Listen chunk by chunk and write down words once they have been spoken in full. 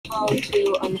how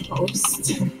to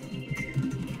unhost.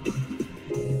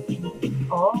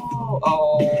 Oh,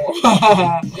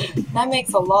 that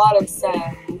makes a lot of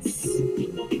sense.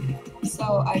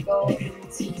 So I go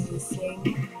into the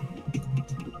sing.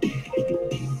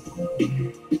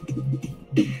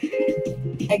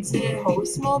 Exited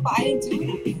host mode, but I didn't do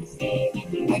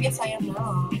anything. I guess I am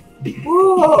now.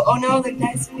 Whoa! Oh no, the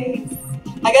guy's face.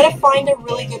 I gotta find a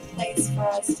really good place for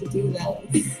us to do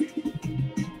this.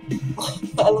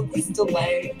 I love this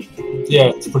delay.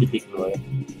 Yeah, it's pretty big delay.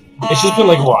 It's just been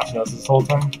like watching us this whole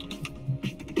time.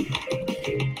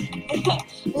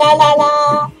 La la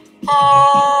la!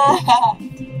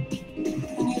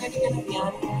 Can you guys gonna be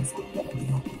on here?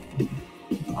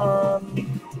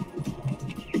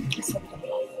 Something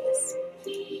like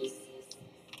this.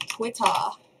 Twitter.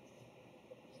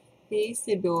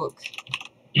 Facebook.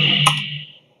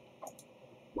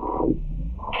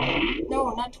 No,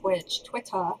 not Twitch.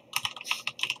 Twitter.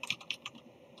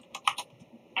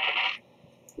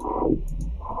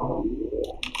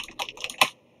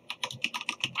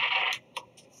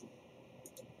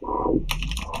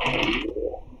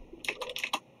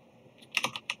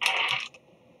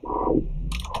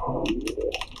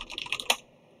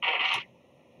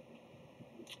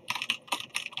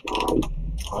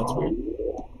 Oh, that's weird.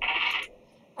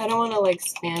 I don't want to like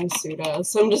spam SUDA,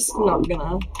 so I'm just not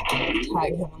gonna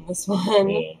tag him on this one.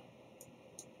 Yeah.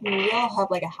 Maybe I'll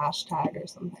have like a hashtag or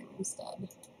something instead.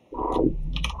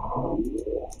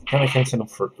 I can't send him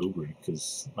for Uber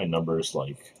because my number is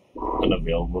like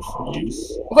unavailable for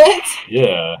use. What?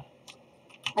 Yeah.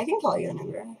 I can call you a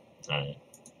Uber. Alright.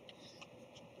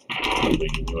 No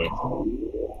big anyway.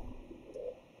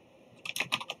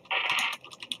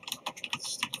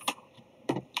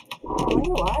 I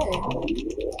wonder why.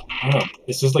 I don't know.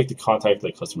 It's just like to contact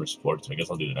like customer support, so I guess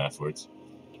I'll do that afterwards.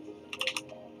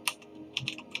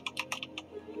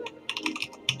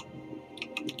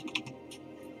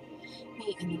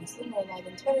 Me and this live live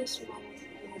on Twitter stream on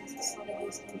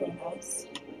very nice.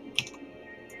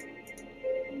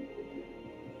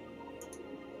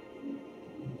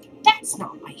 That's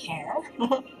not my hair.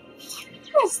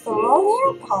 That's the wrong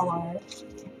hair color.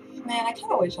 Man, I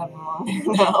kind of wish I had long hair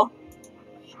now.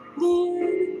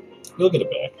 Man. You'll get it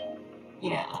back.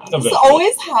 Yeah. Eventually. This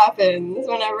always happens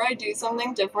whenever I do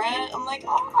something different. I'm like,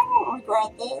 oh, I don't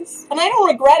regret this. And I don't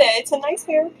regret it. It's a nice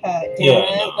haircut, damn it.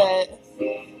 No. But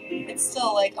it's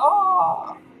still like,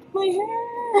 oh, my hair.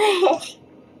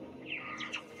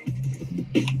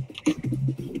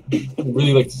 I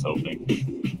really like this opening.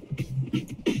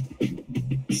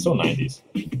 It's so 90s.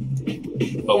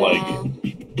 But Yeah.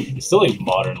 like, it's still like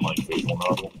modern, like visual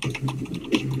novel.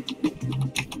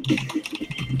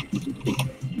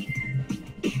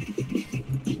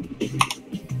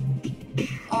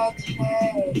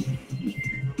 Okay.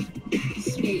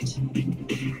 Sweet.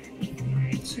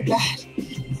 Too bad.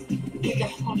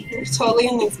 You're totally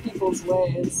in these people's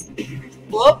ways.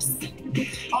 Whoops.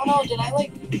 Oh no, did I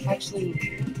like actually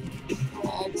leave?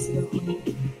 I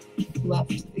accidentally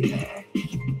left the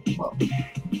whoa.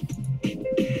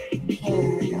 There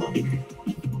we go.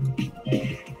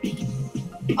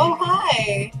 Oh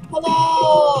hi!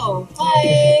 Hello!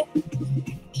 Hi!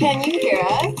 Can you hear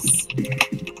us?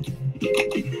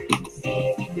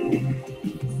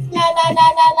 La la la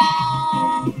la la!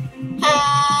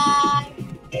 Hi!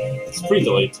 It's pretty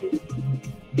delayed too.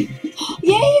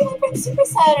 Yay! My friend Super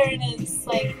Saturn is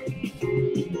like,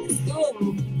 it's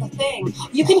doing the thing.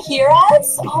 You can hear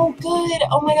us? Oh good!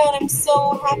 Oh my god, I'm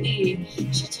so happy.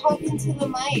 She's talking to the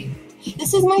mic.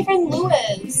 This is my friend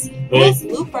Lewis. Hey. Lewis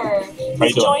Looper. How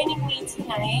He's you doing? joining me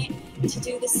tonight to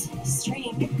do this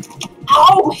stream.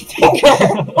 Ow! My finger!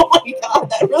 Oh my god,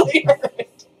 that really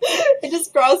hurt. I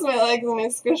just crossed my legs and I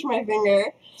squished my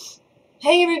finger.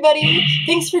 Hey everybody!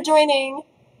 Thanks for joining.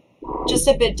 Just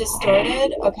a bit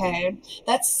distorted? Okay.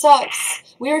 That sucks.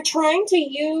 We were trying to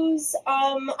use,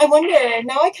 I wonder,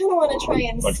 now I kind of want to try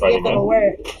and see if it'll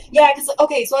work. Yeah, because,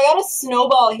 okay, so I got a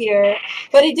snowball here,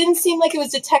 but it didn't seem like it was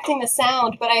detecting the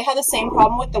sound, but I had the same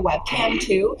problem with the webcam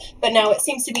too, but now it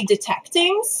seems to be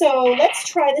detecting, so let's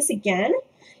try this again.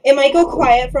 It might go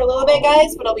quiet for a little bit,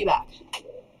 guys, but I'll be back.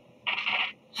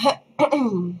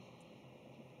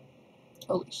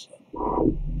 Holy shit.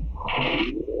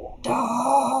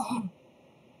 Duh.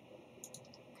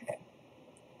 Okay.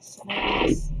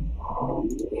 Settings.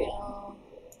 Yeah.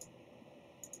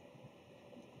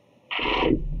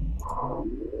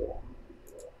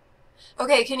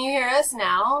 Okay, can you hear us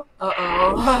now?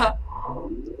 Uh-oh.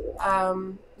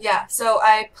 Yeah, so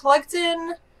I plugged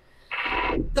in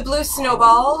the blue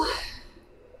snowball.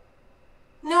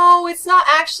 No, it's not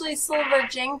actually Silver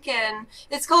Jenkin.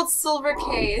 It's called Silver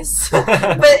Case. But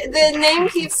the name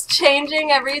keeps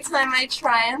changing every time I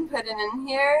try and put it in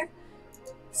here.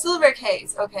 Silver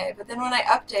Case, okay. But then when I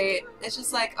update, it's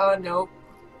just like, oh, nope.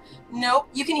 Nope,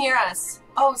 you can hear us.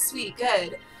 Oh, sweet,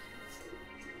 good.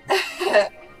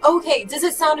 Okay, does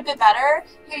it sound a bit better?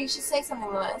 Here, you should say something,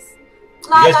 Lewis. You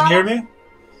guys can hear me?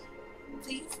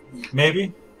 Please?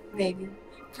 Maybe? Maybe.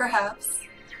 Perhaps.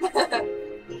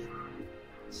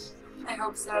 I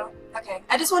hope so. Okay,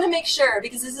 I just want to make sure,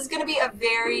 because this is going to be a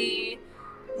very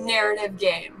narrative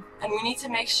game. And we need to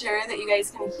make sure that you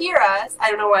guys can hear us. I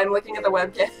don't know why I'm looking at the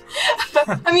webcam.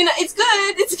 I mean, it's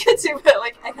good too, but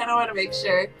like, I kind of want to make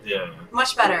sure. Yeah.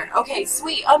 Much better. Okay,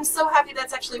 sweet. I'm so happy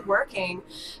that's actually working.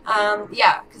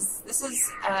 Yeah, because this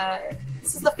is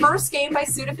the first game by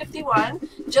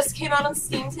SUDA51. Just came out on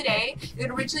Steam today. It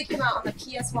originally came out on the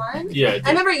PS1. Yeah. I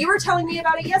remember you were telling me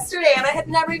about it yesterday, and I had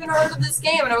never even heard of this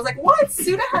game, and I was like, what?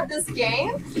 SUDA had this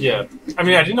game? Yeah. I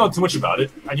mean, I didn't know too much about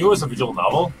it. I knew it was a visual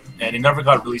novel, and it never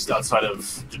got released outside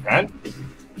of Japan.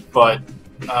 But,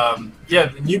 yeah,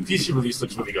 the new PC release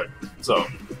looks really good. So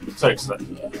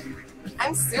excited.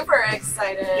 I'm super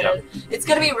excited. Yeah. It's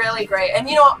going to be really great. And,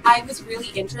 you know, I was really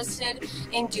interested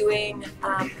in doing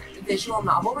visual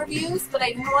novel reviews, but I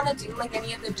didn't want to do, like,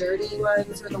 any of the dirty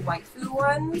ones or the waifu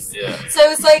ones. Yeah. So I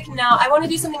was like, no, I want to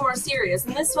do something more serious.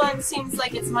 And this one seems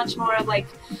like it's much more like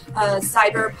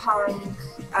cyberpunk,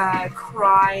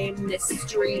 crime,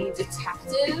 mystery,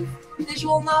 detective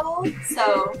visual novel.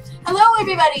 So, hello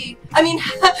everybody! I mean,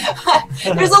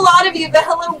 there's a lot of you, but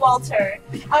hello Walter.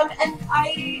 And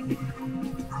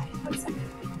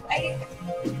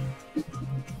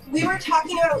we were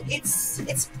talking about, it's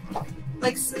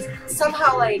like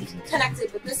somehow like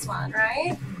connected with this one,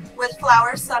 right? With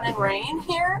Flower, Sun, and Rain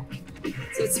here.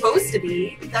 So it's supposed to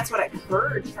be. That's what I've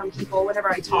heard from people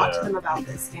whenever I talk to them about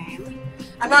this game.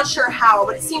 I'm not sure how,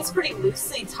 but it seems pretty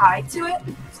loosely tied to it.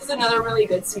 This is another really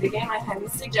good SUDA game. I highly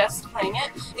suggest playing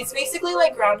it. It's basically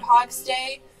like Groundhog's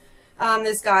Day.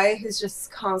 This guy who's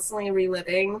just constantly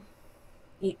reliving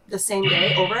the same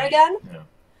day over again. Yeah.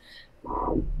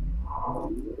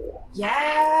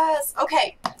 Yes!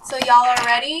 Okay, so y'all are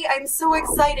ready? I'm so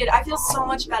excited. I feel so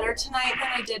much better tonight than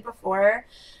I did before.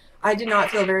 I did not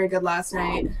feel very good last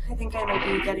night. I think I might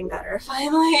be getting better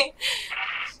finally.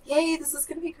 Yay, this is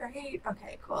gonna be great.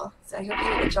 Okay, cool. So I hope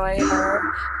you enjoy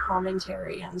our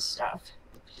commentary and stuff.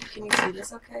 Can you see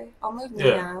this okay? I'll move Nina.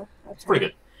 Yeah, Okay. it's pretty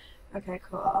good. Okay,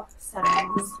 cool.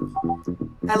 Settings.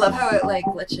 I love how it like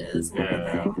glitches and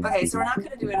everything. Okay, so we're not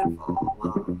gonna do it in full.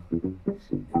 Well,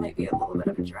 it might be a little bit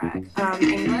of a drag.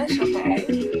 English, okay.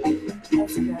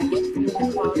 That's good.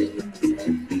 Quality of music.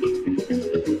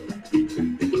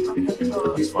 Okay,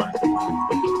 cool. It's fine.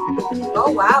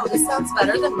 Oh wow, this sounds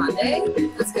better than Monday.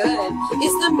 That's good.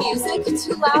 Is the music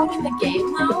too loud in the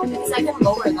game though? Because I can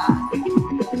lower that.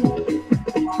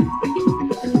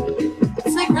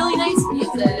 It's like really nice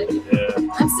music. Yeah.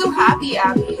 I'm so happy,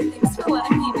 Abby. Thanks for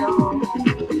letting me know.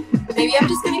 Maybe I'm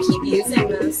just gonna keep using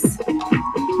this. I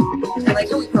like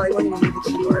how we probably won't even need the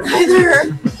keyboard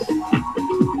either.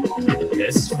 Yeah,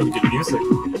 this is really good music.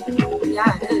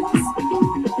 Yeah, it is.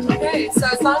 Okay, so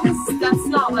as long as that's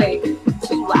not like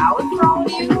too loud for all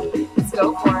of you, let's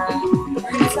go for it.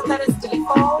 We're gonna set that as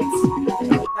default.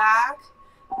 Go back,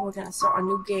 and we're gonna start a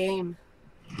new game.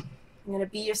 I'm gonna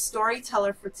be your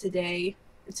storyteller for tonight,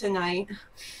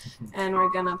 and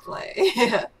we're gonna play.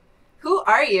 Who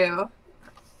are you?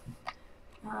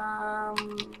 I'm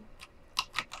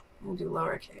gonna do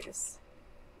lowercase.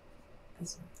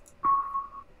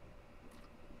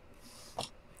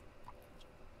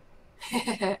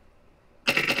 Tad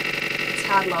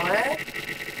lower.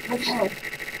 Okay.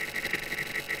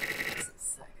 Just a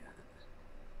second.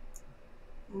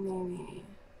 Maybe.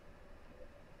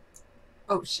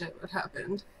 Oh shit, what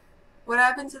happened? What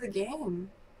happened to the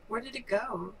game? Where did it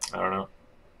go? I don't know.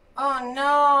 Oh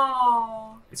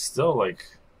no! It's still like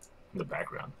in the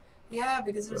background. Yeah,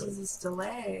 because there's this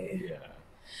delay. Yeah.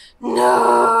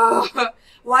 No!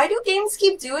 Why do games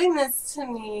keep doing this to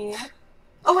me?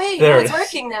 Oh wait, There it's it is.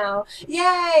 working now.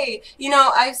 Yay! You know,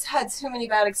 I've had too many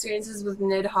bad experiences with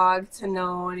Nidhogg to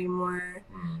know anymore.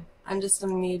 I'm just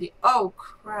immediate. Oh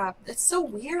crap, it's so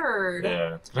weird.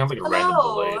 Yeah, it's gonna have like a Hello. random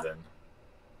delay then.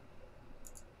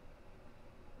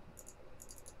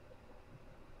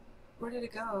 Where did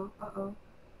it go? Uh-oh.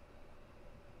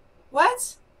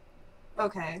 What?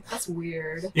 Okay, that's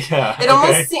weird. Yeah. It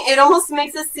almost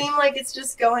makes it seem like it's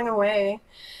just going away.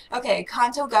 Okay,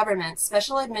 Kanto Government,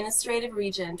 Special Administrative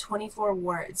Region, 24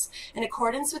 wards. In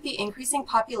accordance with the increasing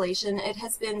population, it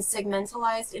has been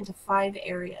segmentalized into 5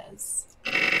 areas.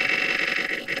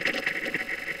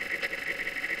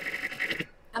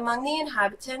 Among the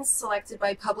inhabitants selected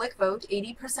by public vote,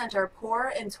 80% are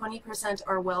poor and 20%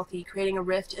 are wealthy, creating a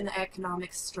rift in the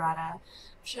economic strata.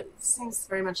 Seems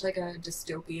very much like a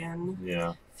dystopian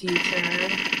future.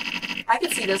 I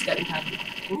could see this getting kind of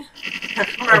annoying.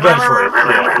 Eventually,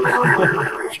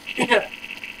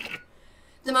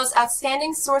 The most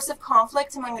outstanding source of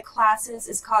conflict among the classes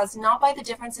is caused not by the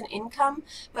difference in income,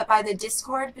 but by the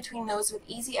discord between those with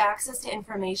easy access to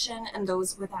information and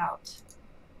those without.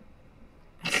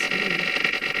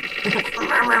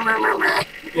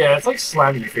 Yeah, it's like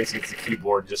slamming your face against the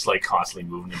keyboard, just like constantly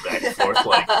moving it back and forth.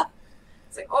 Like,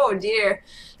 it's like, oh dear.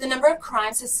 The number of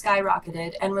crimes has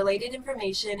skyrocketed, and related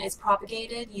information is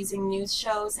propagated using news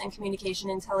shows and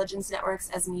communication intelligence networks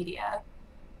as media.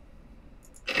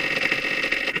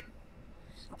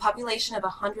 A population of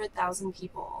 100,000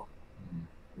 people.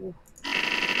 Ooh.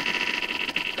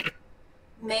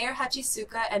 Mayor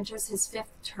Hachisuka enters his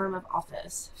 5th term of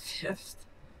office. 5th.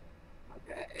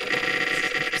 Okay.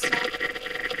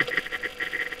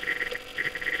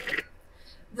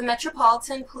 The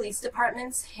Metropolitan Police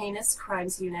Department's Heinous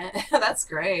Crimes Unit, that's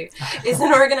great, is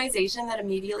an organization that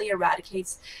immediately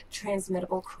eradicates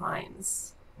transmittable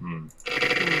crimes.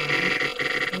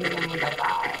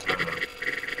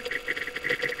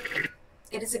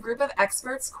 It is a group of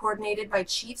experts coordinated by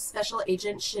Chief Special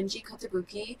Agent Shinji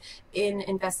Kotobuki, an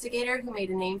investigator who made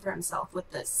a name for himself with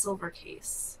the Silver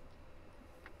Case.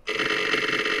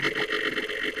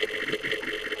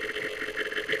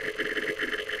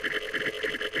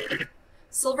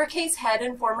 Silver Case head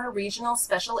and former regional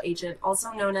special agent,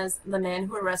 also known as the man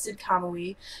who arrested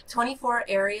Kamui, 24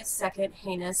 Area 2nd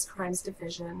Heinous Crimes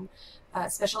Division,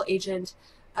 Special Agent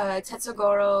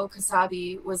Tetsugoro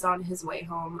Kasabi was on his way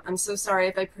home. I'm so sorry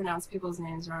if I pronounce people's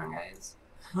names wrong, guys.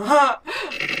 I'm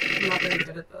not very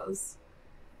good at those.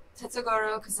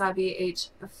 Tetsugoro Kasabi, age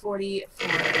 44.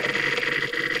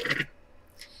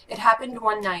 It happened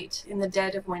one night in the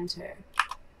dead of winter.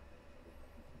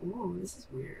 Ooh, this is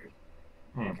weird.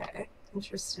 Okay,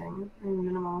 interesting. Very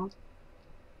minimal.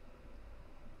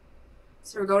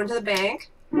 So we're going to the bank.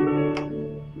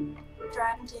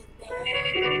 Driving to the bank.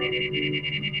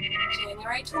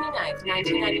 January 29th,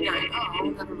 1999. Oh,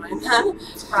 never mind that.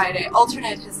 Friday.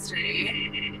 Alternate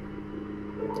history.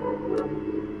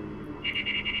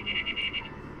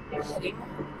 Heading.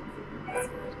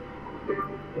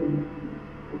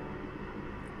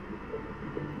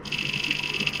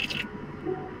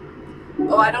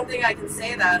 Oh, I don't think I can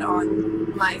say that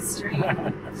on my stream.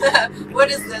 What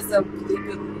is this? A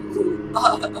bleeping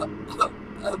lullaby?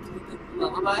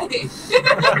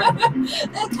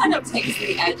 That kind of takes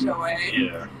the edge away.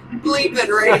 yeah. Bleeping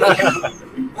radio.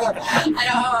 I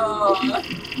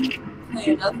don't play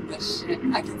enough but shit.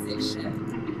 I can say shit,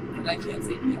 but I can't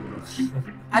say no.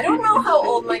 I don't know how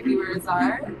old my viewers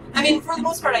are. I mean, for the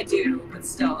most part I do, but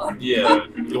still. Yeah,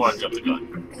 you don't want to jump the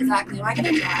gun. Exactly. Am I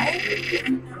gonna drive?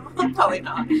 No, probably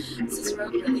not. Is this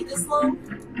road really this long?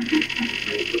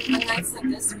 On nights like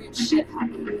this, weird shit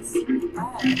happens.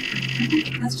 But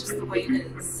that's just the way it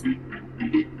is.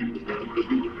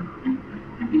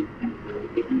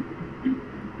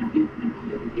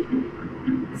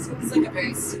 Seems like a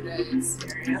very SUDA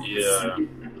experience. Yeah.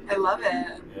 I love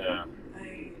it. Yeah.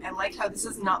 I like how this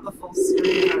is not the full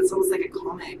screen. It's almost like a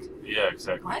comic. Yeah,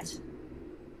 exactly. What?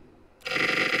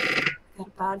 Got a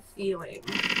bad feeling.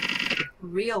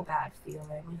 Real bad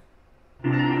feeling. I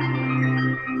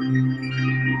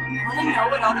want to know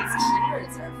what all these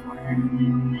keywords are for.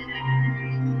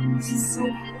 This is so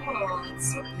cool. It's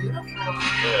so beautiful.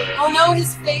 Yeah. Oh no,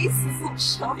 his face isn't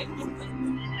showing me.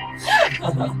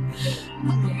 Oh man.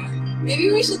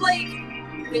 Maybe we should like...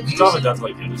 Maybe Drop it down to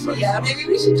like the other side. Yeah, maybe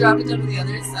we should drop it down to the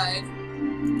other side.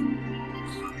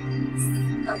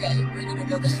 Okay, we're gonna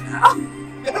go there now.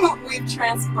 We've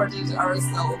transported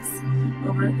ourselves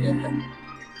over here.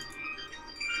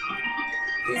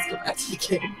 Please go back to the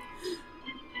game.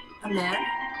 A man?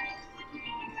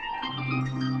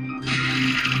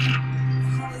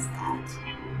 What is that?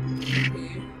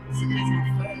 Maybe somebody's on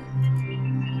foot.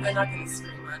 I'm not gonna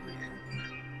scream on here.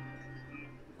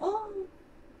 Oh.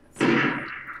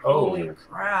 Oh. Holy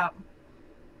crap.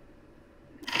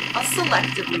 I'll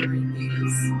selectively read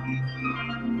these.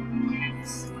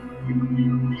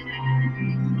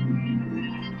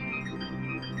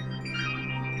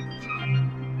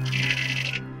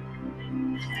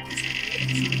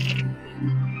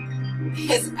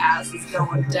 His ass is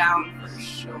going down for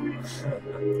sure.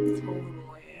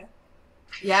 Totally.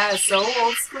 Yeah, so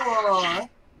old school. Love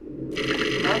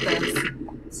this.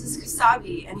 This is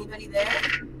Kusabi. Anybody there?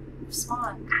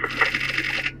 Respond.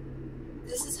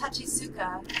 This is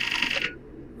Hachisuka.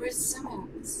 Where's Sumu?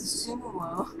 This is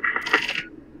Sumuo.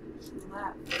 to the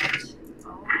left.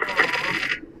 Oh.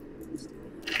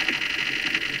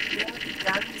 The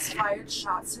guns fired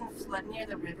shots and fled near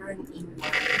the river in England.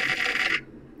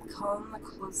 Call in the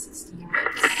closest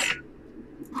units.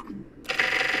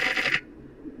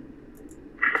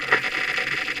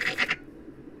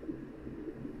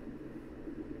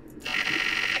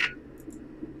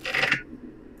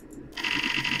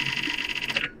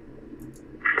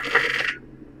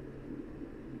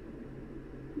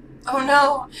 Oh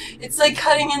no, it's like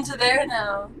cutting into there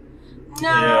now. No,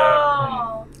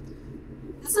 Yeah.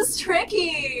 This is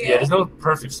tricky. Yeah, there's no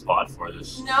perfect spot for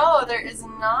this. No, there is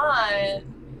not.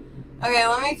 Okay,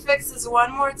 let me fix this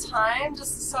one more time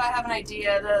just so I have an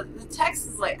idea. The text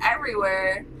is like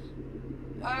everywhere.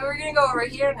 We're gonna go over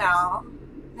here now.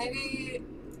 Maybe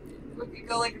we could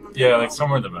go like in the Yeah, middle. like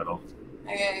somewhere in the middle.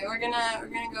 Okay, we're gonna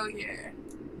go here.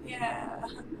 Yeah.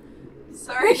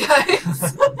 Sorry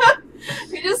guys.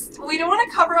 we don't want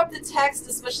to cover up the text,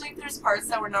 especially if there's parts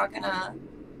that we're not gonna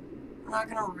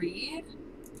read.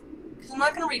 Because I'm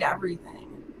not gonna read everything.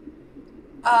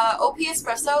 OP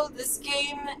Espresso, this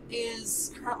game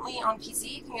is currently on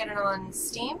PC. You can get it on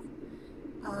Steam.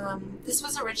 This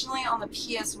was originally on the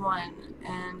PS1,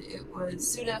 and it was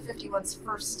SUDA51's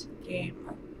first game,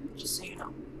 just so you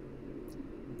know.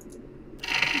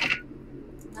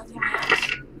 Nothing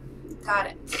yet. Got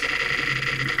it.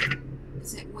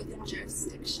 Is it within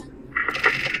jurisdiction?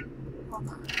 Hold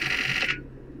on.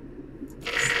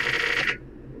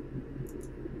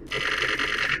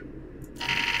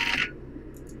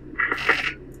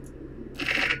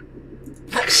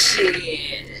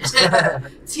 Shit.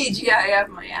 TGIF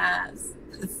my ass.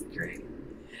 That's great.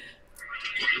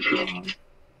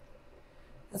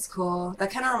 That's cool.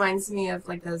 That kind of reminds me of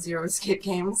like the Zero Escape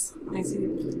games. I see.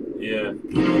 Yeah.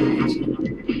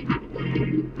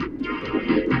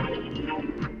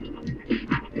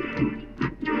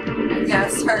 Yeah,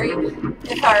 sorry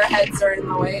if our heads are in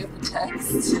the way of the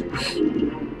text.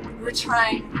 We're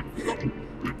trying.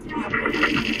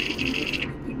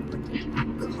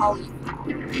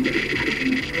 Cauliflower.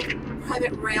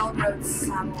 Private railroad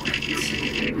satellite.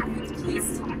 Perfect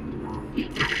place to I'm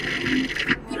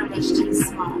gonna rush to the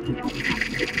spot.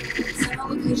 Send the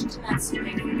location to Natsume.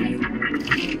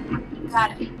 Got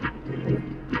it.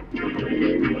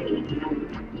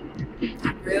 I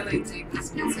really dig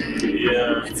this music.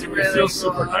 Yeah. It's It really feels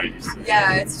cool. super 90s.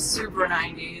 Yeah, it's super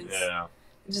 90s. Yeah.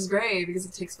 Which is great because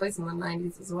it takes place in the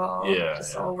 90s as well. Yeah, It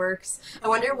just yeah. all works. I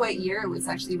wonder what year it was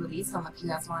actually released on the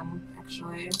PS1,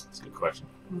 actually. That's a good question.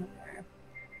 I wonder.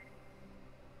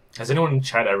 Has anyone in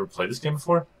chat ever played this game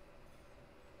before?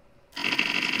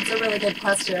 It's a really good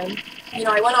question. You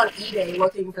know, I went on eBay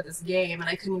looking for this game and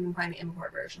I couldn't even find the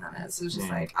import version of it. So it was just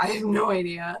like, I have no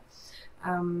idea.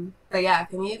 But yeah,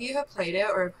 if any of you have played it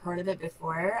or have heard of it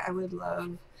before, I would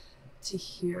love to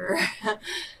hear.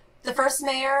 The first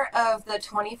mayor of the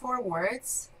 24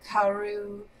 wards,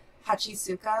 Kaoru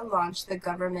Hachisuka, launched the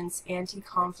government's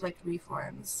anti-conflict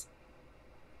reforms.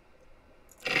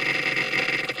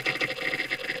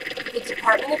 The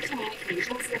Department of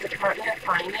Communications and the Department of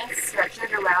Finance,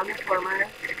 structured around the former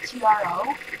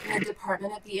TRO, and the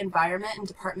Department of the Environment and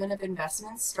Department of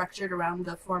Investments, structured around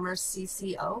the former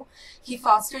CCO, he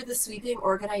fostered the sweeping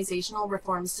organizational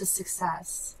reforms to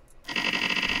success.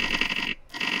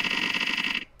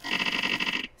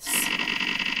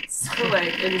 So,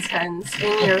 like, intense,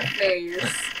 in your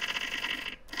face.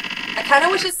 I kind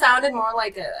of wish it sounded more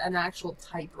like an actual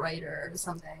typewriter or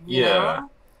something, you know?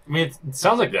 I mean, it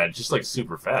sounds like that, just like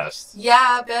super fast.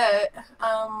 Yeah, but,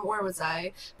 where was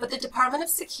I? But the Department of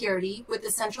Security, with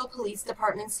the Central Police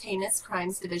Department's Heinous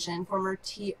Crimes Division, former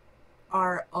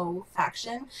TRO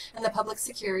faction, and the Public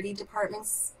Security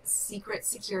Department's Secret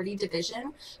Security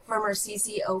Division, former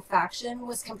CCO faction,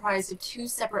 was comprised of two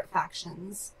separate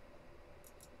factions.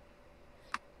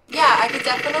 Yeah, I could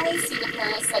definitely see the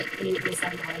Parasite 8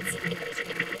 resemblance in here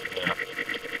too. Yeah.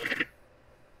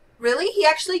 Really? He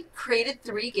actually created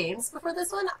 3 games before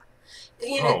this one?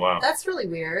 You know, Oh, wow. That's really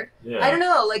weird. Yeah. I don't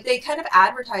know, like, they kind of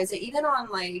advertise it, even on,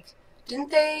 like, didn't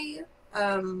they,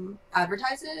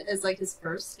 advertise it as, like, his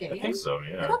first game? I think so, I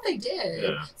yeah. thought they did.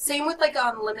 Yeah. Same with, like,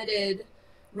 on limited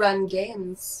run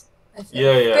games. I'm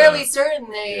Yeah. fairly certain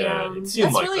they, Yeah, it seemed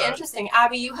that's like really that. interesting.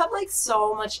 Abby, you have, like,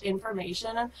 so much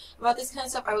information about this kind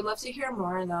of stuff. I would love to hear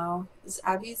more, though. This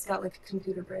Abby's got, like, a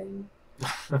computer brain.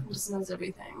 Just knows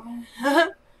everything.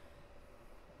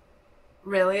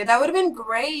 Really? That would have been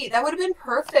great. That would have been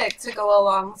perfect to go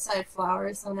alongside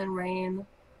Flower, Sun, and Rain.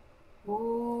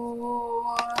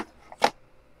 Ooh.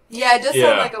 Yeah, it does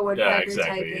sound like a woodpecker yeah,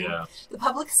 exactly, typing. yeah. The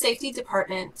Public Safety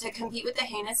Department, to compete with the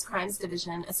Heinous Crimes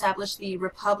Division, established the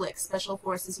Republic Special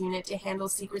Forces Unit to handle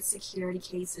secret security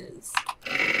cases.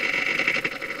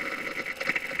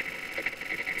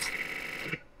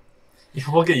 Yeah,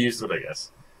 we'll get used to it, I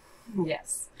guess.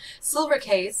 Yes.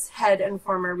 Silvercase, head and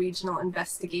former Regional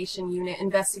Investigation Unit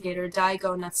investigator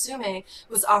Daigo Natsume,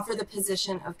 was offered the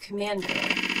position of commander.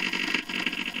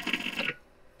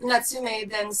 Natsume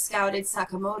then scouted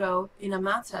Sakamoto,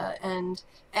 Inamata, and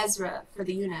Ezra for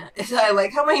the unit. I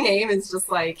like how my name is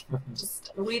just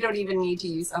we don't even need to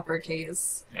use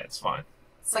uppercase. Yeah, it's fine.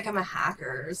 It's like I'm a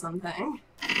hacker or something.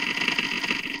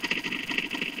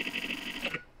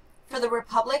 For the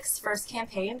Republic's first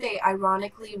campaign, they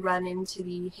ironically run into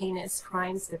the Heinous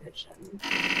Crimes Division.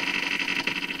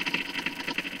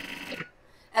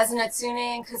 As Natsume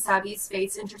and Kusabi's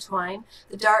fates intertwine,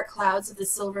 the dark clouds of the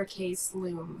Silver Case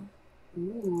loom.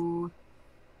 Ooh.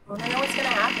 I don't know what's gonna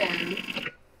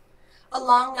happen. A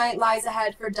long night lies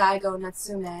ahead for Daigo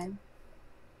Natsume.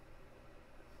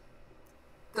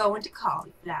 Going to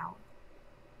cauliflower.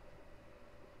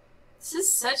 This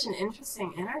is such an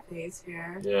interesting interface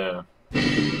here. Yeah.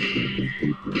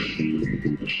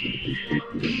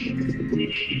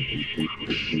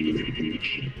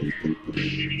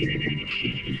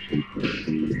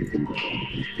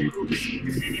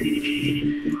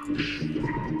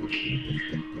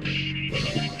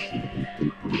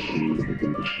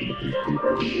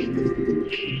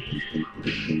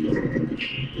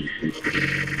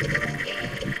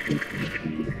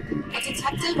 A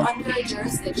detective under a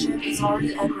jurisdiction is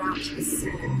already en route to the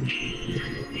scene.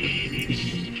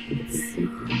 Let's see.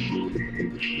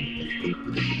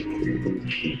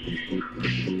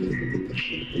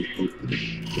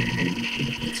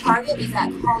 The target is at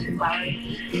Cauliflower,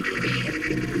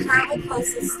 currently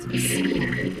closest to the scene. We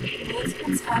need to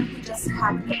contend who just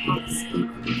happened upon the scene.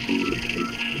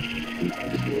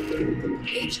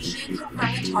 HQ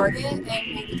confirmed the target and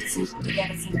made the decision to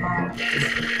get us involved.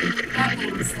 That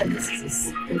means that this is a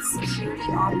secret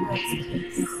security authorized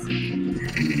case.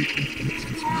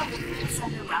 Keeping our witness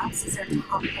under wraps is our top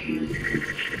priority.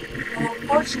 And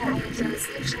unfortunately, a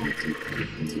jurisdiction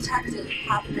detective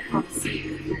happened upon the scene,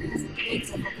 making things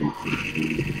a bit difficult. We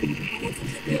need to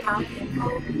keep the amount of info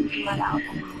let out at a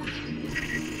minimum.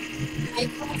 We may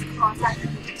come into contact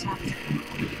with the detective.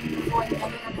 Avoid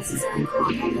any unnecessary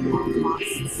contact at all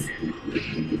costs.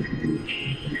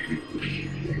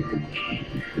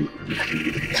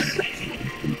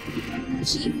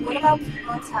 Chief, what about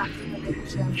contacting the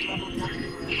range of level W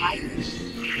or Irish?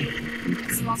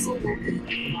 This muscle will be a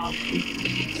problem.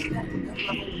 Keep it at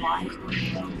level Y or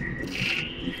below.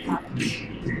 Got it.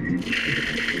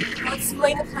 I'll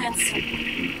explain the plan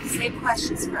simply. Save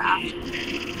questions for after.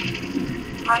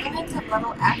 Armament of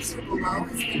level X or below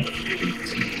has been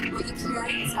approved. What you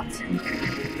carry is up to you.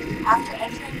 After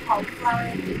entering Cauliflower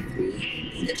in Week 3,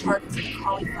 lead the target to the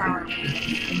Cauliflower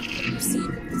range. Proceed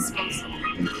with disposal.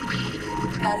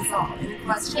 That is all. Any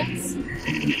questions?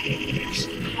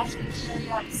 Chief, how should we carry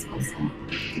out disposal?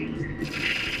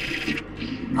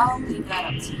 I'll leave that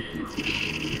up to you.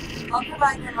 I'll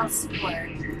provide the most support.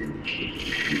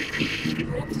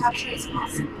 Would capture is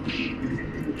possible.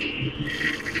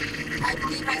 I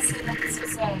believe I said that this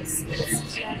was a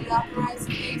security authorized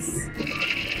case.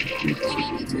 Do you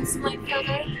need me to explain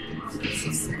further? He's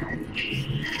so sad.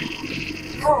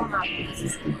 No, not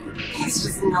necessary. He's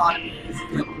just not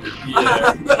amazing.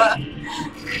 Yeah.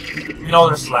 You know,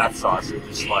 their slap sauce is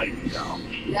just like, you know.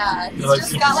 Yeah, he's like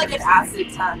just got like an acid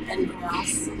tongue. Anything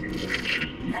else?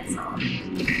 That's all.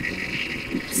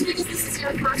 Just because this is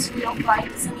your first real fight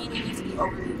doesn't mean you need to be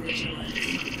overly vigilant.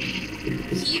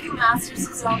 He who masters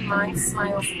his own mind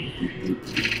smiles in the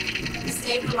end.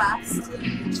 Stay relaxed till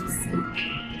you reach the scene.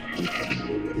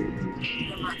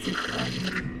 I'm not too bad.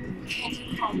 Can't you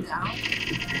calm down?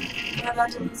 I'm about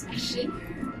to lose my shit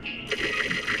here. I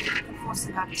can force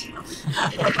it back down.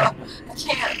 I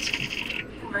can't.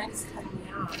 Your mind is cutting me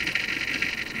out. If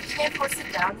you can't force it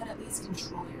down, then at least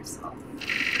control yourself.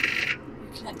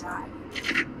 You're gonna die.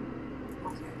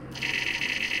 Okay.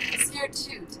 I'm scared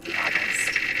too, to be honest.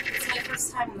 It's my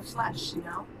first time in the flesh, you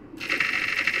know?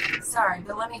 Sorry,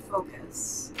 but let me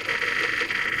focus.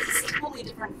 This is totally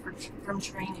different from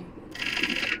training.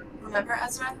 Remember,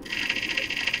 Ezra?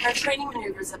 Our training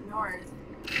maneuvers up north.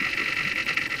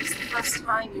 It's the first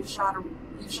time you've shot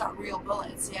real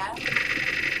bullets, yeah?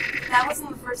 That wasn't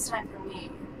the first time for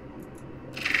me.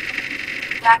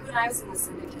 Back when I was in the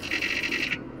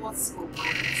syndicate, old school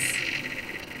bullets.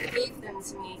 They gave them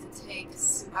to me to take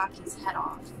Tsubaki's head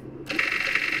off.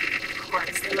 Of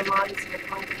course, they reminded me of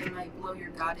when I might blow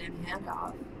your goddamn hand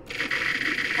off.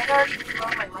 I'd already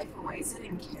thrown my life away, so I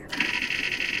didn't care.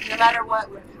 No matter what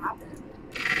would have happened.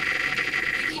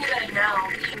 Thinking about it now,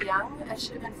 being young, I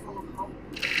should have been full of hope.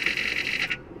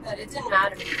 But it didn't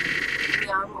matter to me.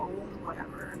 Young, old,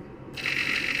 whatever.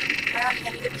 I got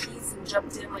handed a piece and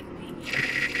jumped in like a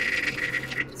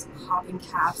maniac. Just popping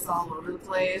caps all over the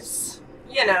place.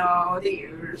 You know, the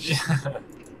usual.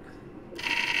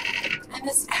 I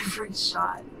missed every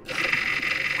shot.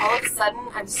 All of a sudden,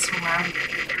 I'm surrounded.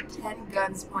 10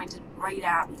 guns pointed right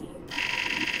at me.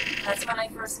 That's when I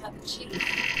first met the chief.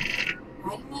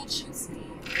 Why didn't he choose me?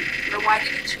 Or why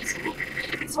did he choose me?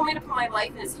 He told me to put my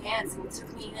life in his hands and he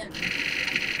took me in.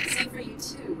 Same for you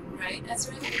too, right,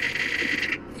 Ezra?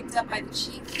 Picked up by the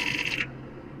chief.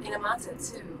 In Amata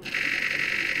too.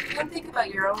 Don't think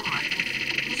about your own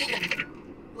life. Believe in him.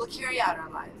 We'll carry out our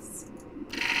lives.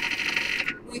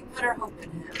 We put our hope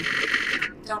in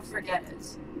him. Don't forget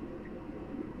it.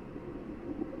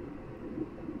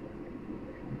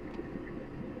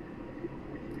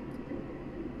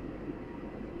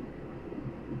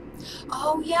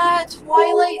 Oh yeah,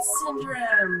 Twilight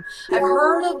Syndrome. I've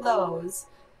heard of those.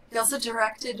 He also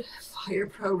directed Fire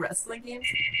Pro wrestling games.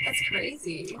 That's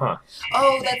crazy. Huh.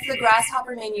 Oh, that's the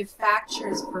Grasshopper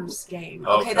Manufacture's first game.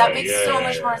 Okay, that makes so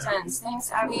much more sense.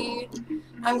 Thanks, Abby.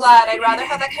 I'm glad. I'd rather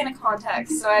have that kind of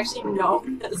context so I actually know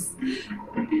this.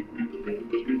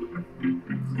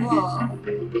 Cool.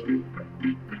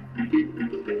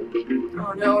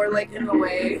 Oh no, we're like in the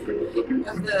way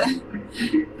of the...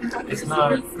 It's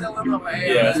not... We're still in the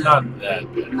way. Yeah, it's not that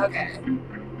bad. Okay.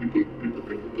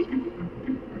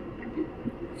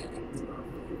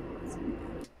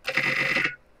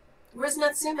 Where's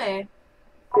Natsume?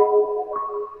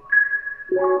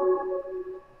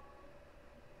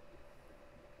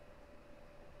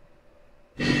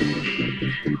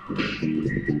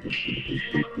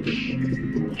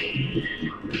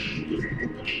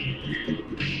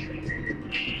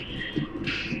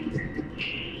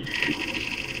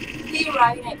 Be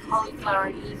arriving at Cauliflower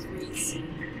and E3 soon.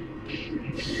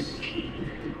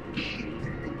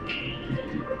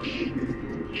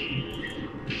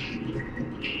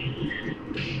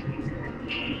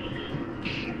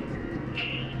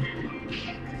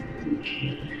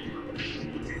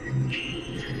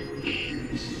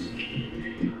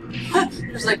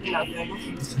 There's like nothing.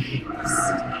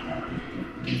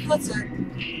 What's it?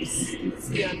 It's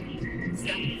the end. It's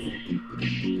the end.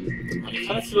 It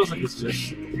kind of feels like it's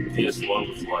just PS1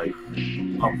 with like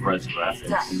up-res graphics.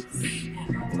 Yeah,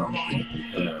 totally.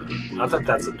 Yeah. Not that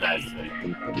that's a bad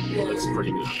thing. Yeah. It's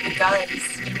pretty good. It does.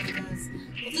 It does.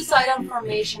 We'll decide on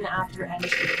formation after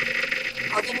entry.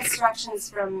 I'll get instructions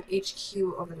from HQ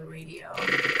over the radio.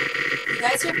 You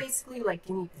guys are basically like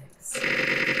guinea pigs.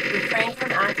 Refrain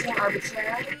from acting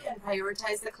arbitrarily and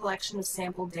prioritize the collection of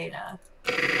sample data.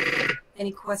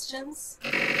 Any questions?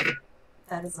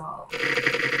 That is all.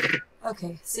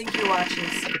 Okay, sync your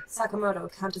watches. Sakamoto,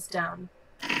 count us down.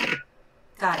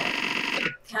 Got it.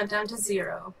 Countdown to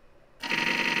 0.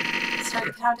 Start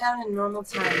the countdown in normal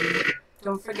time.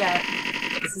 Don't forget,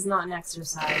 this is not an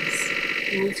exercise.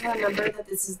 You need to remember that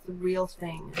this is the real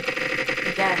thing.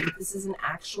 Again, this is an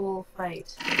actual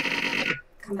fight.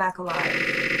 Come back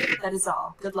alive. That is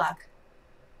all. Good luck.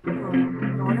 I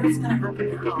wonder what's gonna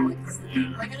happen now. Like, is the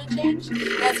gameplay gonna change?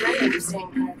 That's very interesting.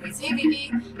 Interface. Hey,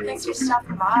 BB. Thanks for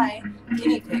stopping by.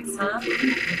 Guinea pigs, huh?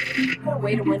 What a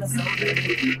way to win a soldier.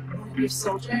 One of your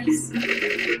soldiers?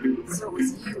 So it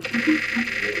was you.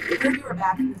 I heard you were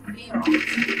back in the field.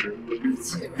 You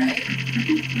too, right?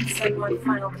 It's like one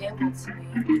final gamble to me.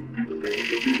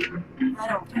 I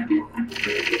don't gamble.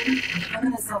 I'm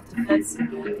in a self-defense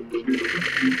unit.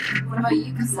 What about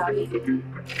you, Kasabi?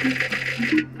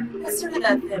 I sorted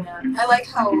that thing out. I like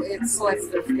how it selects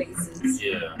their faces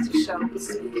to show who's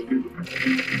speaking.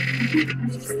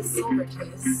 It is the silver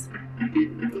case.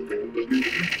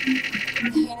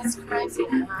 Heinous crimes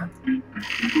unit, huh?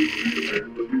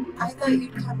 I thought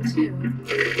you'd come too.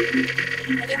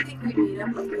 I didn't think we'd meet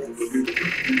up like this.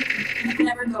 I can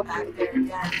never go back there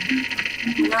again.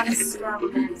 I'm not as strong a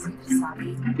man as you,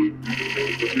 Kasabi.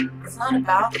 It's not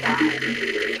about that.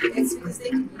 It's because they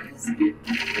can use you.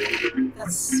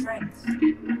 That's strength.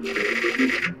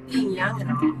 Being young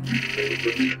and all.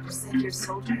 Just like your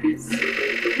soldiers.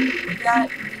 You got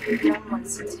your young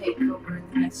ones to take over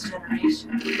the next generation.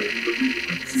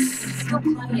 There's still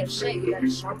plenty of shit you gotta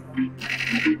show them.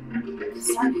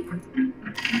 Kasabi.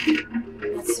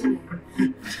 Natsume.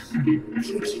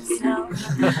 Can we kiss now?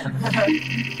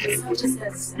 It's not just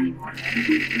this anymore.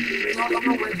 Don't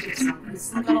overwork yourself. You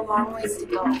still got a long ways to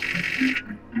go.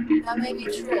 That may be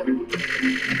true.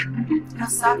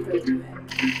 How's Sakura doing?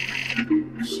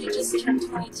 She just turned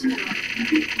 22. She'll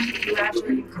be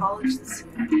graduating college this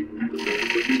year.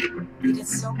 It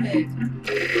gets so big.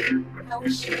 How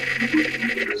is she?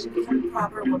 Has she become a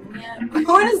proper woman yet?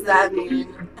 What does that mean?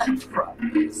 A proper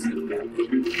woman.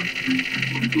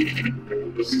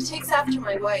 She takes after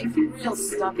my wife. Real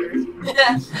stubborn.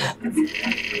 That's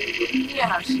okay. You know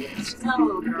how she is. She's not a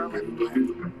little girl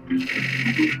anymore.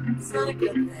 It's not a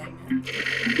good thing.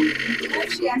 What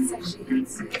if she acts like she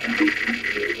hates you?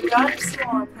 Your daughter's still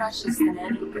more precious than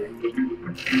anything.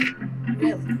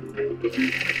 Really?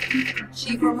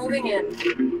 Chief, we're moving in.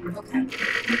 Okay.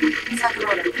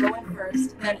 Sakamoto, go in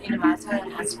first, then Inamata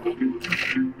and Asura.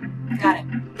 Got it.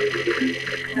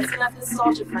 That's enough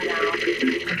nostalgia for now.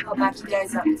 I'll back you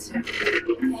guys up, too.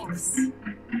 Thanks.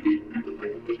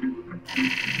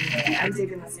 Yeah, I'm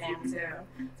digging this game, too.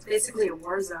 It's basically a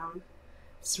war zone.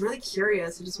 Just really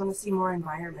curious. I just want to see more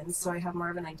environments so I have more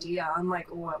of an idea on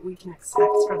like what we can expect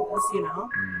from this, you know?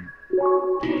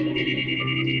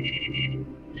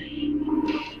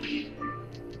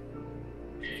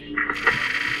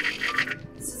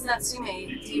 This is Natsume.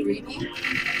 Do you read me?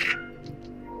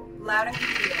 Loud and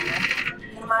clear.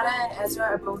 Yamada and Ezra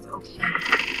are both okay.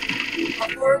 I'll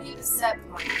forward you to set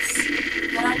points.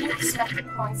 Get on your respective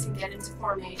points and get into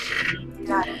formation.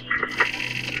 Got it.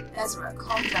 Ezra,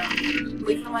 calm down.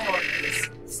 Wait for my orders.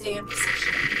 Stay in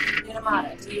position.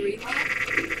 Yamada, do you read me?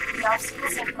 The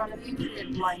obstacles in front of you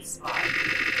create blind spot.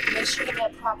 Make sure to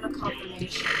get proper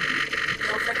confirmation.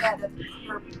 Don't forget that the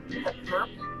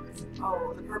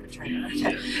perpetrator.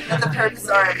 Okay. That the perp is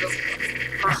our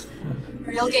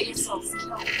or you'll get yourselves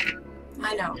killed.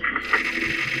 I know.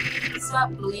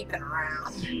 Stop bleeping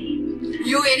around.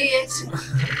 You idiot!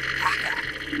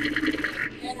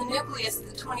 You're the nucleus of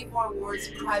the 24 Ward's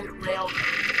private railroad.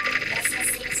 And since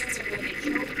citizens are going to get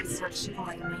killed if you start shooting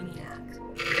like a maniac.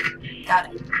 Got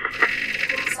it.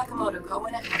 Sakamoto, go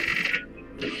in ahead.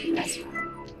 Relieve Ezra.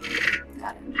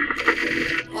 Got it.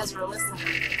 Ezra, listen.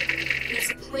 There's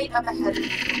a plate up ahead of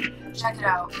you. Check it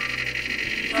out.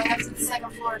 Going up to the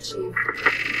second floor, Chief.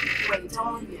 Wait,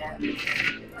 don't move yet.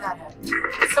 Got it.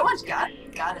 So much got it.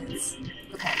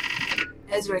 Okay.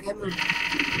 Ezra, get moving.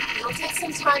 It'll take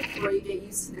some time before you get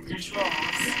used to the controls.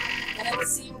 And it will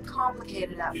seem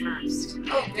complicated at first.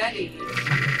 Oh, goody.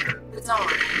 But don't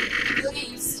worry. You'll get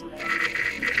used to it.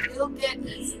 It'll get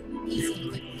easy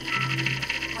quickly.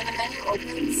 When the menu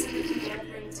opens, send the command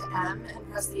ring to M and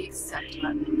press the accept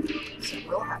button. So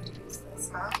we'll have to use this,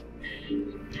 huh?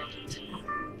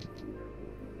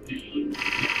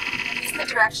 Use the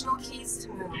directional keys to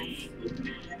move.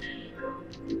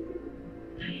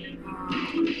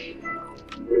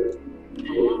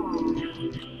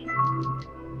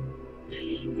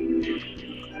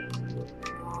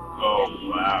 Oh,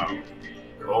 wow.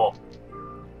 Cool.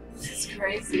 This is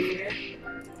crazy.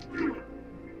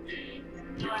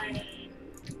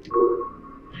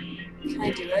 Can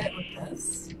I do it with this?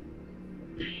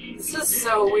 This is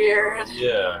so weird.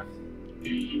 Yeah.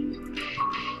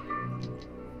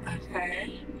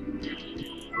 Okay.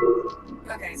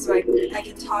 Okay, so I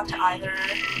can talk to either.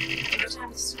 No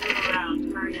time to screw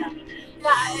around. Hurry up.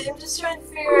 Yeah, I'm just trying to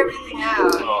figure everything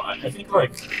out. Well, I think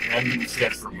like M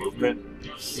stands for movement.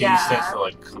 C stands for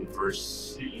like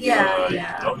converse.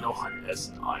 Yeah. I don't know how S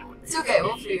and I would be. It's okay,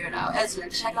 we'll figure it out. Ezra,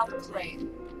 check out the plate.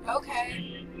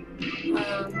 Okay.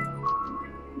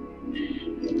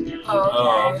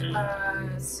 Okay.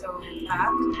 So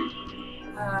back.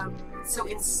 So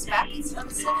inspect, I'm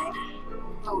assuming?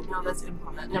 Oh, no, that's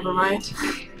implement. Never mind.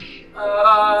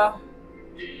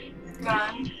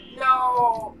 Gun.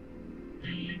 No.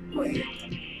 Wait.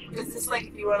 Is this like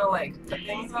if you want to like put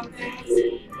things on things?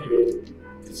 Maybe.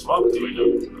 Swap it to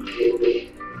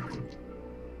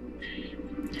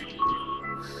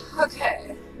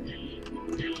Okay.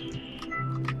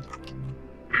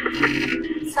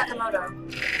 Sakamoto.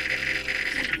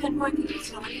 Can you pinpoint the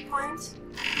utility point?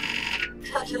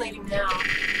 Calculating now.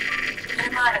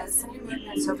 Yamada, send your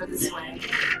movements over this way.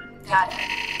 Got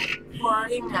it.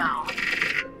 Forwarding now.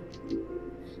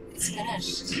 It's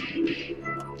finished.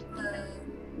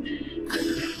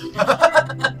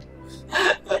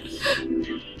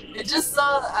 I just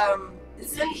saw,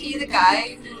 isn't he the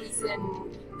guy who was in,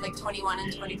 like, 21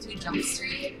 and 22 Jump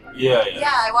Street? Yeah.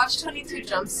 Yeah, I watched 22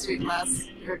 Jump Street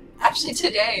actually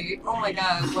today. Oh my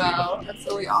god, wow. I'm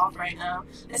totally off right now.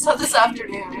 I saw this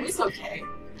afternoon. It was okay.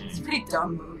 It's a pretty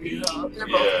dumb movie, though. They're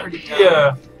both pretty dumb.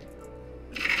 Yeah.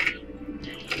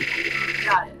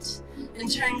 Got it.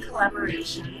 Entering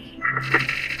collaboration.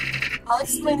 I'll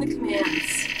explain the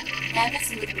commands. And its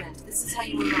movement. This is how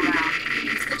you move around.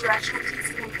 Use the directional keys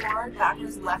to move forward,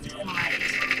 backwards, left, and right.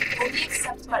 Hold the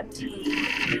accept button to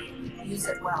move. Use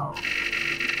it well.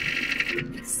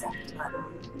 Accept button.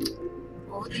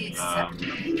 What would the accept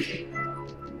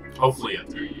button? Hopefully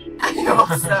enter. I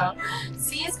hope so.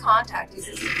 C is contact. Use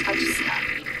this to touch stuff.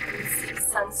 You see the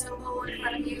sun symbol in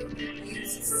front of you?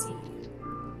 Use C.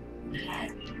 Okay.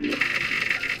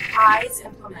 I is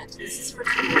implement. This is for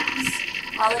tools.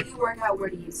 I'll let you work out where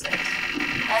to use it.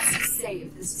 S is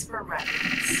save. This is for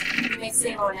records. You may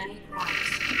save on any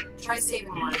point. Try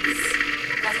saving once.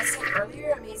 As I said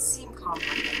earlier, it may seem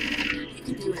complicated. You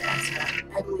can do it, Ezra.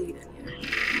 I believe in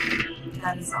you.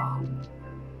 That is all.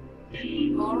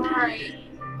 Alright.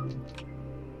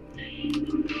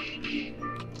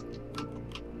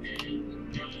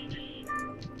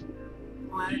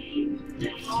 What?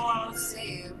 Oh, let's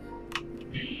save.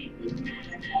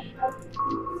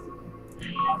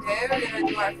 Okay, we're gonna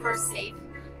do our first save.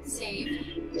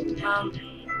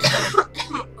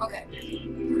 Okay.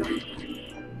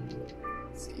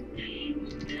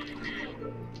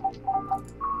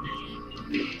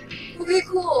 Okay,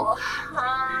 cool.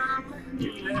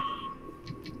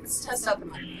 Let's test out the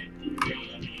mic.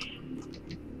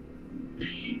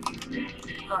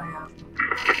 Oh yeah.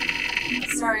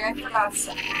 Sorry, I forgot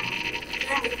something.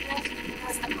 Your movement,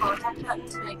 press the contact button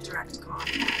to make direct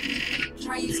contact.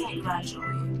 Try using it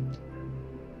gradually.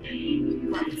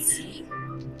 Let's see.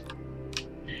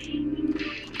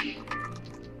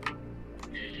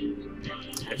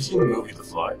 Have you seen the movie The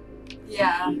Fly?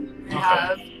 Yeah, I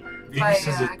have. Vivi By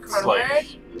says it's Cronenberg? like,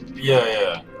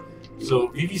 yeah. So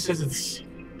Vivi says it's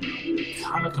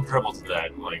kind of comparable to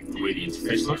that, like the way the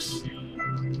interface looks.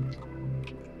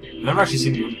 I've never actually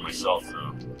seen the movie myself,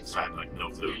 though, so I have like no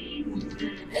clue.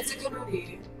 It's a good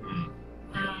movie.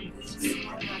 It's just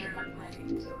more matter of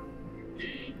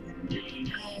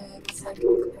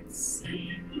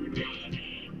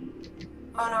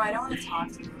oh no, I don't want to talk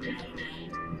to them.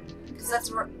 Because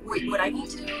that's wait, would I need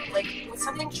to, like, would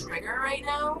something trigger right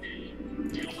now?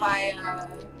 If I,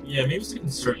 Yeah, maybe it's in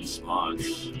certain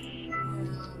spots.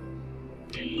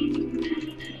 King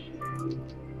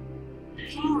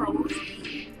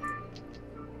Rosie.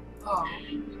 Oh.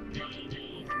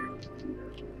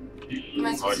 Am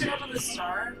I supposed to go to the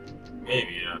star?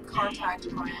 Maybe, yeah. Contact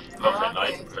point. Okay, now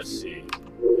you can press C.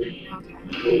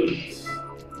 Okay.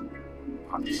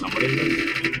 Talk to somebody.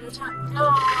 No,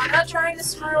 I'm not trying to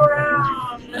screw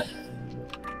around.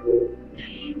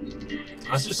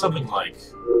 That's just something like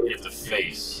you have to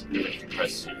face, and then you can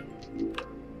press C.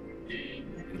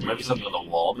 Maybe something on the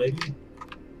wall, maybe?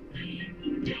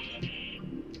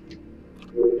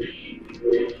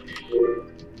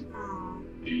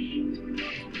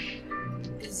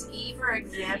 Is E for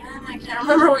examine? I can't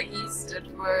remember what E stood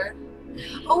for.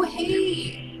 Oh,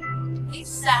 hey! Hey,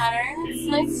 Saturn. It's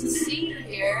nice to see you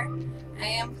here. I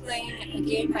am playing a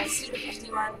game by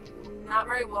SUDA51, not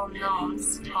very well known.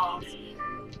 It's called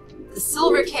The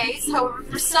Silver Case. However,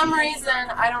 for some reason,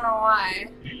 I don't know why,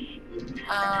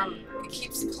 it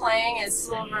keeps playing as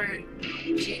Silver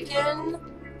Jekin,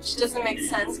 which doesn't make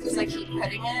sense because I keep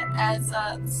putting it as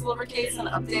the Silver Case and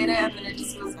update it, and then it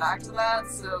just goes back to that,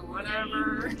 so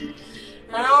whatever. I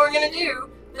don't know what we're gonna do,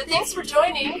 but thanks for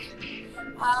joining.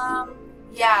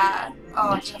 Yeah.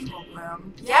 Oh, Jeff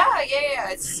Goldblum. Yeah.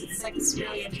 It's like this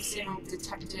really interesting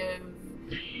detective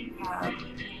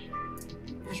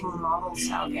visual novel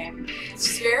style game. It's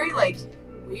just very, like,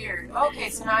 weird. Okay,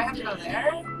 so now I have to go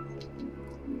there?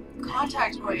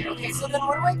 Contact point. Okay, so then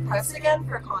what do I press again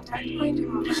for contact point?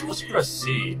 You're supposed to press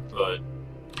C, but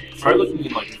try looking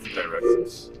in, like, different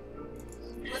directions.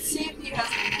 Let's see if he has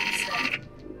anything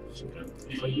to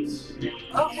say. Plates.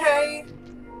 Okay.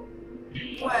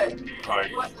 What?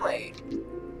 Alright. What plate?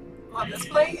 What, this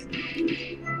plate?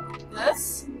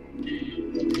 This?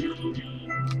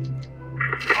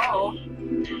 Oh.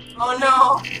 Oh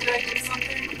no. Did I do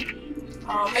something?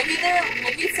 Oh, maybe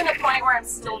it's in a point where I'm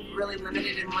still really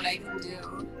limited in what I can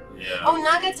do. Yeah. Oh,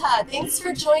 Nagata, thanks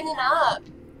for joining up.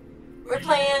 We're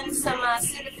playing some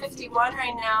SUDA51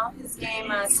 right now, his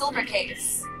game Silver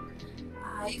Case.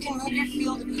 You can move your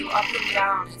field of view up and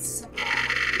down. It's simple.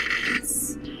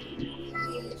 Use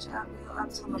page up, we'll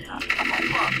have to look up. Okay,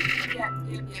 cool. Yep.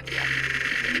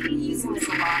 Using this a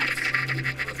lot.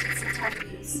 It'll take some time to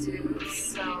use to,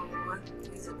 so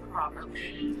use it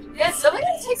properly. Yeah, it's definitely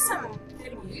gonna take some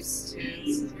getting used to. This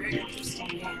is a very interesting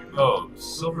game. Oh,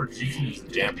 Silver Jekin is the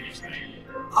Japanese name.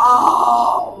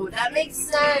 Oh, that makes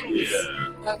sense.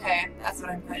 Yeah. Okay, that's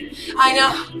what I'm playing. I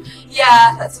know.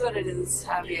 Yeah, that's what it is.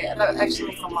 Yeah, that actually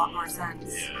makes a lot more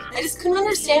sense. Yeah. I just couldn't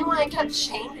understand why I kept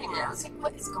changing it. I was like,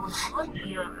 what is going on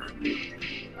here?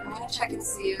 I'm gonna check and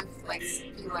see if, like,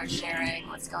 people are sharing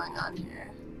what's going on here.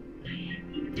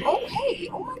 Oh, hey!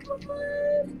 Oh my god!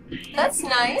 That's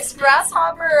nice.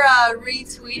 Grasshopper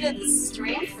retweeted the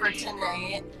stream for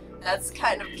tonight. That's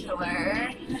kind of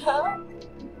killer.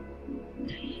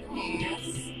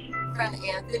 Nice. Friend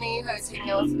Anthony, who I was hanging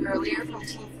out with earlier from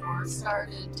Team 4,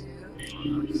 started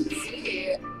to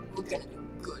see. We're gonna do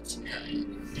good tonight.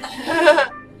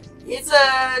 It's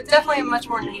definitely a much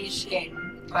more niche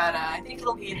game, but I think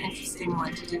it'll be an interesting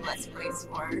one to do Let's Plays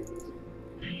for.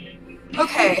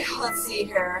 Okay, let's see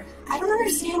here. I don't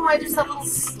understand why there's that little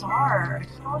star. I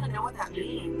don't want to know what that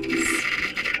means.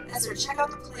 Ezra, check out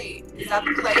the plate. Is that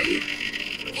the plate?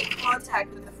 Make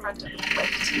contact with the front of the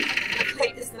plate. The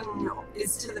plate is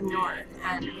to the north,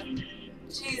 and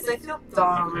jeez, I feel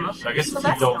dumb. Okay. So I guess if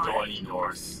you don't go any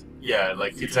north, yeah,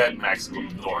 like it's at maximum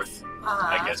north.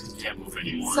 I guess because you can't move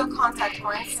anymore. So contact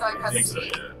points. So I press think so, C.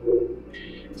 yeah.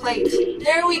 Plate.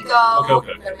 There we go.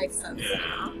 Okay. That makes sense.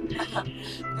 Yeah.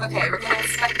 Okay, we're gonna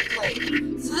inspect the plate.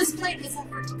 So this plate isn't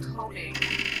for decoding.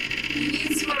 Maybe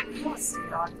it's for real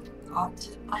estate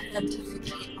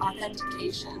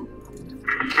authentication.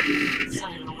 It's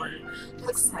not even a word.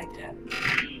 Looks like it.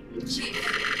 Chief,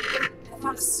 I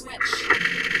found a switch.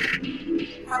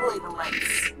 Probably the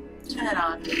lights. Turn it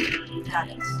on. Got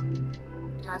it.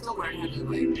 Do I have to learn how to do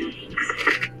lights?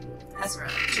 Ezra,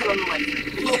 turn on the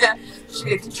light. Yeah, should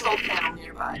be a control panel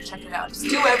nearby. Check it out. Just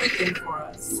do everything for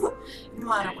us.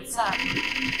 Yamada, what's up? I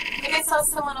think I saw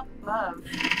someone up above.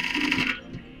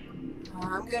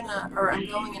 I'm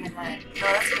going in ahead. No,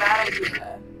 that's a bad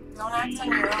idea. Don't act on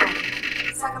your own.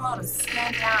 Sakamoto,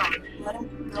 stand down. Let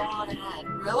him go on ahead.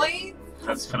 Really?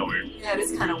 That's kind of weird. Yeah, it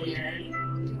is kind of weird.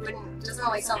 Doesn't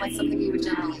really sound like something you would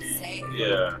generally say.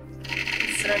 Yeah.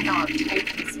 Considering how uptight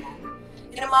he's been.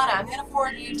 Inamada, I'm gonna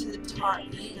forward you to the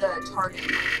target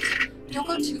point. Don't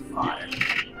go too far.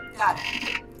 Got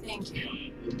it. Thank you.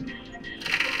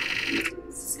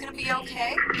 Is this gonna be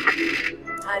okay?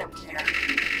 I don't care.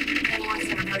 If anyone's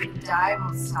in a hurry to die, I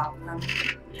won't stop them.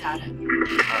 Got it.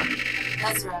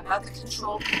 Ezra, about the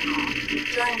control panel.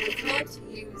 During movement,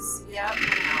 use, yep,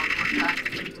 look up,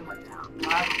 to look down,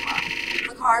 blah, blah, blah.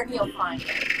 Look hard and you'll find it.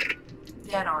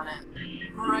 Get on it.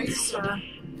 Alright, sir.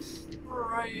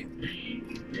 Alright.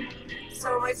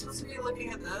 So am I supposed to be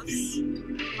looking at this? Or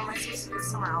am I supposed to go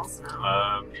somewhere else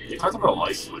now? You talked about a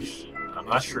light switch. I'm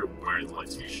not sure where the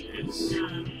light switch is.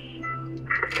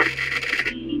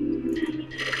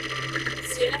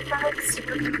 Stand in front of the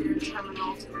supercomputer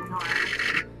terminal to the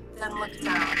north. Then look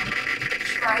down.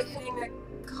 Try hitting the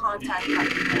contact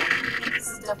button there. This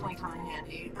is definitely coming in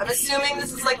handy. I'm assuming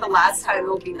this is like the last time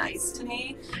it'll be nice to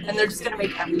me, and they're just gonna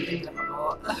make everything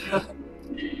difficult.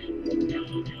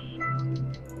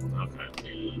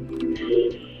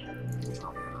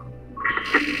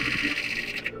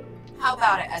 How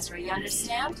about it, Ezra? You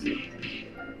understand?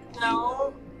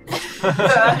 No.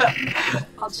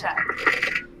 I'll check.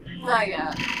 Not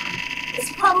yet.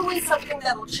 It's probably something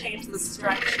that'll change the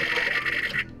structure.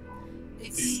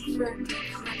 It's for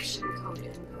decryption code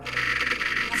input.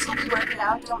 Once we work it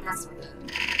out, don't mess with it.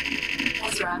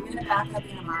 Ezra, I'm gonna back up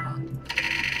Inamada.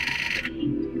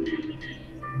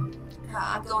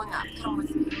 I'm going up. Come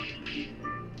with me.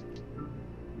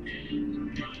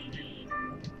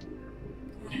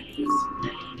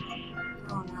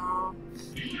 Oh no.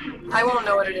 I won't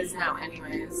know what it is now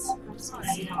anyways. I just want to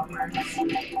see how it works.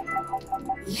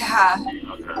 Yeah.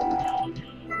 Okay.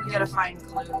 We gotta find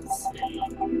clues.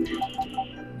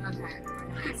 Okay.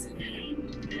 Exit.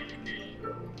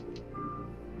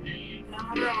 I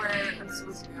don't remember where I'm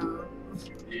supposed to go.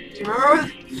 Do you remember?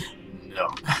 No.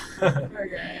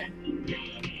 Okay.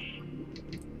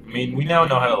 I mean, we now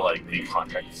know how to like make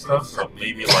contact and stuff, so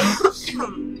maybe like just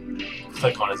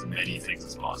click on as many things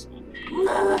as possible.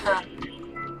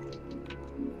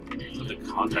 Put the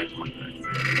contact point back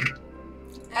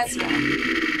there. Ezra,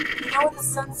 you know what the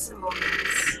sun symbol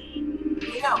means?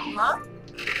 You know, huh?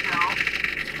 No.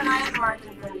 Keep an eye on the mark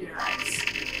in front of your eyes.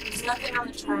 There's nothing on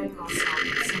the triangle symbol.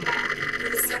 For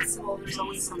the sun symbol, there's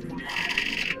always something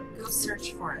there. Go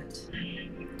search for it.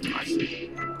 I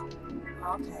see.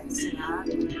 Okay, see that?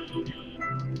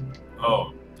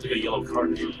 Oh, it's like a yellow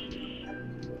card.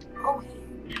 Oh, hey.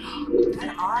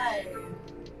 Good eye.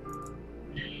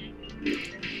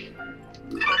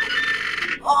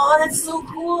 Oh, that's so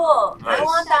cool! Nice. I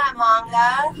want that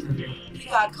manga. You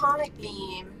got Comic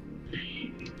Beam.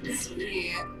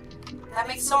 Sweet. That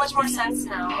makes so much more sense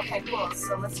now. Okay, cool.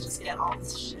 So let's just get all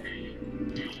this shit.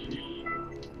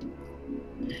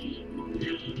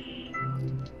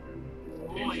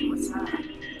 Oh, wait, what's that?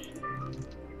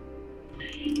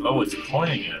 Oh, it's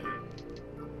pointing at it.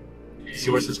 You see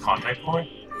where it says contact point?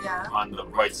 Yeah. On the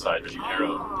right side, there's an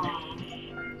arrow. Oh.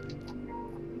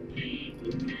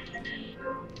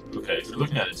 Okay, so we're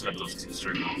looking at it, it's got those two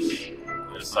circles.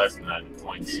 And aside from that, it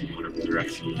points in whatever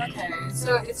direction. Okay,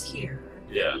 so it's here.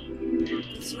 Yeah.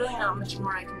 There's really not much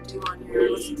more I can do on here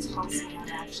unless it tells me how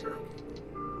to actually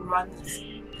run this.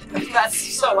 That's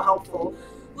so helpful.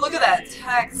 Look at that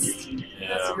text. Yeah.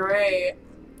 That's great.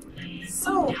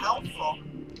 So helpful.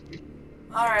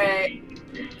 Alright.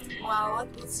 Well,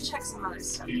 let's check some other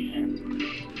stuff here.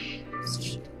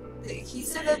 He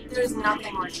said that there's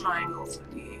nothing where triangles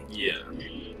would be. Yeah.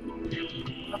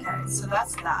 Okay, so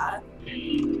that's that.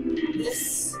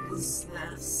 This is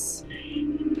this.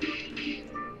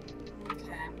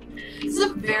 Okay. This is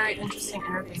a very interesting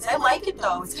interface. I like it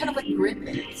though. It's kind of like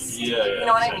grid-based. Yeah. You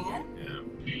know what I exactly.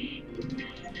 mean?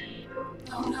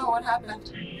 Oh no, what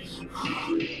happened?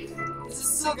 Is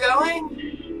this still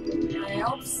going? I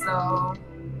hope so.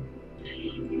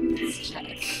 Let's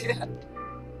check.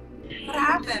 What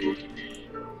happened?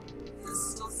 Is this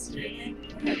still streaming?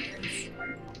 It is.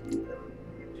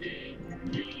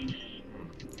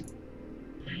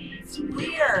 It's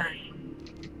weird.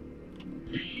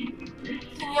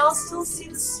 Can y'all still see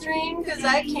the stream? Because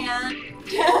I can't.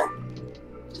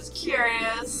 Just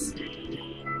curious.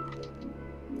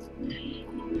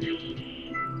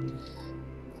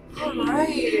 Alright,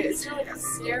 is there like a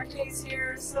staircase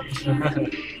here or something? I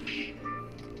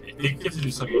think you have to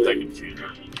do something with that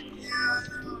computer.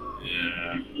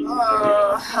 Yeah.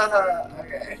 Yeah.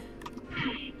 Okay.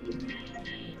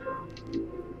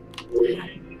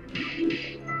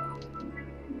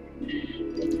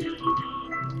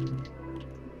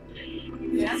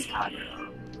 Yes, Kagura.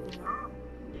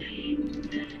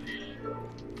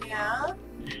 Yeah?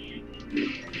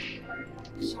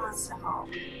 She wants to help.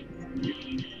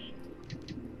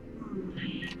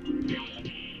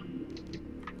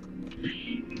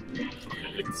 Okay,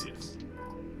 I can see this.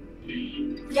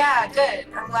 Yeah, good.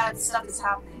 I'm glad stuff is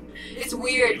happening. It's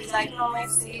weird because I can only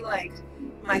see like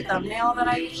my thumbnail that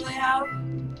I usually have.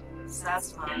 So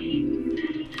that's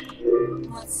fun.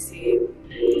 Let's see.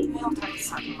 Maybe I'll talk to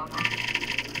Sakamoto.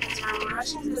 Because we're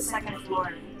rushing to the second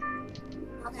floor.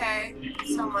 Okay,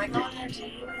 so am I going there too?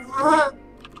 How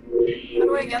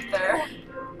do I get there?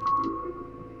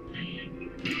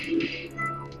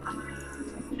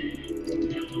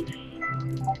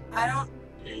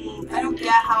 I don't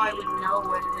get how I would know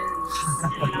what it is.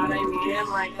 You know what I mean?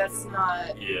 Like, that's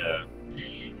not... Yeah.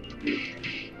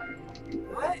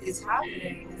 What is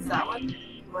happening? Is that what...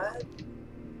 What?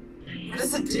 What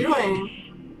is it doing?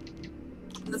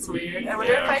 That's weird. I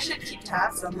wonder if I should keep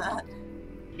tabs on that.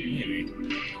 Maybe.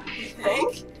 You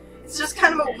think? It's just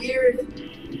kind of a weird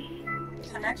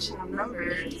connection of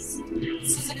numbers.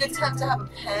 This is a good time to have a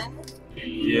pen.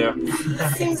 Yeah.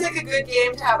 This seems like a good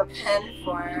game to have a pen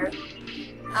for.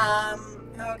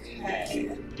 Okay.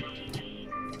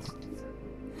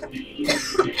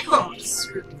 Oh,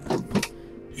 screw the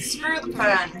pen. Screw the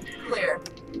pen. Clear.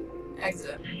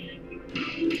 Exit.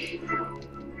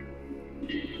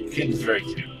 Kitten's very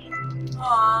cute.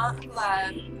 Aw, I'm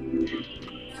glad.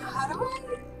 How do I...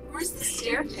 Where's the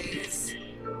staircase?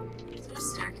 Is there a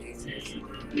staircase here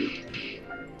somewhere?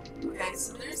 Okay,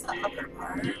 so there's the upper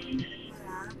part.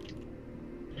 Yeah.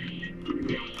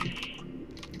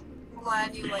 I'm glad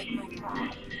you like my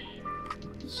cat.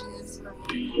 She is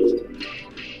funny.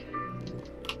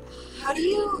 How do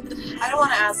you... I don't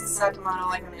want to ask the Sakamoto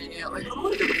like I'm an idiot. Like, oh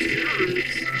my god,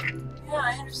 yeah,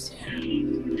 I understand.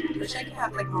 Wish I could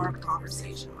have like more of a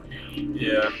conversation with him.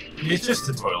 Yeah. It's just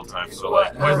tutorial time, so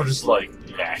like, might as well just like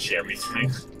bash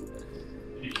everything.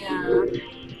 Yeah.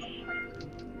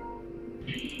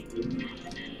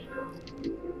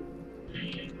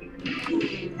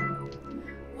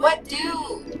 What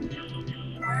do?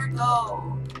 Where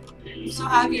go? I'm so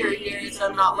happy you're here, so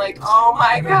I'm not like, oh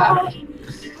my god,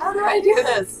 how do I do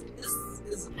this? This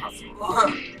is a puzzle.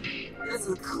 This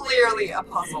is clearly a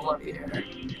puzzle up here.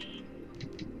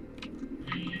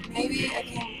 Maybe I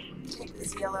can take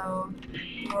this yellow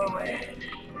doorway.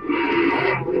 You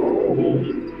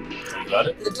got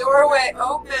it? The doorway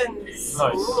opens.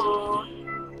 Nice. Ooh.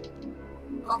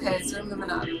 Okay, so we're moving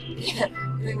up. I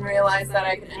didn't realize that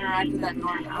I could interact with that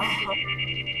door now.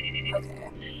 Okay,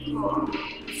 cool.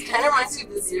 This kind of reminds me of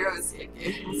the Zero Escape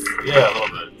games. Yeah, a little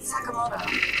bit. Sakamoto.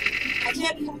 I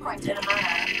can't pinpoint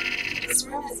Tanamata. This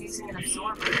room is using an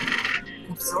absorber.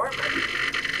 An absorber?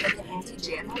 Like an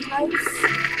anti-jamming device?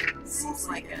 Seems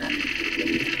like it.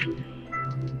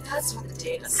 That's what the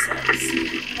data says.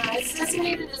 It's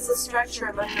designated as a structure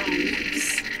of unknown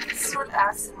use. This sort of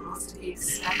accident was to be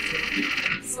expected.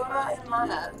 SUDA and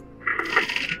Mata.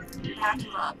 Back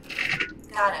him up.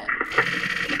 Got it.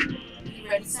 You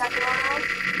ready, Sakamoto?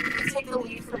 You can take the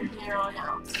lead from here on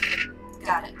out.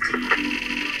 Got it.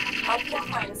 I'll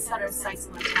pinpoint and set our sights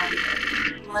on the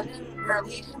target. London, or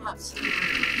lead him up to the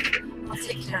room. I'll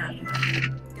take care of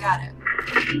him. Got it.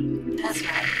 That's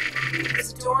right.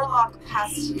 There's a door lock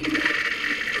past here.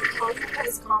 The coding code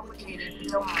is complicated, but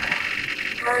don't worry.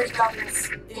 I've already got this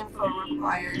info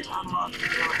required to unlock the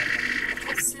door. The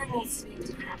code still needs to be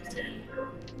decrypted.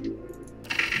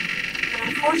 But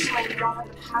unfortunately, we don't have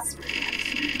the password yet.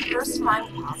 First, find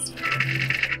the password.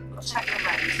 I'll check the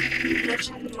right. Go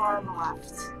check the door on the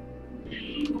left.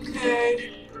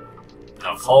 Okay.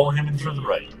 Now follow him and turn to the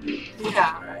right.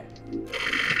 Yeah, right.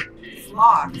 It's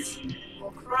locked.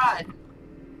 Well, crud.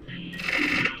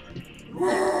 I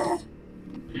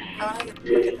want to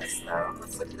look at this, though.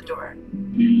 Let's look at the door.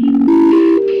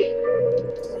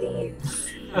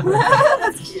 Please.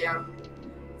 That's cute.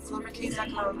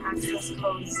 Silvercase.com, access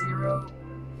code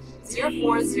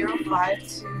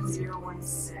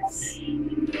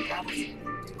 04052016.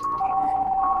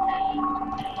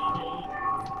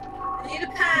 I need a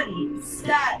pen.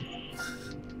 Stat.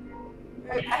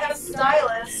 I have a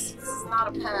stylus. This is not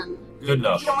a pen. Good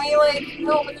enough. Can we, like,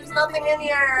 no, but there's nothing in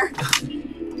here.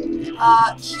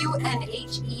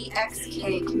 QNHEXK.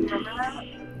 Can you remember that?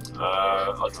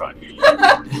 I'll try. I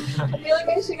feel like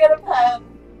I should get a pen.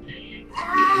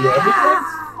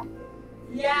 Ah!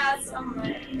 Yeah,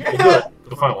 somewhere.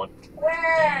 Go find one.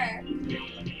 Where?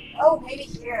 Oh, maybe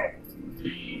here.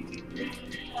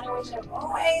 I don't wish I...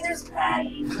 Oh, hey, there's a pen.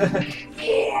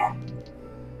 Yeah.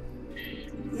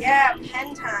 Yeah,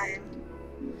 pen time.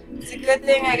 It's a good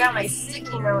thing I got my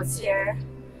sticky notes here.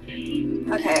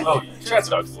 Okay. Oh, chat's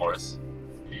got Flores.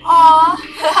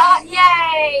 Aw!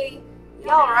 Yay!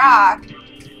 Y'all rock.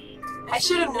 I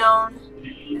should have known.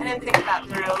 I didn't think that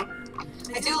through.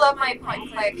 I do love my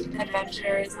point-and-click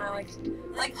adventures, and I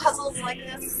like puzzles like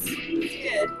this. It's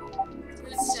good. It's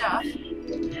good stuff.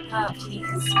 Please?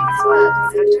 Please what?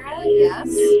 Please enter it? Yes.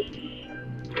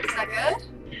 Is that good?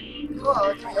 Cool.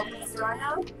 Can I open this door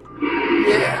now?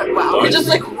 Yeah. Wow. We just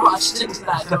like rushed into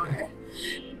that door.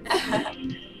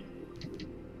 I'm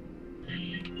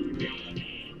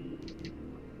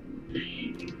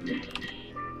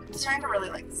starting to really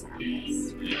like the sound of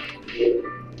this.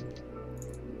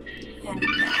 And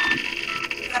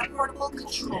we've got a portable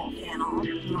control panel.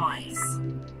 Nice.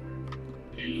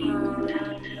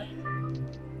 Okay.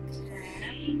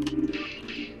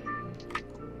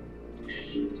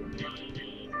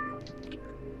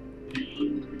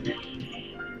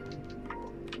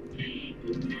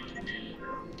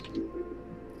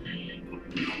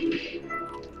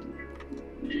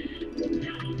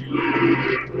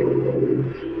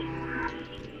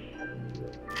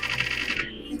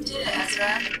 You did it,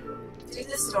 Ezra. Do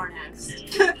this door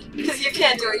next. Because you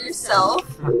can't do it yourself.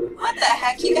 What the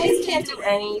heck? You guys can't do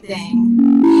anything.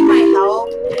 Need my help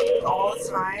all the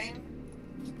time.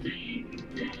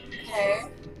 Okay.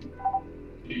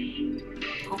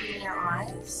 Open your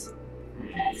eyes.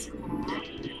 That's cool.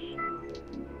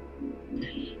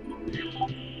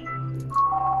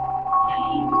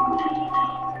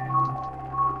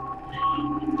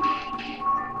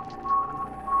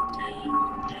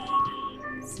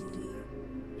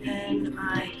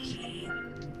 N-I-K-E.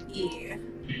 Okay.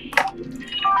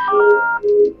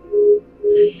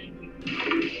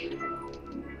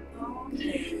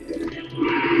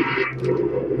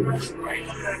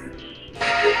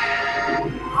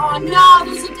 Oh no,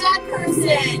 there's a dead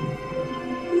person!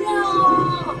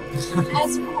 No!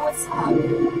 Ezra, what's up?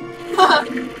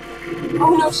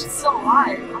 Oh no, she's still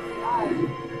alive. Oh my god.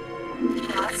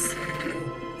 That's scary.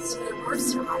 So there were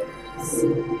survivors.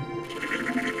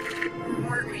 Her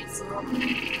heart rate's low.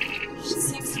 She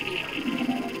seems to be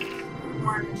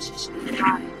warned she should be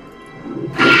fine.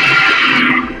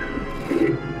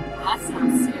 That's not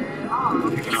scary at all.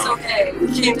 It's okay. We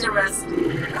came to rescue you.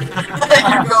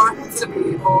 You're going to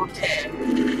be okay.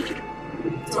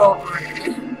 Don't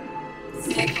worry.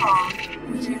 Stay calm.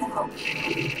 We're here to help you.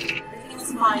 Everything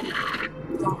is fine now.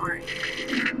 Don't worry. We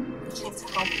came to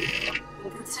help you.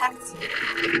 We'll protect you.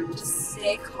 Just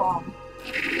stay calm.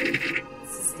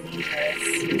 This is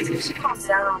dangerous. So if she calms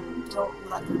down, don't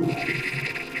let her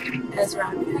move. Ezra,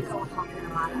 I'm gonna go help your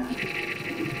Amada.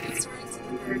 Let's hurry to the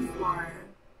 3rd floor.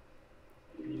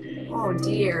 Oh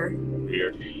dear.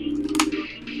 Weird.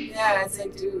 Yeah, it's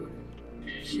like, dude.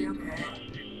 Is she okay?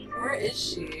 Where is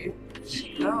she? Where did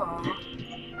she go?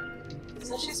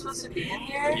 Isn't she supposed to be in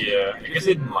here? Yeah, I guess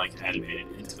they didn't like animate it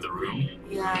into the room.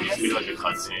 Yeah, It should be like a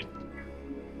cutscene.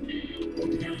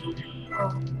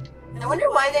 Oh. I wonder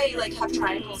why they like have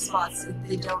triangle spots if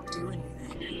they don't do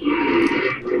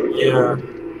anything. Yeah.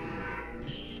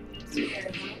 It's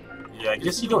weird, huh? Yeah, I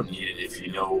guess you don't need it if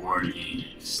you know where the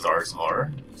stars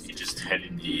are. You just head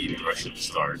in the direction of the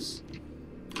stars.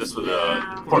 That's what the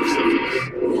corpse is.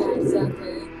 Yeah,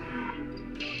 exactly.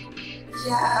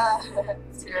 Yeah,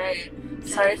 it's great.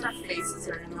 Sorry if our faces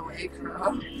are in the way,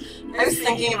 Crow. I was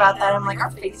thinking about that. I'm like, our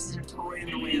faces are totally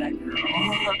in the way of that girl.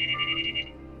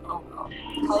 Oh well.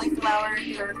 Cauliflower,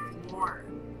 third floor.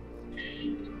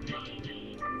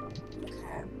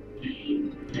 Okay.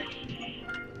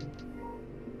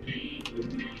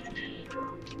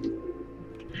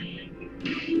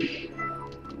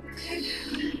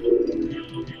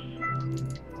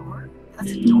 Door?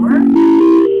 That's a door?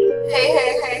 Hey,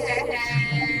 hey, hey, hey, hey.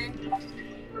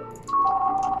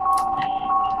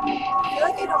 I feel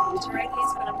like I don't need to write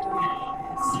these, but I'm doing it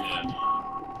anyways.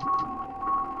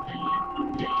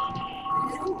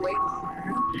 They're getting way longer.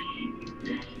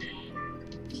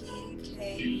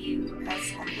 PKUS.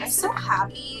 I'm so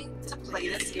happy to play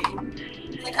this game.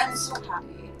 Like, I'm so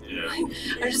happy. Yeah.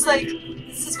 I'm just like,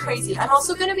 this is crazy. I'm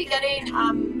also going to be getting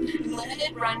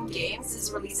Limited Run Games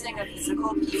is releasing a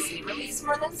physical PC release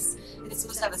for this. It's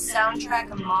supposed to have a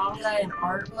soundtrack, a manga, an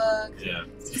art book. Yeah.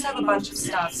 It's supposed to have a bunch of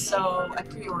stuff, so I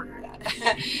pre-ordered it.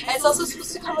 And it's also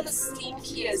supposed to come with a Steam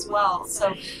key as well.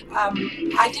 So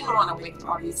I didn't want to wait,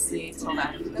 obviously, till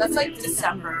then. That's like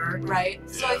December, right?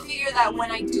 So I figure that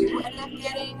when I do end up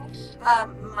getting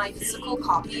my physical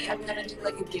copy, I'm gonna do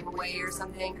like a giveaway or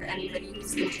something for anybody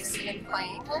who's interested in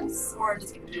playing this, or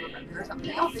just gonna do a review or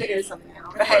something. I'll figure something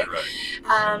out, right?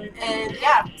 And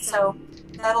yeah, so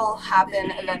that'll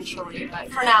happen eventually.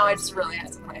 But for now, I just really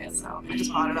had to play it, so I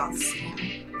just bought it on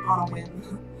Steam on a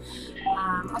whim.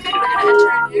 Okay, we're gonna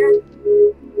enter in here.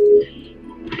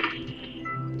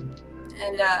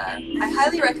 And I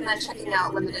highly recommend checking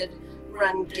out Limited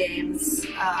Run Games.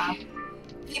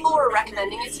 People were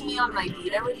recommending it to me on my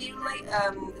Vita review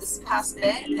this past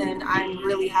bit, and I'm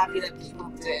really happy that people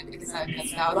did because I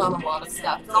missed out on a lot of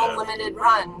stuff. It's all limited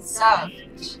run stuff,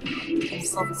 which became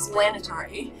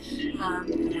self-explanatory. And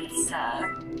it's,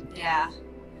 yeah.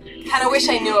 Kind of wish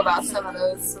I knew about some of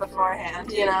those beforehand,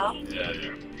 you know? Yeah,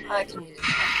 yeah. Can you do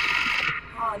that?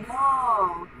 Oh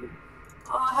no!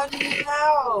 Oh, how did you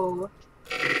know?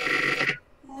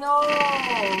 No!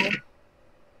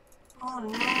 Oh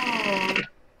no!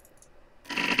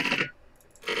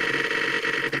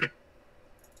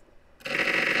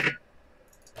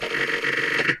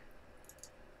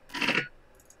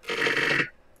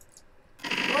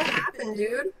 What happened,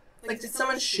 dude? Like, did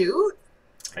someone shoot?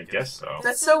 I guess so.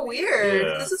 That's so weird.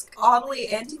 Yeah. This is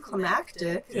oddly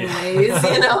anticlimactic in ways,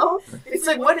 you know? It's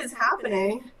like, what is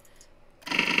happening?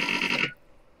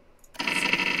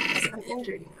 I'm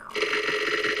injured, you know.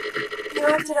 You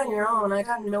acted on your own. I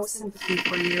got no sympathy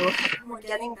for you. We're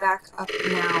getting back up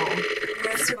now.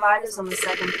 There are survivors on the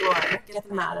second floor. Get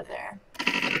them out of there.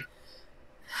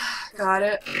 Got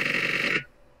it.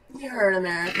 You heard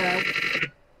America.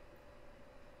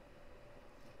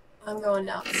 I'm going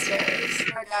down the stairs.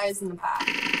 Our guy's in the back.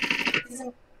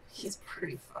 He's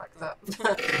pretty fucked up.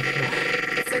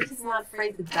 It's like he's not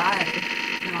afraid to die.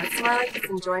 No, it's more like he's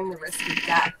enjoying the risk of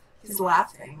death. He's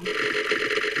laughing.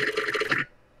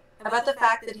 How about the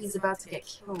fact that he's about to get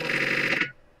killed?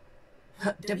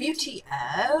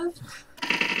 WTF?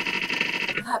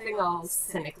 Laughing all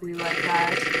cynically like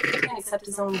that. He can't accept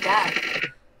his own death.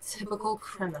 Typical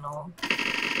criminal.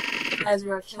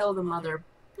 Ezra killed the mother.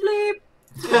 Bleep!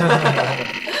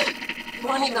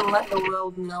 Won't even let the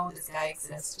world know this guy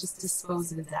exists. Just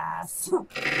dispose of his ass.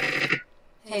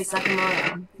 Hey,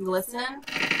 Sakamoto, you listening?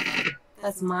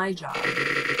 That's my job.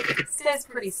 This guy's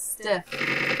pretty stiff.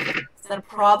 Is that a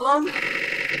problem?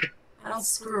 I don't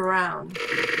screw around.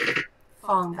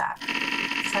 Falling back.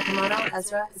 Sakamoto,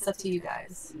 Ezra, it's up to you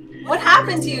guys. What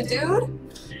happened to you, dude?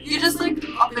 You just like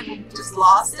up and just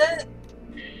lost it?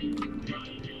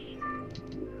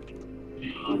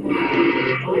 Oh.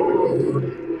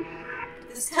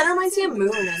 This kind of reminds me of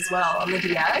Moon as well on the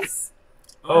DS.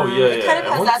 Oh, yeah, It kind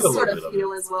of I has went that through a sort little of bit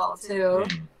feel as well, too.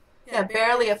 Mm. Yeah,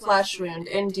 barely a flesh wound,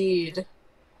 indeed.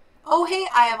 Oh, hey,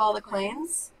 I have all the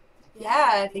coins.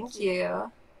 Yeah, thank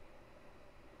you.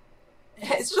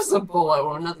 It's just a bullet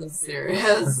wound, nothing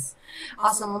serious.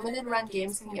 Awesome, limited run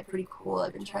games can get pretty cool.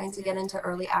 I've been trying to get into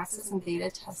early access and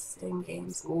beta testing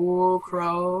games. Ooh,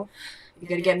 Crow. You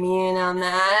gotta get me in on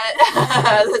that.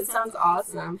 That sounds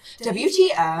awesome.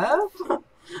 WTF? I'm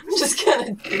just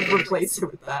gonna replace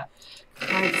it with that.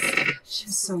 Christ, she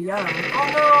was so young.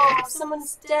 Oh no,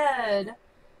 someone's dead.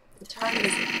 The target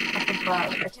is up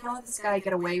above. I can't let this guy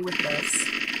get away with this.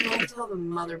 I'm gonna kill the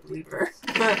mother bleeper.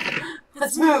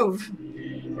 Let's move.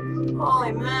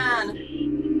 Holy man.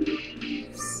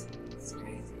 It's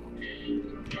crazy.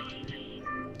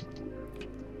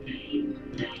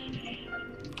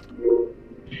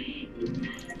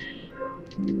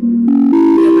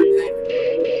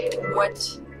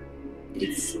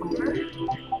 it's over?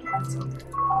 It's over.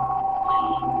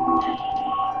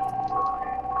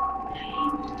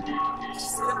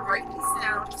 Just gonna write these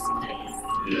down just in case.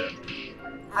 Yeah.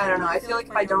 I don't know. I feel like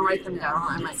if I don't write them down,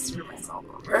 I might screw myself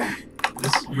over.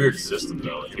 This weird system,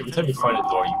 though. Like, every time you find a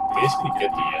door, you basically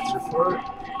get the answer for it.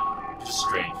 Which is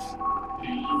strange.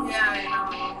 Yeah, I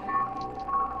know.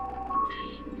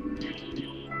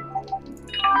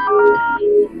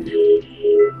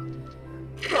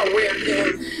 Oh, weird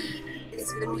game.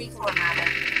 It's been weak formatted.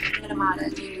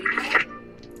 Minamata, do you read me?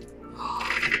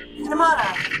 Minamata,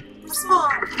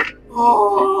 respond!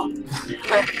 Oh,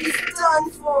 he's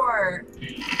done for!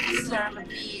 Son of a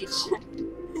beach.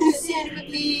 Son of a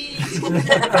beach!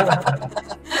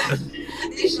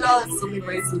 They should all have silly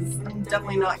voices. I'm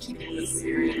definitely not keeping this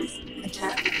serious.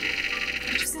 Again?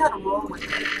 You just gotta roll with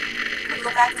it. Go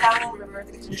back down and revert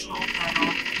the control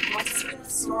panel. Once you spin the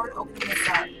sword, open this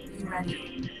up. Be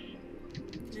ready.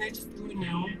 Can I just do it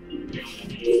now?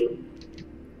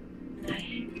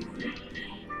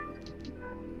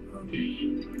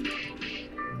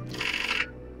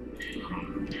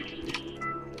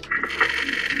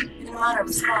 Minamata,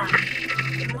 respond.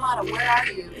 Minamata, where are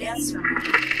you? Answer me.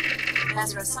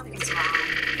 Ezra, something's wrong.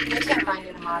 I can't find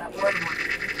Minamata or the one.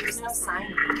 There's no sign of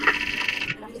it.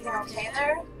 Everything okay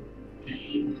there?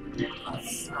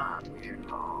 That's not weird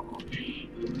at all.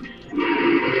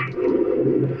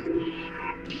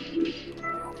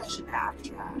 I should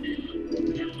backtrack.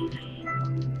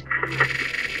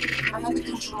 I have the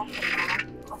control panel.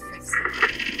 I'll fix it.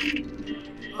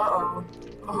 Uh-oh.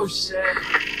 Oh shit.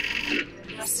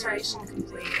 Restoration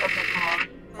complete. Okay, cool.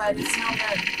 But it's no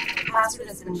good. The password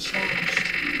has been changed.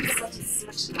 It's like he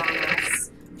switched it on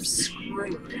us. We're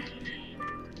screwed.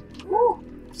 Woo!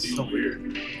 It's so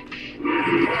weird.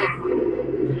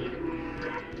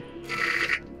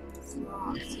 It's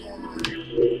locked, yeah.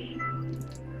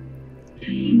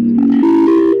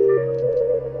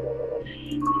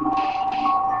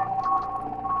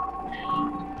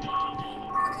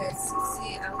 Okay, so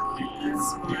C-L-E-S-Y-H-G-J-U-L.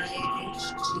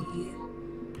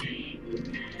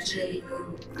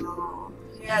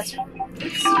 Yeah, it's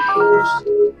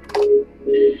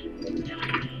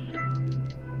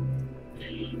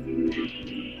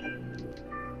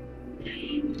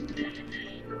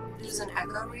There's an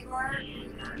echo record.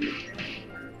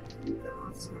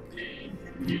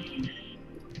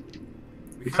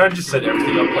 We kind of just set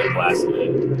everything up like last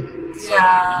minute. So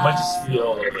Yeah. it might just feel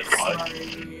a little bit odd.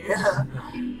 Yeah.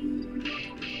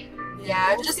 Yeah,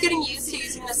 I'm just getting used to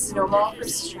using the snowball for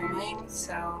streaming,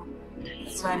 so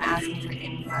that's why I'm asking for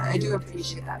input. I do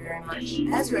appreciate that very much.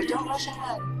 Ezra, don't rush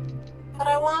ahead. But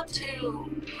I want to.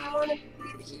 I want to be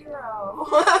the hero.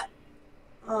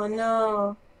 Oh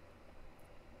no.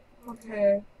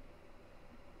 Okay.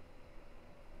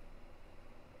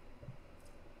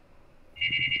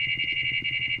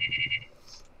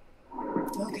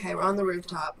 Okay, we're on the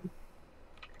rooftop.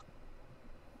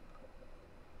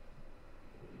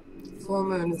 Full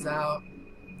moon is out.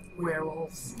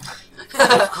 Werewolves.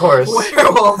 Of course.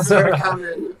 Werewolves are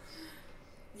coming.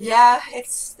 Yeah,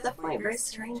 it's definitely a very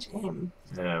strange game.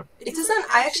 Yeah. It doesn't,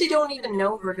 I actually don't even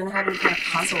know if we're going to have any kind of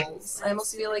puzzles. I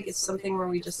almost feel like it's something where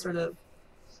we just sort of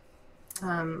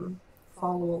follow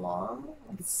along.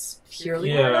 It's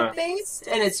purely based,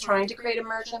 and it's trying to create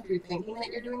immersion through thinking that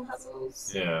you're doing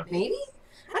puzzles. Yeah. Maybe?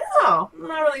 I don't know. I'm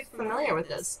not really familiar with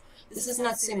this. This is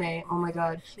Natsume. Oh my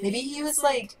god. Maybe he was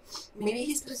like, maybe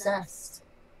he's possessed.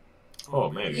 Oh,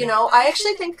 maybe. You know, I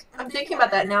actually think, I'm thinking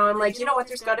about that now. I'm like, you know what,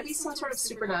 there's got to be some sort of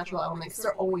supernatural element, because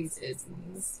there always is in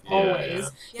these.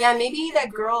 Always. Yeah, maybe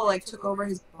that girl, like, took over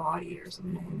his body or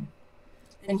something.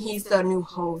 And he's the new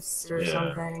host or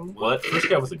something. Well, that first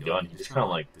guy with the gun, he just kind of,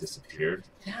 like, disappeared.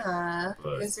 Yeah.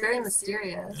 But, It's very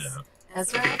mysterious. yeah.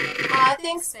 Ezra?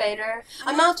 Thanks, Spader.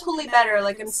 I'm not totally better.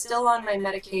 Like, I'm still on my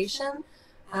medication.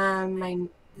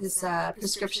 This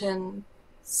prescription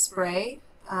spray.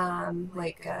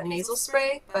 Nasal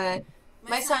spray, but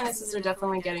my sinuses are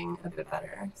definitely getting a bit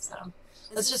better, so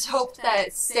let's just hope that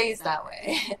it stays that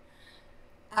way.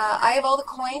 I have all the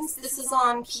coins. This is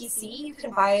on PC. You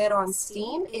can buy it on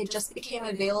Steam. It just became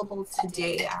available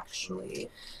today, actually,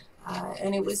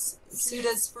 and it was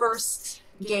SUDA's first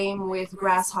game with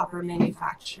Grasshopper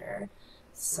Manufacture,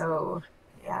 so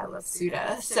yeah, I love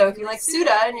SUDA. So if you like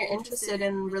SUDA and you're interested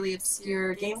in really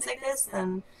obscure games like this,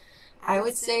 then I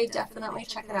would say definitely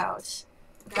check it out.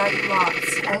 Got you locked.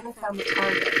 I haven't found the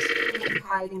target. You may be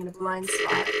hiding in a blind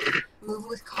spot. Move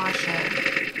with caution.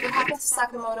 What happened to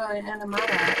Sakamoto and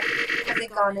Minamata? Have they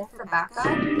gone in for backup?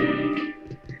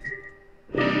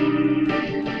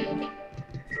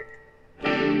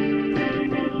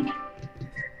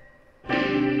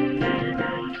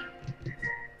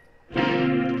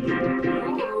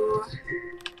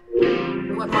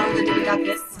 we got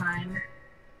this time.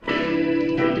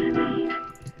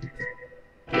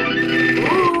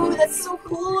 Ooh, that's so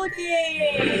cool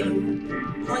looking!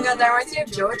 Oh my god, that reminds me of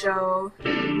JoJo.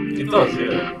 It does,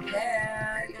 yeah.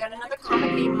 Yeah, you got another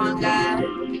comic name manga.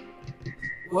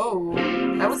 Whoa,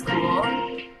 that was cool.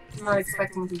 I was not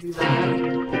expecting to do that.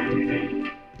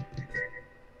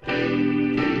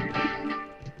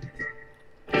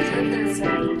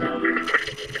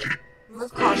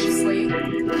 Move cautiously.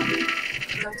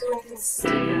 Don't do anything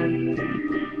stupid.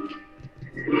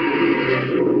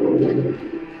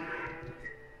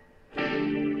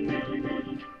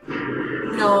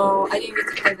 No, I didn't get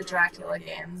to play the Dracula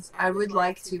games. I would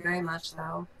like to very much,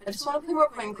 though. I just want to play more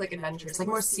point-and-click adventures, like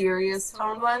more serious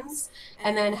toned ones,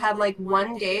 and then have like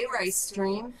one day where I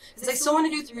stream. Because I still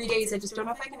want to do 3 days. I just don't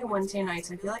know if I can do Wednesday nights.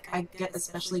 I feel like I get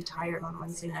especially tired on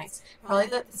Wednesday nights. Probably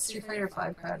the Street Fighter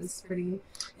 5 crowd is pretty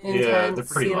intense. Yeah, they're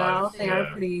pretty you know, live. they are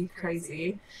pretty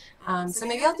crazy. So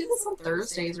maybe I'll do this on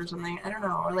Thursdays or something. I don't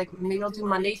know. Or like maybe I'll do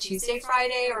Monday, Tuesday,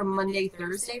 Friday, or Monday,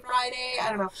 Thursday, Friday. I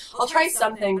don't know. I'll try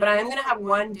something, but I am gonna have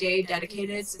one day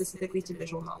dedicated specifically to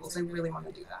visual novels. I really want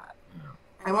to do that.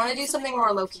 I want to do something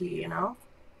more low key, you know.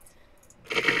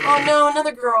 Oh no,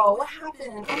 another girl. What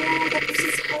happened? Oh, that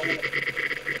person's head.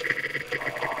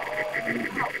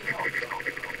 Oh,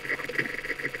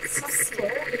 it's so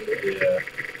scary. Yeah.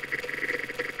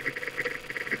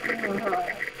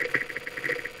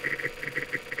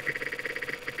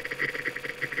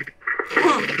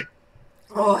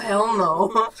 Oh, hell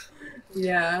no.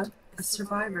 Yeah, a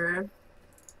survivor.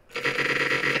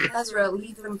 Ezra,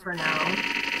 leave them for now.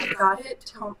 Got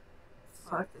it? Don't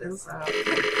fuck this up.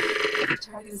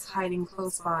 Target's hiding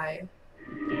close by.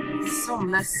 It's so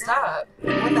messed up.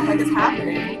 What the heck is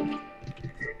happening?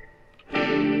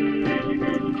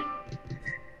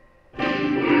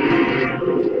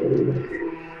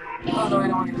 Oh no, I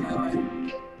don't want to go that way.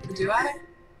 Do I?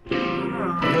 I'm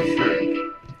not sure.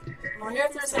 I wonder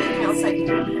if there's anything else I can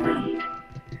do here. I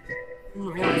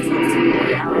didn't realize that was a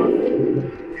way out.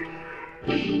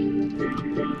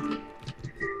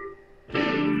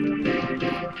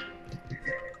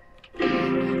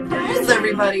 Where is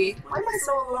everybody? Why am I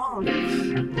so alone?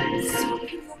 So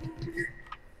alone.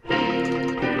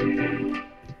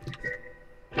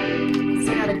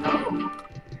 I gotta go.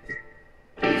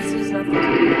 There's nothing to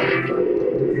do.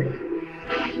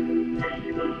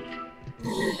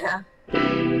 Yeah.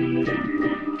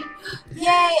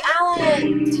 Yay, Alan!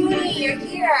 Toonie, you're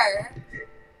here!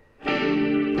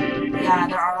 Yeah,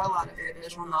 there are a lot of good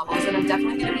visual novels, and I'm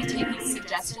definitely going to be taking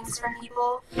suggestions from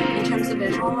people in terms of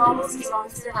visual novels, as long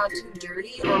as they're not too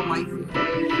dirty or waifu.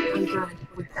 I'm good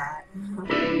with that.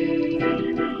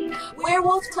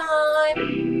 Werewolf time!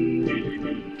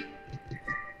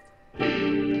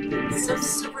 Some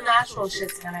supernatural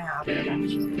shit's gonna happen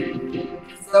eventually.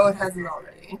 Though it hasn't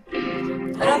already.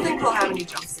 I don't think we'll have any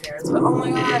jump scares, but oh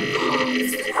my god!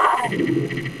 It's the guy!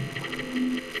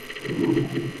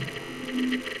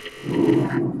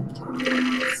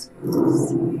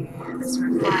 This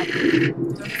reflect.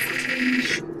 Don't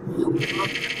hesitate.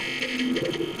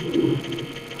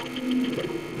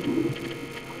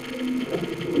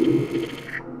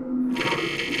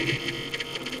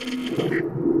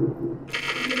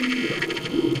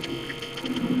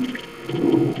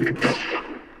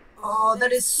 Oh,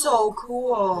 that is so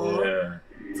cool. Yeah.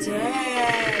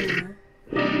 Dang.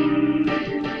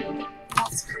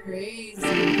 That's crazy.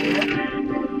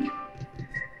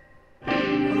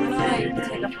 I'm gonna like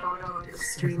take a photo of the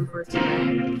stream for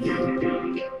tonight.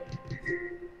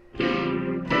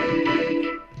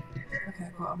 Okay,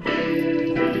 cool.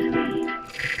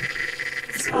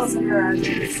 This calls a garage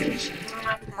station. Don't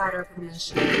knock without our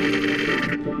permission.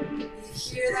 You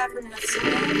hear that from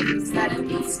Natsume? Is that it?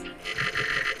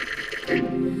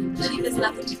 Chief has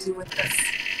nothing to do with this.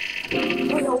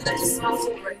 Oh no, that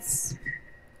disposal race.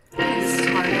 This is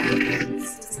hard.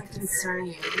 This doesn't concern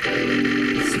you.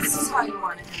 This is how you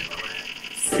want to handle it.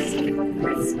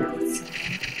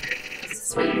 This is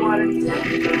what you want to do?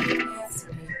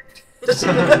 Answer me.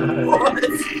 What?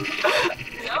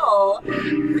 No.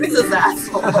 Who's this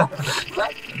asshole?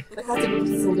 What? It has to be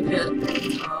syndicate.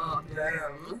 Oh,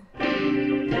 damn.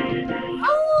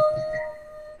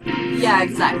 Yeah,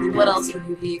 exactly. What else would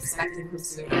you be expecting from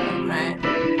SUDA, right?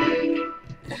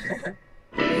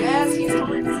 Yes, he's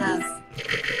totally possessed.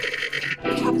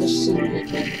 Drop the shit in your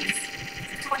face.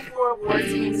 24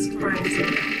 awards against crimes.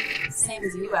 Same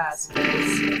as you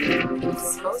assholes.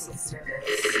 Disposal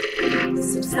service.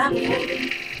 So does that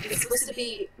mean it's supposed to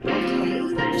be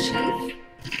okay, Chief?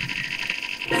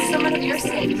 Someone of your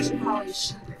stage should probably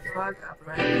shut the fuck up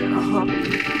right now.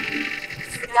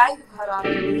 The guy who cut off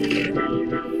your lead.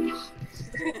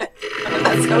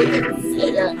 so he can say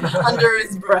it under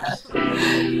his breath.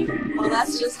 Well,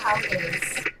 that's just how it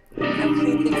is. Now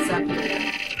clean things up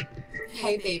here.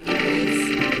 Hey, baby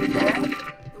face. There?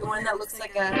 The one that looks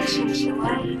like a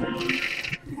chinchilla?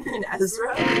 In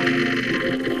Ezra?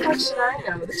 How should I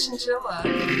know? The chinchilla.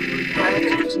 Why would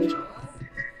I think chinchilla?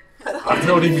 I don't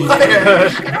know what he means. I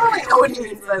don't really know what he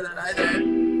means by that either.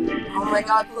 Oh my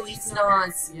god, police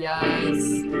knots. Yes.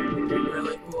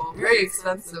 Really cool. Very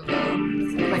expensive though.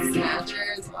 Like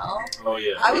Snatcher as well. Oh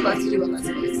yeah. I would love to do a Let's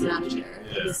Play Snatcher.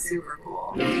 Yeah. It'd be super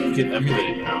cool. You can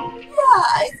emulate it now.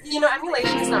 Yeah,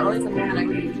 emulation is not really something that I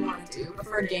would usually want to do, but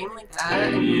for a game like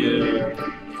that, Yeah.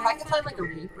 if I could find like a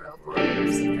repro for it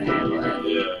or something, I would.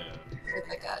 Yeah. With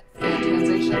like a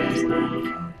translation or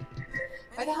something.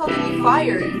 Why the hell did he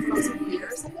fire? You from some fear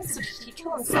or something? So did he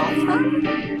kill himself then?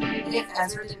 If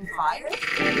Ezra didn't fire?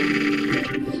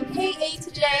 Hey A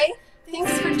to J,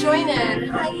 thanks for joining.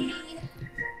 Hi.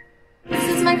 This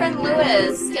is my friend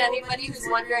Lewis. To anybody who's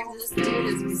wondering who this dude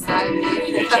is beside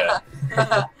me.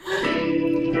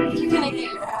 You're gonna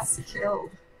get your ass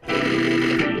killed.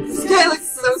 This guy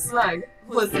looks so smug.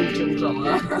 Listen,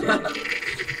 Chinchilla.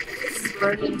 This is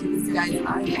burned into this guy's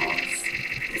eyeballs.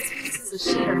 The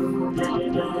sheriff will top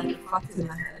in the head, fucked in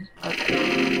the head.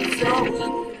 Okay. So don't leave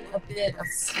even a bit of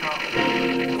snow.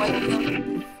 Wipe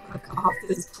them fuck off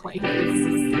this plane of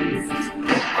existence.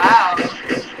 Wow.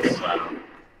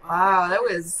 Wow, that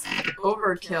was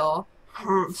overkill.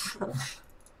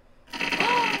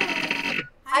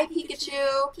 Hi Pikachu!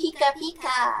 Pika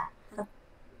Pika!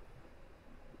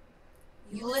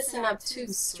 You listen up too,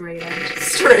 straight edge.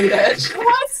 Straight edge?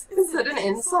 What? Is that an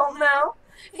insult now?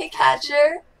 Hey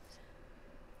Catcher!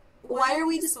 Why are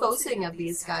we disposing of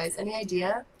these guys? Any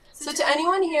idea? So to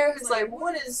anyone here who's like,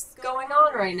 what is going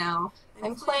on right now?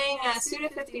 I'm playing a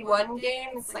SUDA51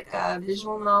 game. It's like a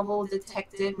visual novel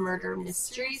detective murder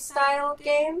mystery style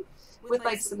game with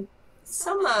like some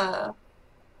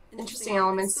interesting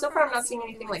elements. So far I'm not seeing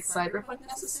anything like cyberpunk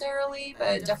necessarily,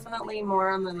 but definitely more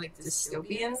on the like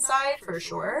dystopian side for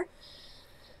sure.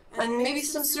 And maybe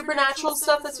some supernatural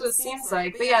stuff, that's what it seems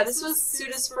like. But yeah, this was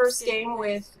SUDA's first game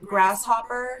with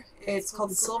Grasshopper. It's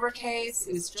called The Silver Case.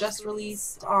 It was just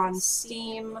released on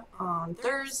Steam on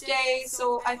Thursday,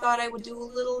 so I thought I would do a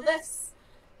little of this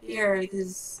here,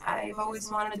 because I've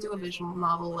always wanted to do a visual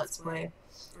novel let's play,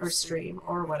 or stream,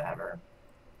 or whatever.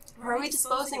 Where are we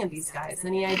disposing of these guys?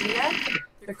 Any idea?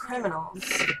 They're criminals.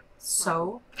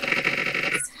 So?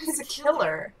 This guy's a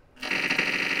killer.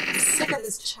 I'm sick of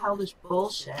this childish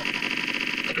bullshit.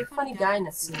 You're a funny guy,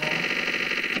 Natsume.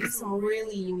 You do some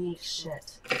really unique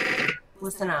shit.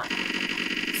 Listen up.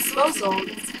 Disposal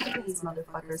means taking these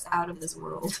motherfuckers out of this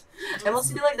world. I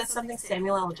almost feel like that's something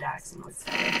Samuel L. Jackson would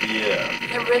say. Yeah.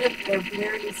 Get rid of their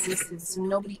very existence so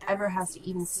nobody ever has to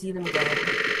even see them again.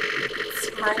 This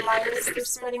crime virus they're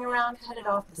spreading around, cut it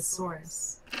off at the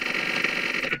source.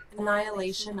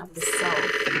 Annihilation of the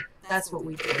self. That's what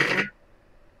we do.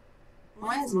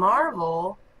 Mine's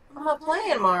Marvel. I'm not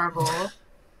playing Marvel.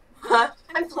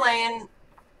 I'm playing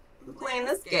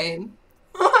this game.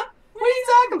 What are you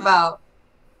talking about?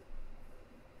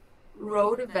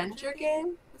 Road Avenger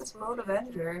game? What's Road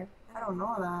Avenger? I don't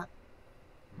know that.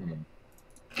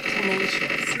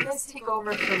 Tenacious. You guys take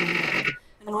over from me.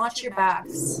 And watch your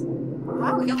backs.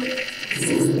 Wow, we got like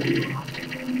 60.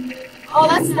 Oh,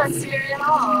 that's not scary at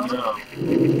all. No.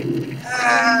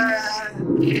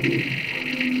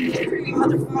 Creepy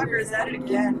motherfucker is at it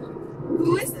again.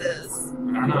 Who is this?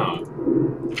 I don't know.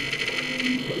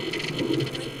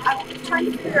 I'm trying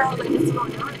to figure out like what's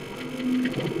going on.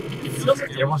 It feels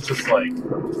like everyone's just like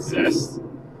possessed.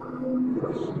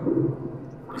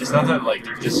 It's not that like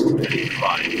they're just committing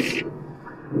crimes.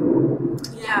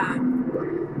 Yeah.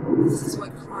 This is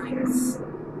what crimes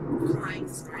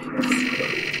brings.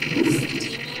 This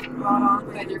demon brought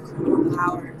on by their criminal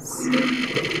powers.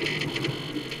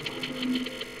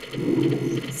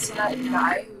 So that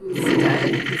guy who's dead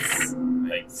is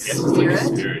Like, I guess it's like a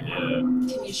spirit, yeah.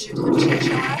 Can you shoot him,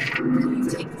 Chinchilla? Can you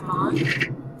take them on?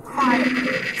 Fire!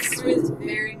 Through this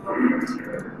very moment.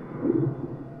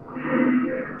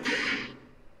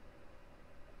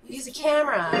 Use a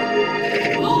camera.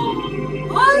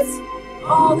 What?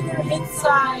 Oh, they're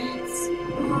insides.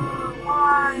 Oh,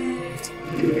 why?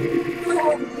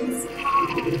 Oh, please stop.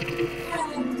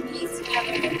 We're in the piece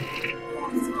together. Oh,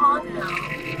 he's gone now.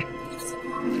 He doesn't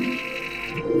know.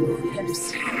 I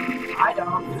understand. I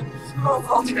don't. Oh,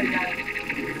 Vulture guy.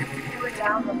 They were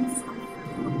down on this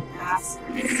unforgivable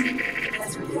bastards.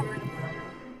 As we covered them.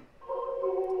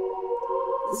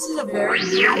 This is a very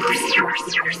weird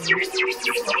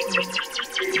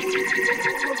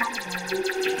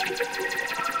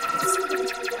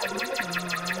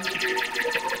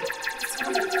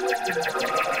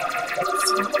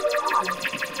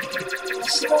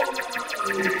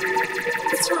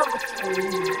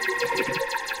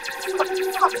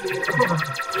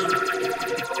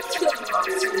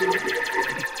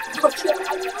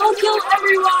I'll kill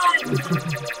everyone!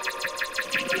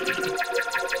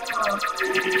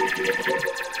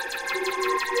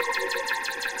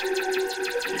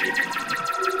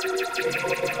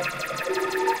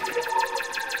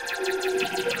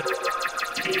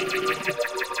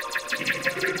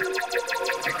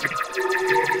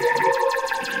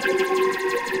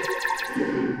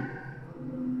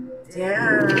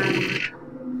 Damn.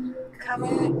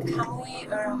 Kamui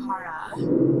Urahara.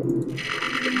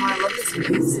 Oh, I love this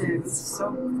music. It's so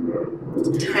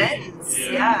tense.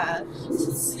 Yeah. So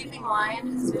the Sleeping Lion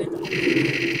has been.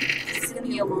 This is gonna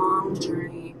be a long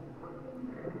journey.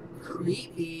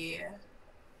 Creepy.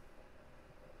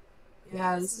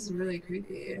 Yeah, this is really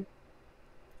creepy.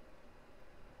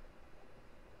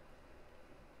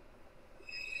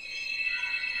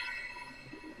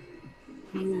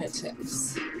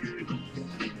 Lunatics.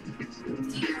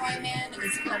 Decoy Man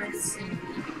is unseen.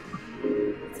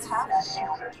 What's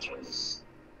happening?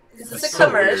 Is this a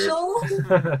commercial?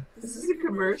 Is this a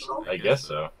commercial? I guess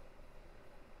so.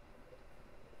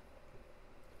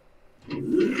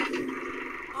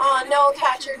 Oh no,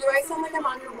 Catcher, do I sound like I'm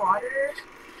underwater?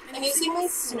 I'm using my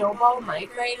snowball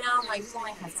mic right now. I'm using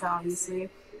my headset, obviously.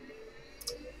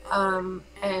 And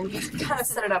we kind of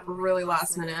set it up really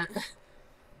last minute.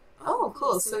 Oh,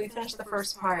 cool. So we finished the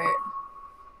first part.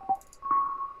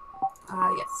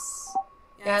 Yes.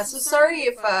 Yeah, so sorry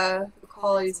if the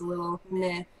quality's a little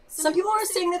meh. Some people are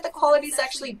saying that the quality's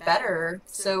actually better,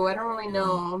 so I don't really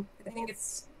know. I think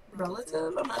it's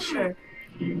relative. I'm not sure.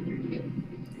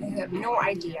 I have no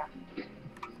idea.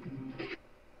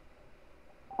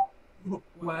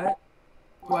 What?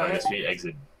 What? I guess we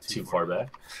exit too far back.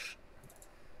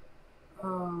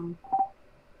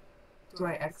 Do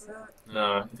I exit?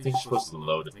 No, I think you're supposed to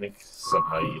load. I think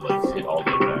somehow you like hit all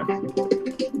the way back.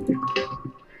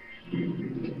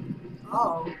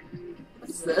 Oh.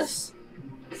 What's this?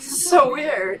 This is so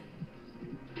weird.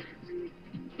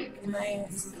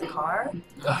 Is this the car?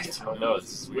 I don't know,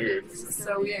 this is weird. This is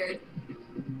so weird.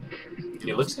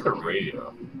 It looks like a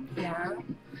radio. Yeah.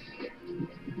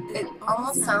 It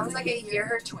almost sounds like I hear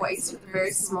her twice with a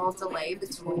very small delay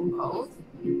between both.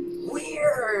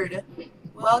 Weird.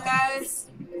 Well, guys,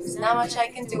 there's not much I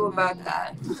can do about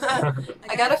that.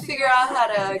 I gotta figure out how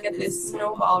to get this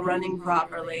snowball running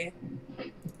properly.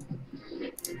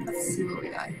 Let's see what we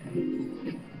got here.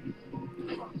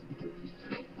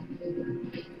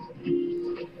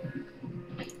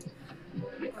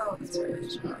 Oh, that's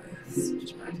right.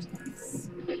 Switch back to this.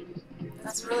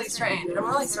 That's really strange. I'm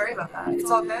really sorry about that. It's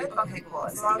all good? Okay, cool.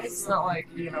 As long as it's not like,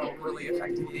 really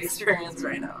affecting the experience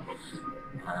right now.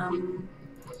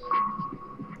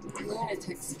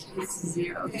 Lunatics case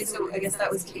 0. Okay, so I guess that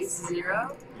was case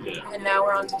 0. Yeah. And now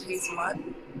we're on to case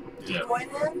 1. Yeah. Decoy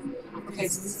Man? Okay,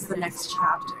 so this is the next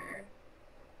chapter.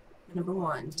 Number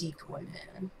 1, Decoy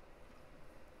Man.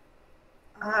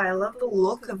 Ah, I love the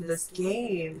look of this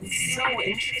game. It's so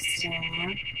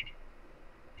interesting.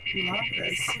 I love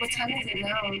this. What time is it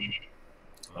now?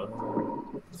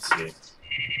 Let's see.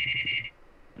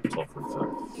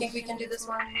 12:45. Think we can do this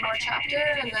one more chapter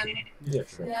and then... Yeah,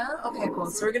 sure. Yeah? Okay, cool.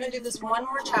 So we're gonna do this one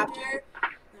more chapter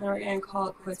and then we're gonna call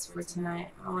it quits for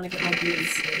tonight. I wanna get my beauty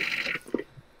sleep.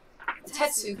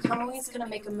 Tetsu, Kamui's gonna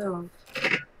make a move.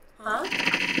 Huh?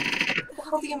 What the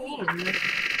hell do you mean?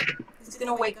 He's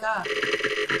gonna wake up.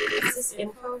 Is this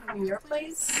info from your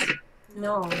place?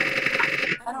 No.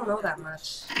 I don't know that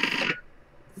much.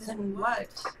 Then what?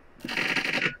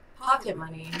 Pocket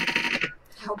money.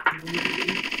 Help me.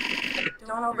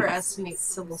 Don't overestimate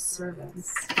civil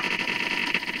servants.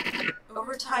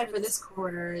 Overtime for this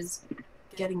quarter is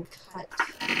getting cut.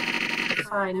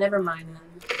 Fine, never mind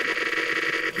then.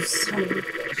 You son of a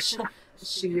bitch.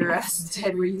 Shoot your ass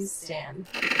dead where you stand.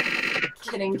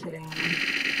 Kidding.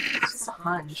 It's just a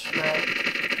hunch, but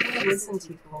I gotta listen to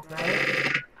people,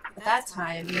 right? At that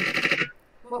time,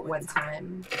 what one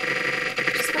time?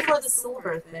 Just before the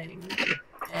silver thing.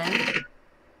 And?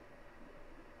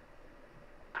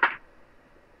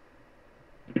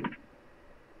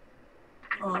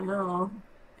 Oh no.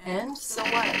 And? So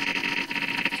what?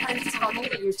 Trying to tell me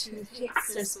that your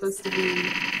toothpicks are supposed to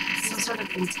be some sort of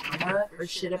antenna for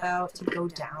shit about to go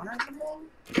down or something?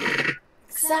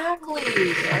 Exactly!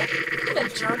 What kind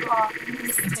of jerk off in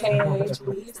this day and age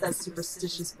believes that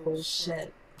superstitious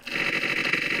bullshit?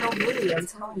 No, really, I'm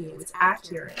telling you, it's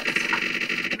accurate.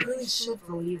 You really should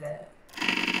believe it.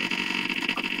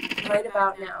 Right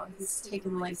about now, he's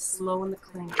taken life slow in the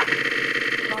clinic.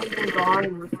 Probably been gone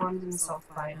and reformed himself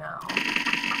by now.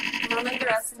 Don't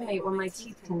underestimate what my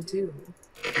teeth can do.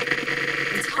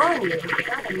 I'm telling you, I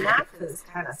got a knack for is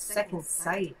kind of second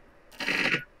sight.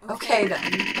 Okay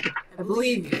then, I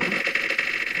believe you.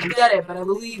 I get it, but I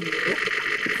believe you.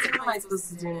 So what am I supposed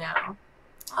to do now?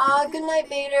 Good night,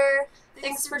 Vader.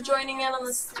 Thanks for joining in on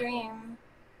the stream.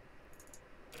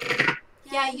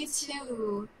 Yeah, you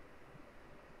too.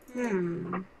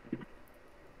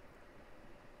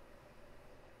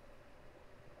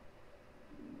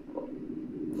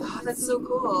 Oh, that's so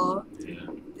cool. Yeah.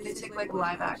 They take like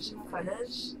live action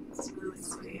footage. It's really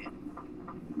sweet.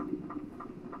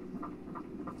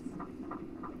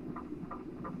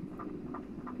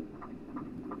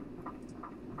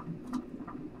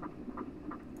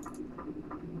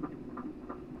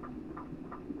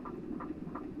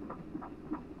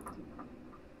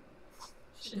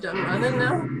 She done running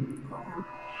now?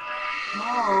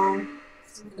 Oh.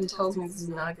 Something tells me this is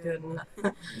not good.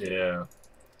 Yeah.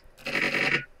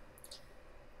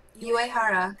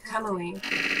 Uehara Kamui.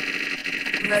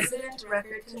 Resident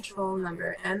record control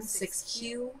number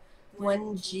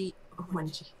M6Q1G.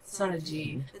 1G. It's not a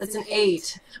G. That's an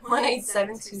 8.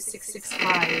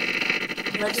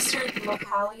 1872665. Registered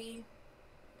locality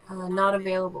not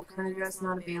available. Current address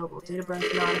not available. Date of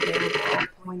birth not available. All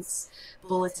points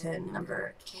bulletin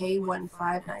number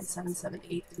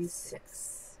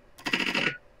K159778836.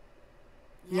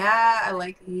 Yeah, I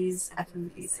like these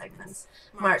FMV segments.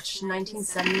 March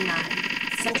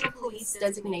 1979. Central Police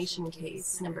Designation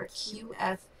Case number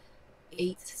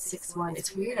QF861.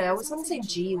 It's weird. I always want to say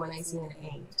G when I see an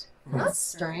 8. That's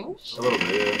strange. A little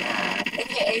bit. Yeah.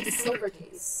 AKA the Silver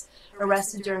Case.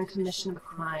 Arrested during commission of a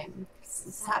crime.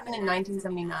 This happened in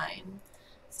 1979.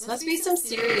 This must be some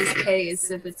serious case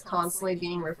if it's constantly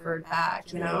being referred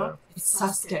back, you know? Yeah. It's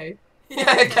Sasuke.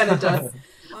 Yeah, it kind of does.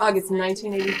 August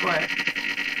 1984.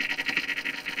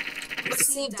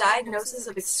 Received diagnosis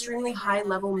of extremely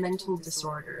high-level mental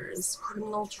disorders.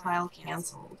 Criminal trial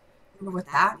canceled. I wonder what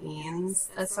that means.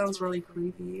 That sounds really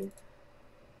creepy.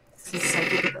 Some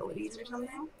psychic abilities or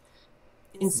something?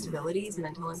 Instabilities,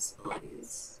 mental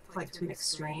instabilities. Like to an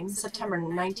extreme. September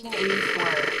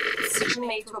 1984. Decision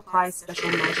made to apply special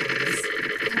measures.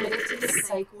 Committed to the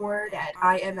psych ward at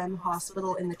IMM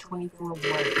Hospital in the 24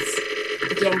 wards.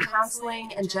 Began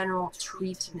counseling and general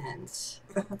treatment.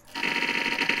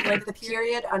 Like the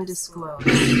period undisclosed.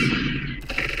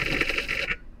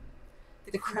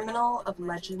 The Criminal of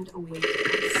Legend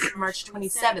Awakens. March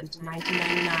 27th,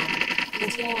 1999.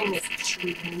 Continuing its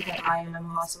treatment at IMM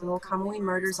Hospital, Kamui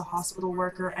murders a hospital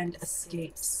worker and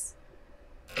escapes.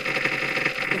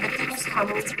 The victim was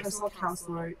Kamui's personal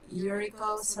counselor,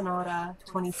 Yuriko Sonora,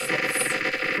 26.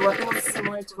 The weapon was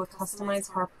similar to a customized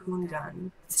harpoon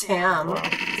gun. Damn,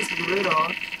 it's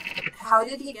brutal. How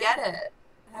did he get it?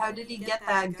 How did he get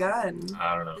that gun?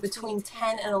 I don't know. Between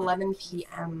 10 and 11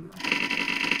 p.m.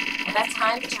 At that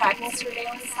time, the tracking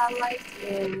surveillance satellite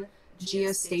in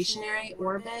geostationary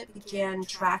orbit began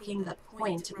tracking the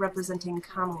point representing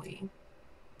Kamui.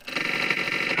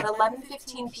 At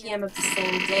 11:15 p.m. of the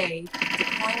same day,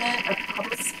 deployment of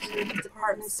Public Security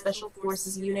Department Special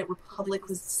Forces Unit Republic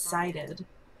was decided.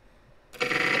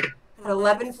 At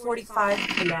 11:45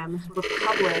 p.m.,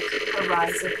 Republic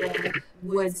arrives at the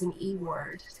woods in E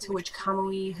Ward, to which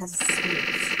Kamui has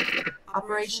escaped.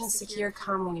 Operation Secure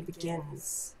Kamui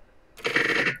begins.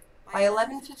 By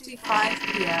 11:55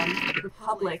 p.m.,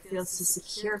 Republic fails to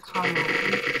secure Kamui.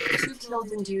 2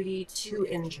 killed in duty, 2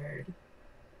 injured.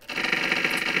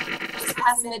 Just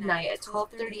past midnight, at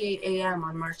 12:38 a.m.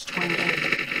 on March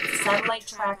 28th, satellite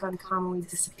track on Kamui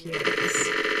disappears.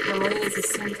 Kamui is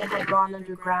assumed to have gone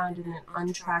underground in an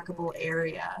untrackable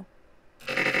area.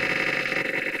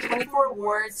 24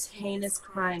 wards, heinous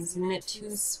crimes, Unit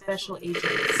 2 special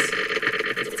agents.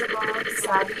 Tsutomu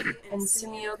Sabi and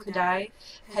Sumio Kodai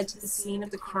head to the scene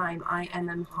of the crime,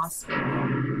 IMM Hospital.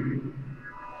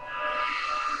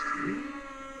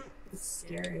 It's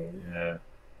scary. Yeah.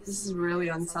 This is really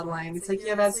unsettling. It's like,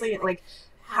 yeah, that's like,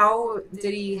 how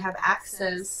did he have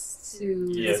access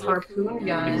to this harpoon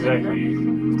gun? Exactly.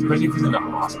 Especially if he's in a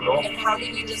hospital. And how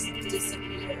did he just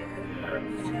disappear? Yeah.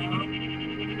 You know?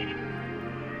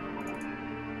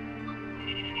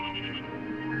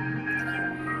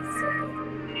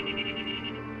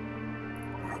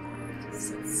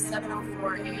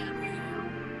 7:04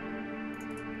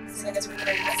 a.m. So I guess we're going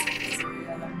to this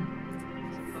area.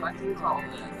 Fucking call it.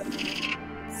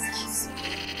 Excuse me.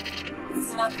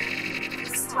 It's nothing.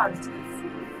 Just talk to me.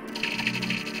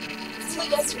 Until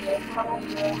yesterday,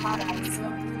 probably Uehara was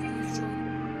going through the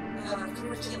usual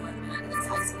curriculum and its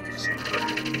isolation.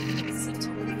 It seemed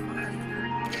totally fine.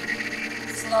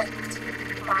 So that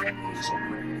particular crime patient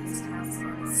where his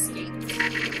counselor escaped.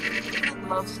 I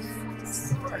love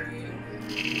this story.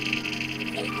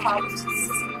 Any problems with the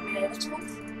system of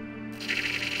management?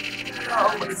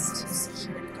 Oh, it's two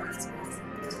security guards present.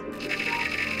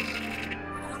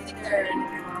 I don't think there are any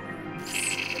problems.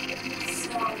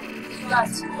 So, you got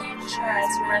 2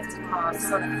 insurance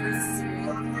rent-a-costs on a free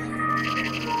serial killer.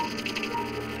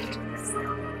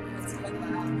 It's like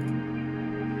that.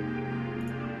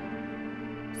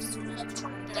 Just gonna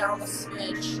turn it down a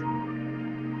smidge.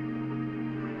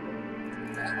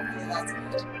 Okay, that's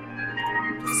good.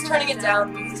 Just turning it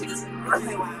down because it's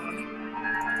really loud.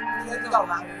 I feel like it got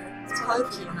louder. It's probably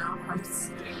cute now. It's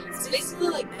basically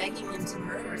like begging him to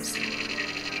murder someone.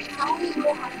 How will you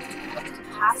know how to have the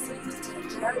capacity to take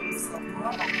care of himself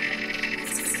well?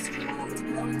 It's extremely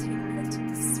debilitating mental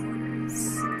disorders.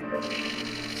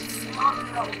 It's not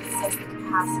how it says the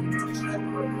capacity to kill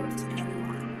or hurt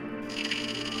anyone.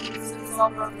 So it's all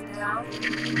broken down.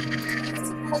 It's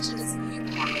a prejudiced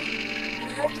viewpoint.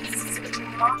 Americans which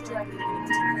are not directly linked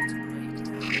to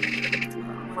mental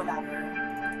breakdown. Whatever.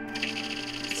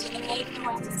 So the main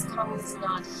point is Kami's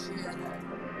not here then.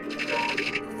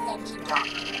 Thank you,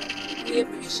 Doctor. We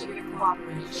appreciate your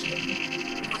cooperation.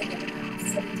 I get it now.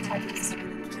 Some detectives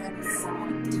really can be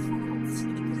somewhat difficult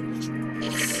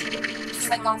individuals. Just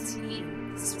like on TV.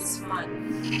 This was fun.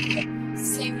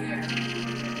 Same here. I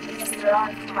guess there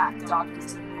are crack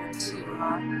doctors in here too,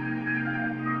 huh?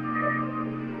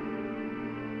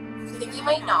 He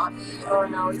might not be. Oh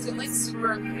no, is it like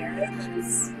super apparent that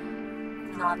he's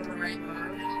not in the right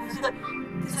mode?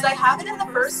 Because I have it in the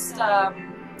first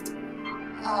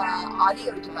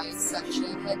audio device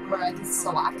section, like where I can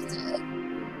select it.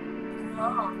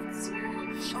 Oh, that's weird.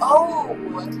 Oh,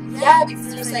 yeah,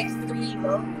 because there's like 3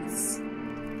 modes.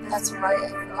 That's right, I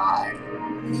forgot.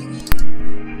 Maybe.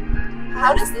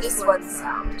 How does this one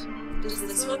sound? Does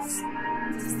this one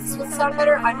sound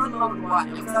better? I'm on mode 1. I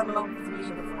was on mode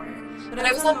 3 before. But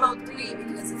I was on mode 3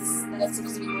 because that's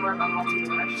supposed to be more of a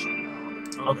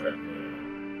multi-directional mode. Okay.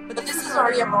 But this is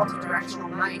already a multi-directional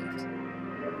mic.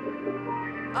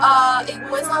 It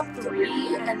was on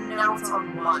 3 and now it's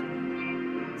on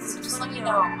 1. So just let me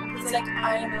know. Because like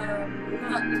I'm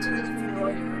not totally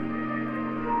familiar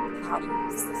with how to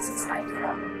use this aside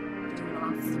from doing it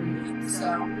on 3. So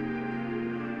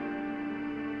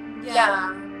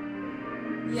yeah,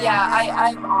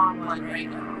 I'm on 1 right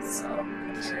now, so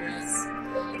I'm curious.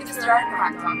 Because there are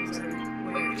crack doctors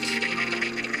everywhere too.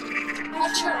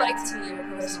 I'd sure like to meet a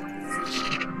person with a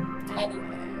physician.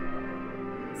 Anyway.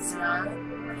 So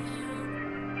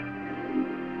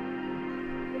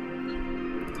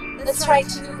let's try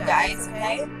 2 guys,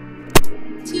 okay?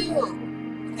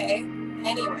 2. Okay?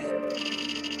 Anyway.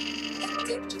 That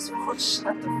dick just won't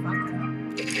shut the fuck up.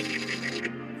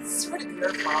 It's sort of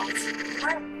your fault.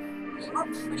 You are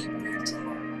pretty weird to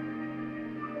him.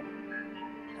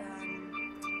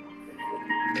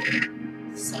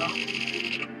 So,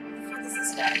 what is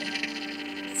this guy?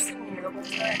 He's sitting here the whole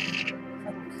time.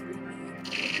 Fucking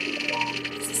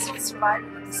creepy. He's a sole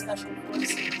survivor of the Special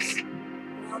Forces.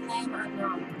 Real name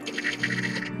unknown.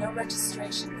 No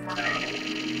registration found.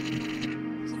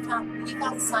 We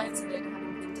found signs of it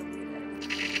having been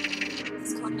deleted.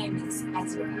 His code name is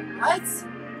Ezra. What?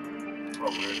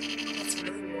 Oh, weird. That's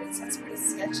really weird. Sounds pretty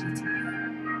sketchy to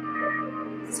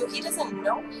me. So he doesn't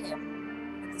know him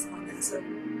at this moment. So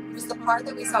it was the part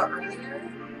that we saw earlier.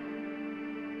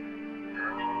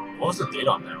 What was the date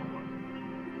on that one?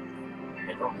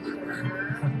 I don't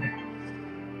remember.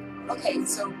 Okay,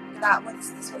 so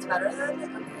this one's better then?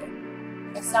 Okay.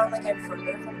 I sound like I'm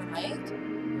further from the mic?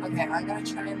 Okay, I gotta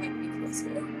try and like be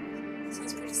closer. This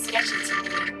one's pretty sketchy to me.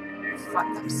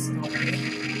 Fucked up story.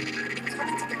 I've come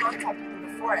into contact with him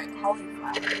before at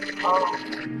Cauliflower.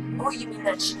 Oh, you mean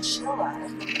that chinchilla?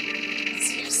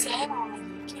 So you're saying only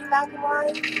he came back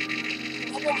alive?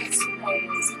 Maybe I was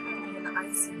currently in the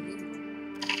ICU.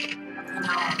 I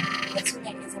know, that's when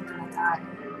it isn't gonna die.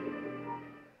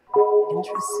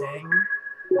 Interesting.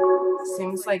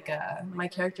 Seems like my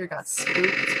character got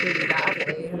spooked pretty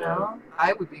badly, you know?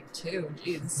 I would be too,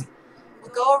 jeez.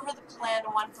 We'll go over the plan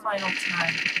one final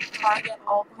time. Target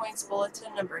all points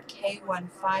bulletin number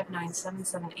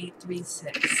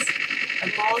K15977836. Our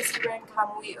goal is to bring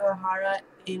Kamui Uehara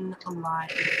in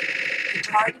alive. The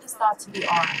target is thought to be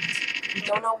armed. We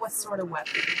don't know what sort of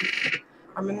weapon.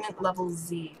 Armament level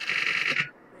Z.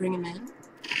 Bring him in?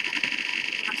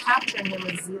 If we're capturing him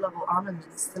with Z-level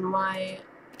armaments, then why...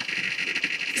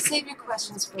 Save your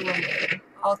questions for later.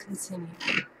 I'll continue.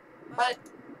 But...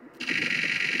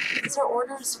 these are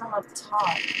orders from up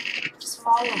top. Just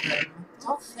follow them.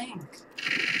 Don't think.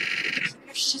 Keep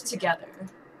your shit together.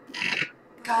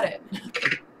 Got it.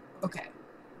 Okay.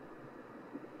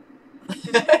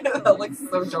 That looks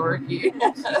so dorky.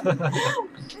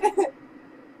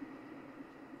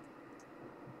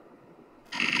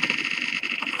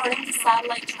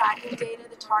 satellite tracking data,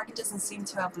 the target doesn't seem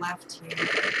to have left here.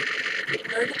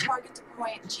 Lure the target to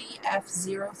point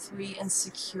GF03 and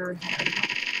secure him.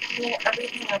 Clean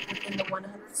everything up within the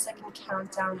 100-second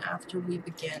countdown after we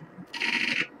begin.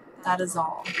 That is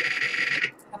all.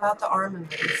 About the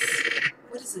armaments.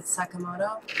 What is it,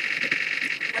 Sakamoto?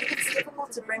 What if it's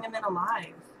difficult to bring him in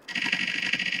alive?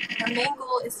 Our main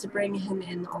goal is to bring him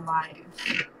in alive.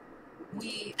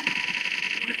 We're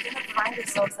gonna find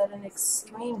ourselves at an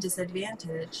extreme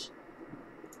disadvantage.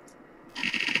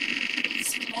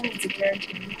 This plan needs a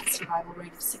guaranteed human survival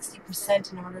rate of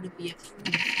 60% in order to be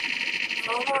approved.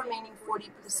 Fill the remaining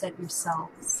 40%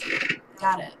 yourselves.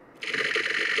 Got it.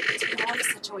 Depending on the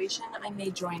situation, I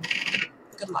may join you.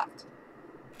 Good luck.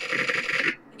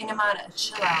 Inamata,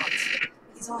 chill out.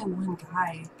 He's only one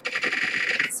guy.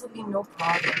 This will be no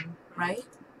problem, right? ...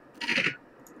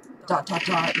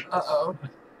 Uh-oh.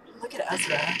 Look at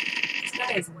Ezra. This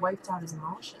guy has wiped out his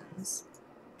emotions.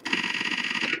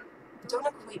 Don't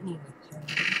equate me with him.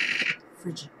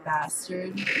 Frigid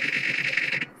bastard.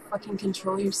 Fucking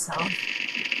control yourself.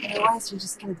 Otherwise you're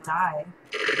just gonna die.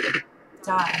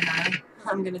 Die, huh?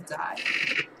 I'm gonna die.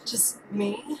 Just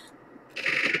me?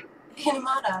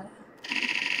 Hinamata.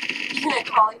 Even at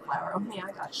Cauliflower, only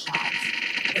I got shot.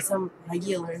 By some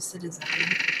regular citizen.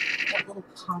 That little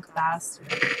punk bastard.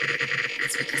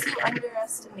 It's because you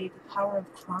underestimate the power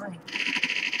of crime.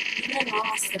 Even a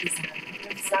normal citizen,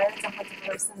 their desire to hunt a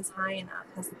person is high enough,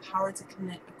 has the power to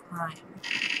commit a crime.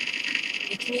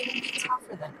 It can even be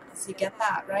tougher than us. You get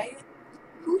that, right?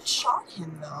 Who shot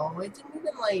him, though? It didn't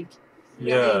even, like,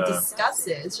 really discuss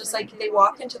it. It's just like they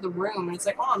walk into the room and it's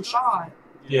like, oh, I'm shot.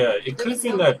 Yeah, it could have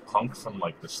been that punk from,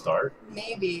 like, the start.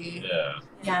 Maybe. Yeah.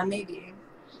 Yeah, maybe.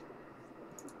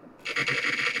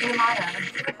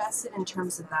 Inamata, you're vested in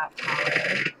terms of that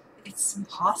power. It's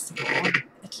impossible. I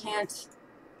can't...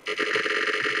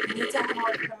 You need to have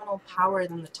more criminal power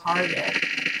than the target.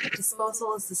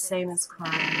 Disposal is the same as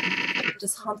crime.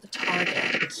 Just hunt the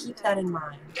target. Keep that in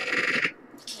mind. I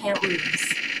can't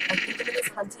lose. I think of it as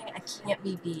hunting, I can't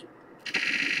be beat.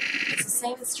 It's the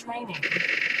same as training.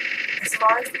 As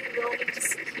far as the ability to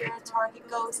secure a target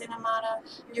goes, Inamata,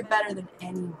 you're better than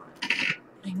anyone.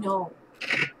 I know.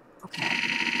 Okay.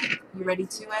 You ready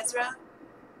too, Ezra?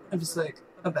 I'm just like,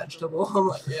 a vegetable. I'm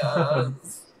like,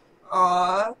 yes.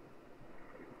 I'm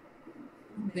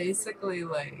basically,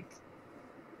 like,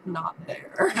 not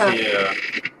there. Yeah.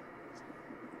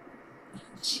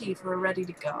 Chief, we're ready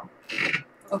to go.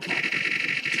 Okay.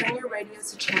 Turn your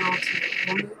radios to channel 2.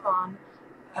 We'll move on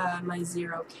my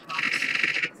 0 count.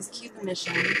 Execute the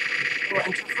mission. We'll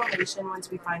enter formation once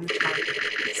we find the target.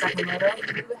 Sakamoto,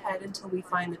 you move ahead until we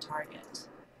find the target.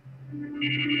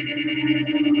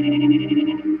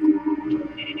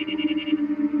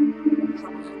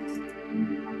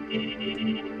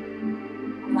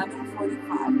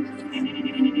 11:45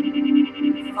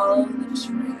 p.m. Follow the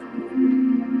trail.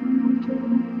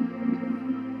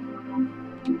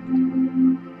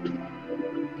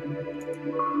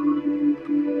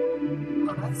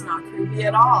 Oh, that's not creepy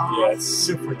at all. Yeah, it's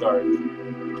super dark.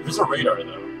 There's a radar,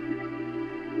 though.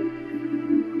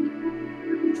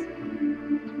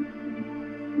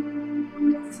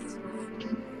 This is really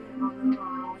creepy. Oh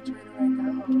no, which way do I go?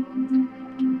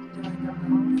 Do I go home? Do I go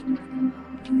home?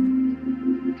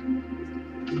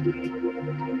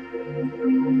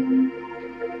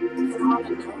 I don't want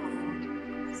to know.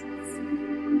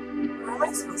 Where am I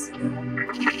supposed to go?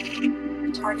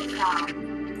 Target found.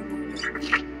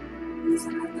 Is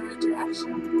that not the right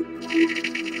direction?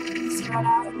 Spread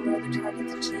out and lure the target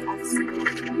to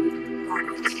GF03. Got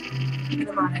it.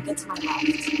 Inamata, get to my left.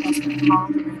 That's going to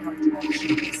follow the radar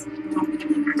directions. Don't be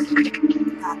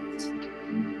late. Got it.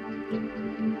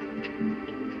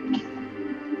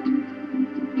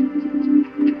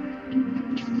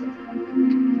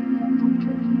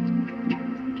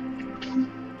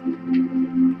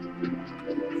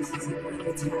 This is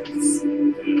really tense.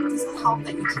 It doesn't help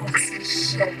that you can't see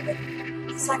shit.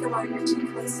 Sakamoto, you're too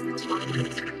close to the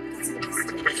target. Get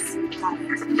some distance. Got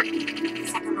it.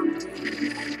 Sakamoto,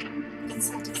 dude. Get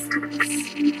some distance.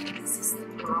 Is this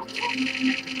thing broken?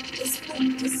 Just put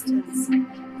distance.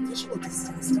 Visual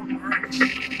distance don't match.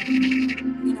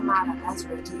 Inamata,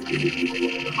 Ezra,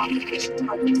 dude. Confirmation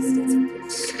target distance within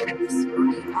scopes.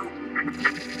 Hurry up.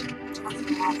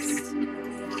 Target lost.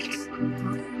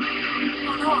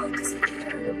 Oh no, it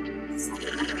disappeared.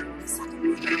 Sakamoto,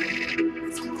 Sakamoto.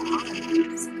 What's going on?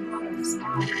 Sakamoto,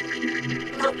 respond.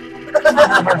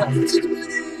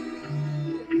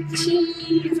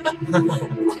 Chief!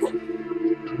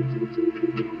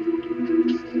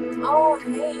 Oh,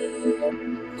 hey.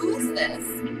 Who is this?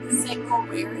 Single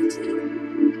rarity?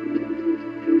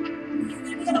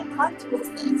 What was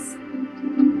this?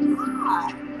 Ah,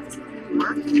 it's clearly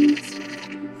working.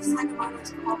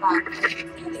 Sakamoto's callback. I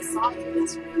clearly saw you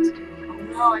yesterday too. Oh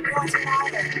no, I realized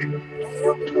about it. I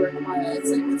don't be worried about it.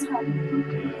 It's like, what's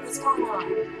happening? What's going on?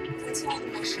 Continue the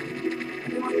mission.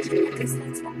 Everyone keep your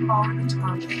distance and follow the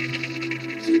target.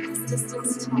 Keep this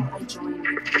distance till I join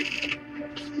you.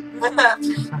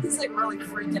 He's like really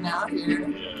freaking out here.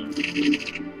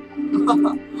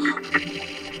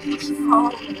 Keep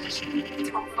following the mission.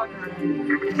 Don't fuck around.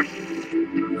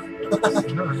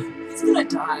 He's gonna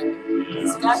die.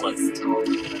 This guy is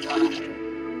totally gonna die.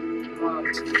 Oh,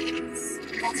 jeez.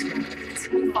 That's right. He's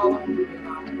me following the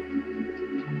radar.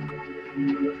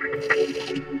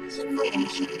 Keep the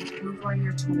mission. Move where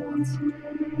you're told.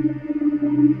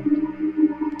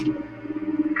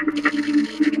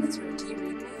 That's right. Do you read me?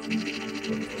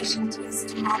 The mission takes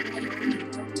top priority.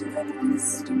 Don't do anything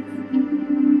stupid.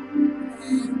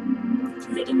 Okay.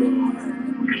 Read it more.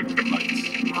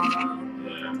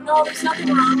 No, there's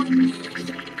nothing wrong with me.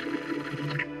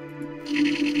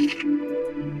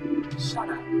 Shut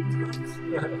up.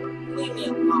 Leave me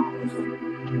alone. Do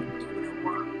what I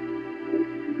want.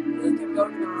 I think I'm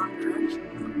going in the wrong direction.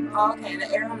 Oh, okay, the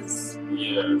arrow's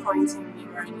pointing me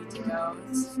where I need to go.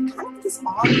 It's kind of this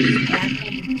odd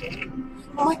animated game.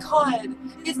 Oh my god,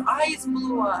 his eyes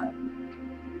blew up.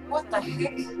 What the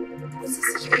heck? What's the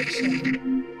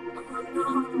situation? Oh no.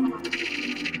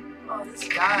 Oh, this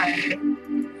guy.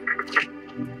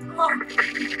 Oh.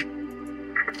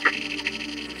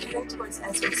 Heading towards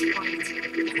Ezra's point.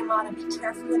 Minamata, be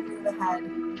careful and move ahead.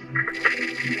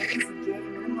 What is the game?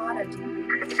 Minamata, do you?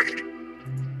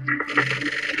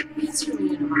 Answer me,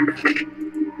 Minamata.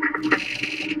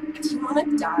 Do you want to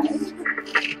die?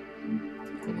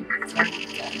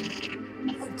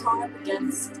 I'm going up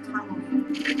against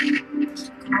Kamui. Keep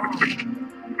calm.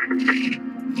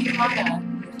 Minamata,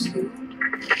 you too?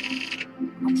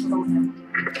 I'll kill him.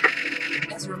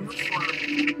 Ezra, move forward.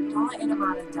 Don't let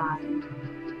Inamata die.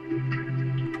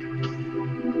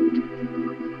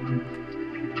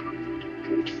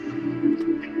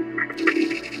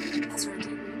 Ezra, do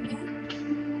you read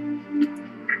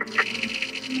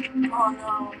me? Oh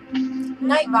no.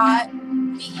 Nightbot,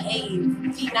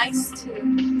 behave. Be nice to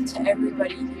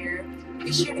everybody here.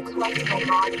 Be sure to collect my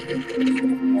body, even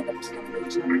if we end up killing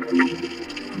each other.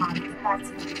 Come on, get back to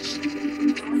the mission.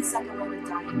 The only Sakamoto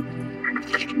dying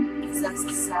possessed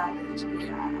savage,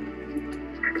 yeah.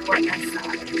 What a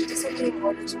savage. Disobeying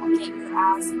orders will get your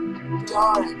ass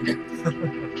done.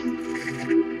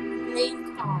 Remain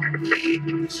calm.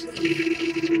 Chill.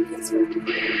 It's right.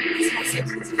 This has like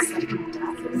he's accepting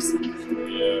death or something.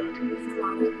 Yeah.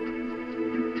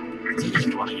 It's just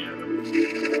running at him.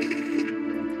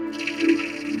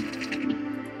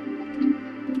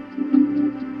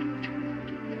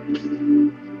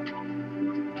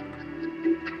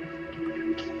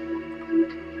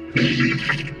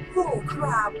 Oh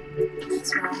crap!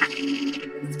 That's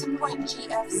right. Move to point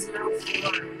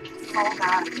GF04. Call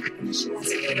back. The mission has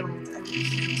failed. I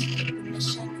repeat, the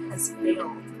mission has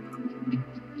failed.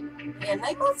 Yeah,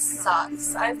 Nightbot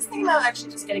sucks. I was thinking about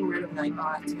actually just getting rid of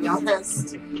Nightbot, to be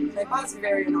honest. Nightbot's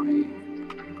very annoying.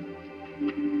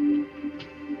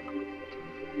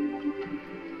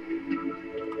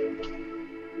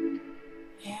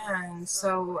 Man,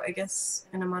 so I guess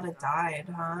Inamata died,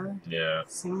 huh? Yeah.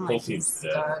 Seemed like he's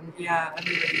done. Yeah,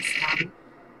 everybody's done.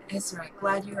 It's right.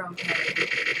 Glad you're okay.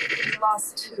 We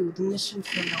lost too. The mission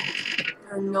failed.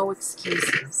 There are no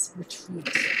excuses. Retreat.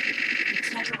 We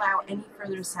can't allow any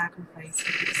further sacrifices.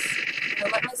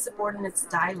 Don't let my subordinates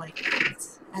die like that.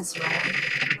 Ezra,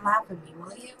 laugh at me,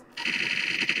 will you?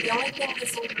 The only thing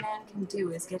this old man can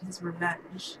do is get his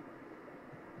revenge.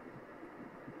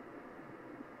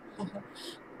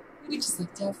 We just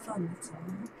like to have fun, that's all.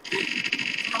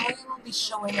 Kamui will be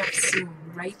showing up soon,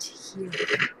 right here.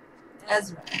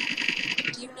 Ezra,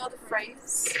 do you know the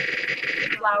phrase?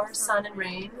 Flower, sun, and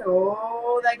rain?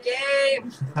 Oh, that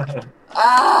game!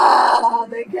 Ah,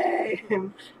 the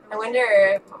game! I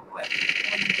wonder what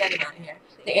are you getting at here?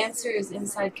 The answer is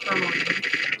inside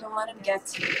Kamui. Don't let him get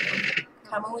to you.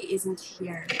 Kamui isn't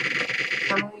here.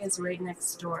 Kamui is right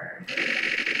next door.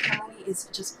 Kamui is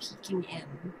just peeking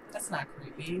in. That's not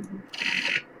creepy.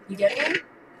 You get me?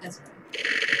 Ezra.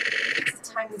 It's the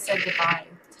time we said goodbye.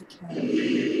 Take care.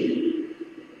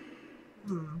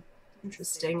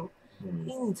 Interesting.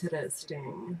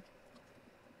 Interesting.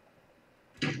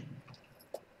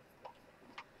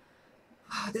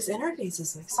 This interface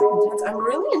is like so intense. I'm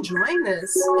really enjoying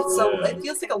this. It's so it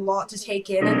feels like a lot to take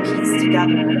in and piece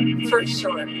together, for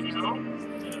sure, you know?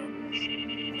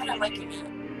 But I'm liking it.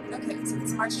 Okay, so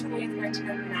it's March 28th,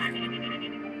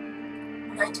 1999.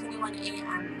 9:21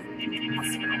 a.m.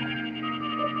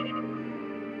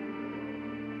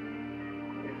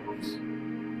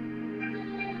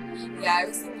 Yeah, I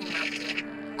was thinking about doing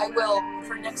that. I will,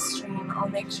 for next stream, I'll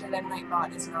make sure that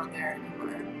Nightbot is not there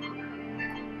anymore.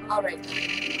 Alright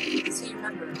then. So you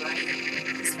remember, right?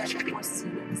 The Special Forces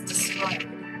unit was destroyed.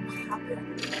 What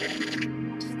happened?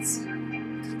 Tetsu.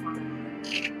 Come on.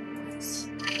 He's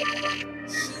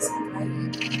right.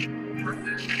 Huh?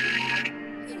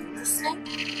 Hey, you listening?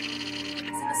 He's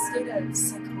in a state of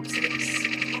psychosis.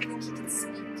 I don't think he can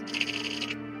speak.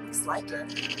 Looks like it.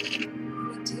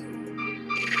 What do we do?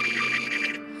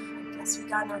 I guess we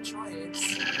got no choice.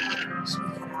 Should we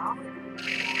head out? What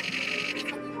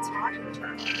are you talking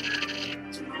about?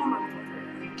 Keep on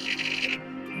recording.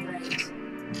 Right.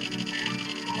 It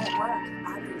won't work.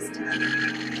 Battery's dead.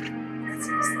 That's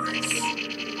useless.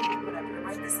 Whatever,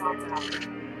 write this all down.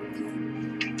 Okay.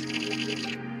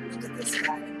 Look at this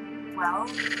guy. Well,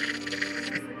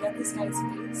 forget this guy's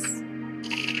face.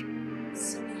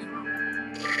 Sumio.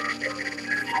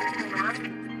 Hiding around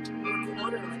the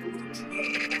recorder like a little kid.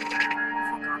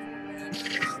 Fuck off, man.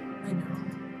 I know.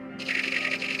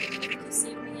 What you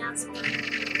say to me, asshole? Blow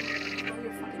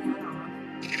your fucking head off.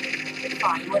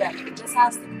 Fine, whatever. Just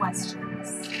ask the questions.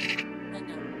 I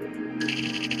know.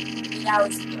 8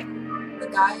 hours ago, the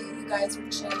guy you guys were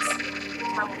chasing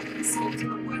probably escaped to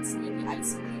the woods near the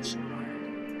isolation ward.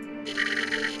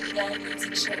 Then there was a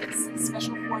chase.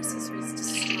 Special Forces was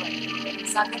destroyed.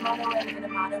 Sakamoto and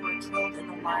Minamata were killed in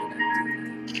the line of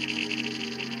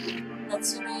duty.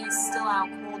 Natsume is still out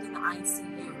cold in the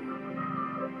ICU.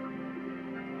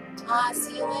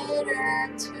 See you later,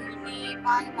 Toonie.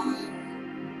 Bye-bye.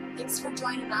 Thanks for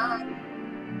joining on.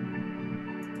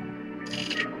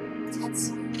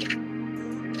 Tetsu.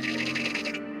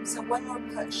 So one more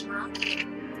push, huh?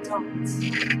 Don't.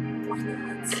 Why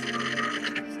not?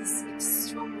 He's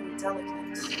extremely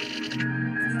delicate.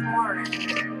 Any more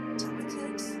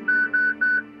delicate?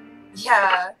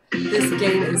 Yeah, this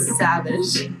game is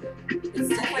savage. It's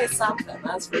definitely something,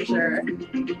 that's for sure.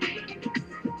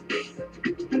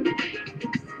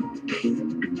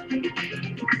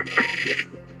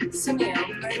 Sumio,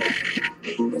 right?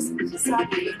 Where's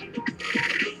Kisabi?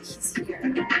 He's here.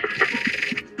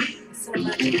 It's an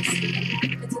emergency.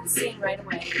 Get to the scene right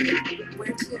away.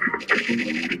 Where to?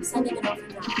 Sending it over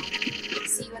now.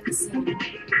 See you at the scene.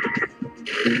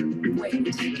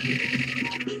 Wait.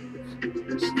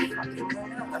 She fucking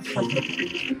went up.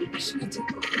 What should we do?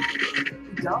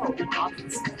 Go,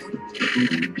 obviously.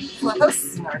 Well, how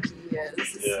snarky he is.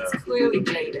 He's clearly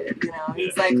jaded, you know?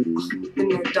 He's like, oh, been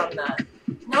there, done that.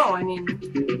 No, I mean,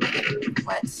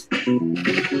 what? That's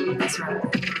right.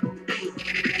 What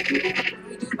do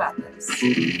we do about this?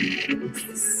 Is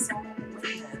this sole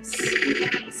witness?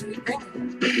 So we bring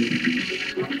him.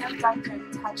 I have Dr.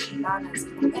 Tachibana's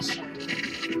permission.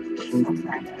 Fuck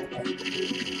that guy.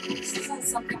 This isn't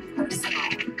something personal.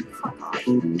 Fuck off.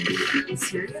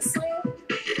 Seriously?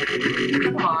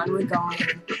 Come on, we're going.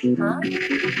 Huh?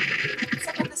 What's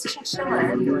up with this chinchilla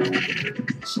anyway?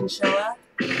 Chinchilla?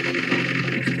 He's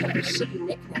got a shitty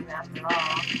nickname after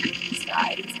all. This guy,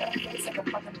 he's got a face like a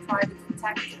fucking private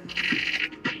detective.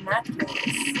 In that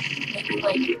case, maybe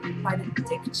like private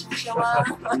dick chinchilla?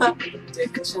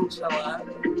 Dick chinchilla.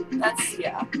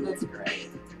 That's great.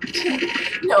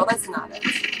 No, that's not it.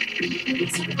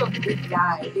 He's sort of a big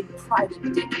guy, big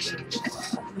private dick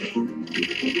chinchilla.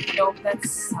 Nope, that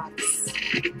sucks.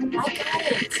 I got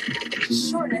it.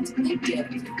 Just shorten it to big dick.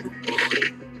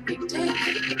 Big dick.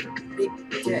 Big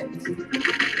dick.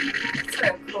 That's a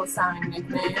cool sounding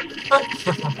nickname.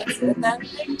 That's it then,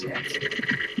 big dick.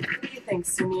 What do you think,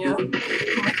 Sumio? Oh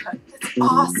my god, that's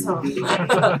awesome.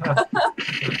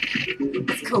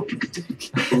 Let's go, big dick.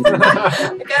 I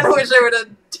kinda wish I would have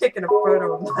taken a photo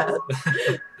of that.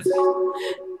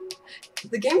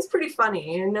 The game's pretty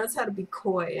funny. It knows how to be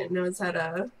coy. It knows how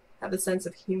to have a sense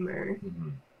of humor. Mm-hmm.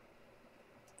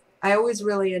 I always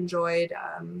really enjoyed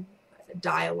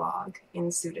dialogue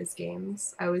in SUDA's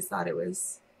games. I always thought it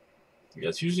was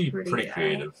it's usually pretty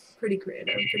creative. Pretty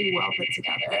creative, pretty well put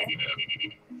together.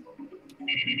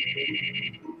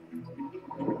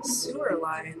 Yeah. Sewer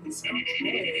lines,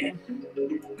 okay.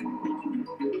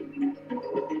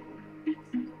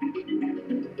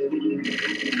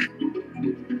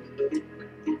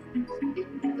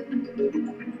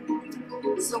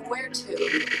 So where to?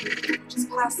 Just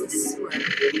past the sewer.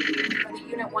 Are the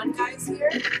Unit 1 guys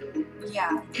here?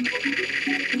 Yeah.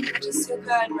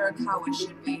 Ojisuka and Murakawa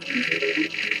should be.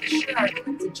 Sure are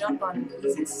quick to jump on an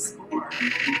easy score.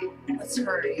 Let's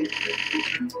hurry.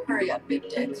 Hurry up, big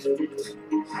dick.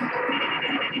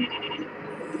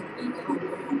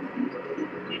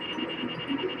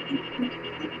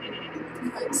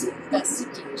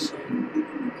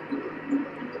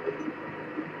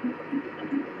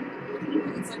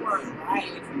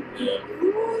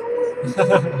 Who's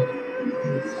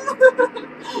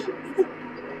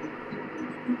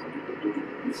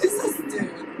this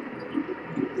dude?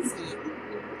 Is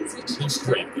he He's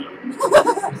straight though.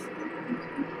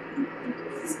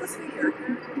 Is he supposed to be your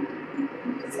hair?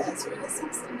 Is Ezra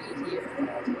supposed to be here?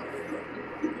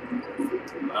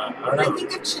 I don't When I know.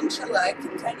 think of Chinchilla, I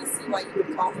can kind of see why you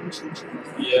would call him Chinchilla.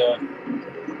 Yeah.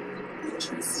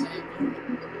 Interesting.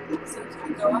 So can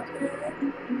we go up there?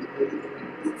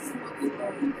 Let's look for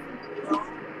no.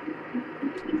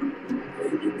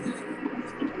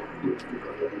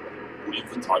 We have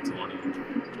to talk to one of them.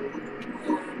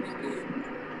 Yeah, maybe.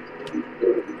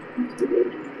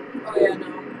 Oh yeah, no,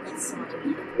 that's not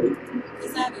here. Hey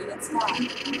Zabby, let's talk.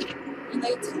 You're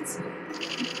late, Tootsie.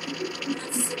 We're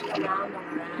not sitting around on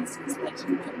our asses like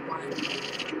Unit 1.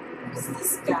 Who's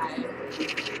this guy?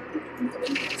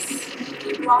 Witness.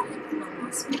 We brought him from the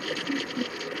hospital.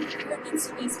 I heard that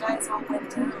some of these guys all went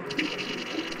down.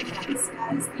 Yeah, this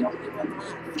guy's the only one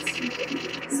left.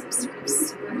 Some sort of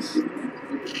superhuman.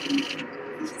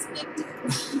 He's Big Dick.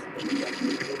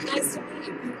 Nice to meet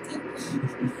you, Big Dick.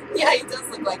 Yeah, he does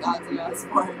look like Ozzy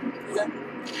Osbourne.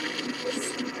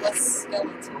 Less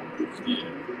skeletal. Yeah.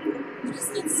 But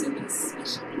isn't it Sumi's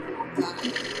special little guy?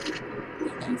 Be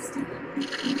nice to him.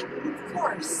 Of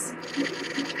course.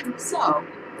 So,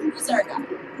 who's our guy?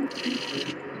 You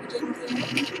didn't hear?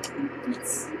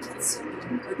 It's Katsumi.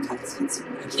 Or Katsumi.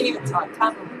 I can't even talk.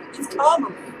 Kamui. It's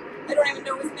Kamui. I don't even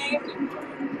know his name anymore.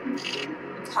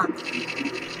 Kamui.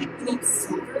 You need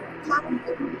silver, Kamui?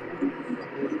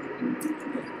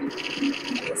 I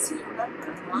guess you remember,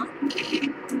 huh? I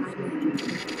mean,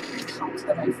 how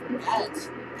could I forget?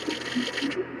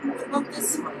 What about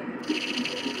this one?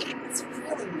 It's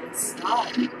really messed up.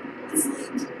 It's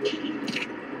like...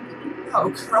 Oh,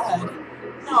 crud.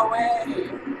 No way.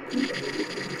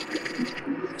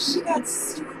 She got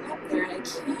strung up there and I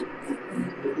can't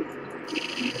move it.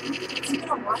 It's been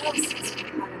a while since we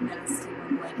had a nasty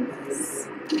one like this.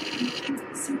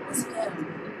 So it was him.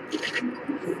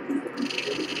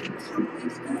 Can we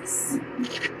do this?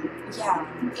 Yeah.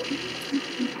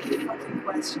 Fucking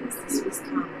questions. This was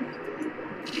coming.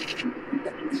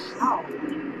 But how?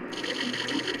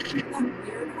 That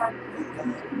weird harpoon gun.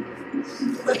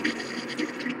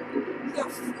 You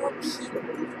have 4 people.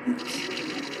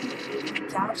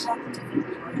 Gouge out the different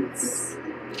parts.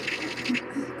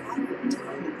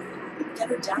 Get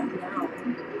her down now.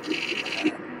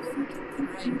 Fucking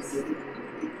Christ.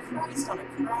 Christ on a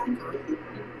cracker.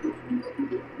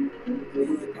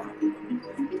 Really got it.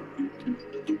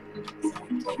 So I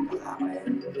can't go that way.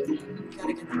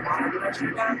 Gotta get the water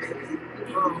pressure down, maybe.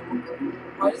 Whoa.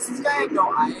 Why does this guy have no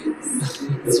eyes?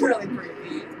 It's really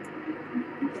creepy.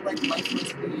 They're like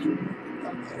lifeless being.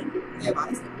 Okay. They have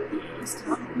eyes now. Who's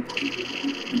coming?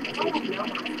 I don't know.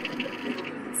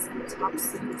 Some top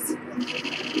secret serial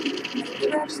killer.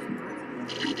 They're actually murdered.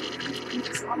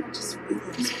 It's all just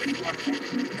rumors before.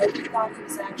 Nobody thought he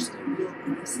was actually a real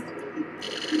person.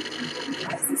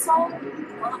 Why is this all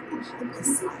not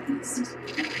publicized?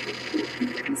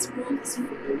 This world is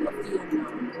full of the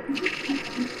unknown.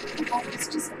 I thought it was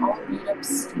just all made up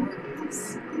stories.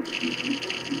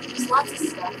 There's lots of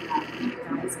stuff happening,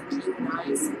 guys, like you and I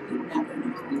simply never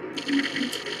know.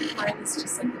 Mine is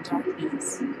just like the darkness.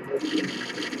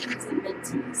 It's meant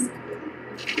to be said.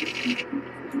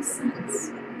 That makes sense.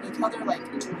 Like how they're like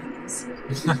twins.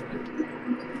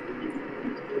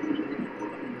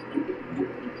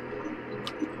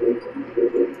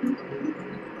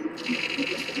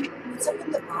 What's up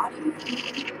with the body?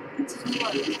 Tell you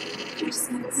what, we're just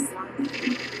getting started.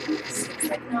 Seems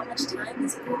like not much time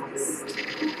has passed.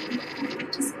 We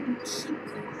just keep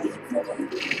quiet for a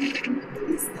bit.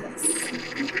 Who's this?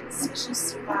 Suspicious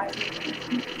survivor.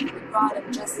 We brought him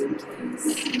just in case.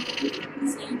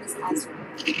 His name is Ezra.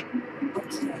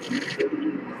 Okay.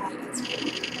 Hi, Ezra.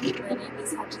 My name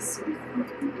is Hachisuka.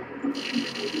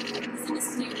 He's in a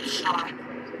state of shock.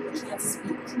 He can't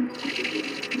speak.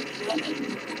 But I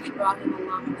think we brought him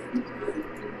along with him.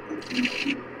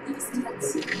 He's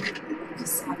Tetsu.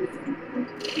 Kusabi.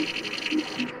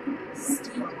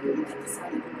 Steel. Get this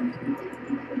out of the way.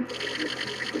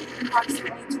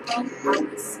 Approximately 12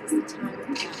 hours since the time of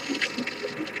death.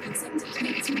 Except the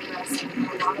kids progressing and a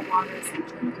lot of water is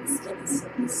entering and skin is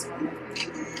simply swelling.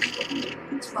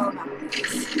 12 hours.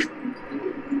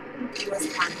 US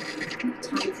time frame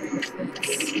of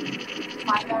this.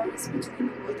 5 hours between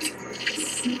the woods and this.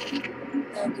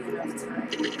 That'd be enough time.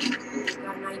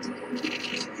 Got an idea?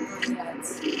 Not yet.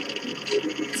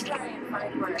 Let's try and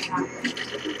find where it happened.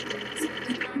 So we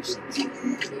didn't actually kill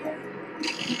him here.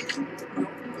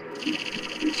 Nope. We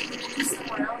did it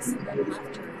somewhere else and then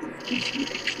left her here.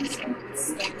 So it would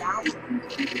stay down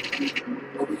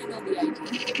handle the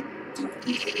idea.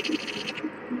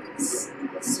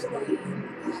 Slowly,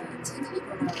 take a look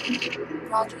around.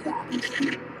 Roger that.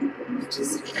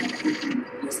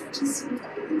 You're such a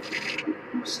super.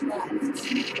 She left.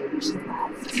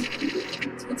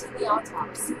 To attend the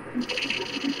autopsy.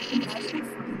 Not even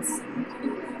fucking seeing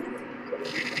anything.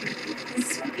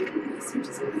 Research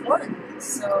is important,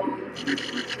 so...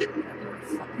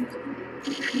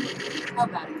 How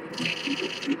bad it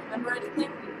is. Remember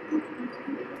anything?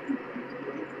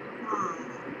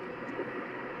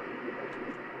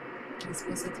 Am I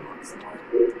supposed to talk some more?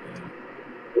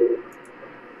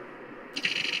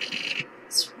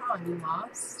 What's wrong? You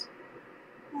lost?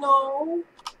 No,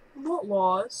 I'm not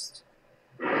lost.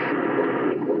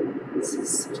 This is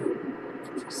such an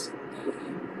interesting game.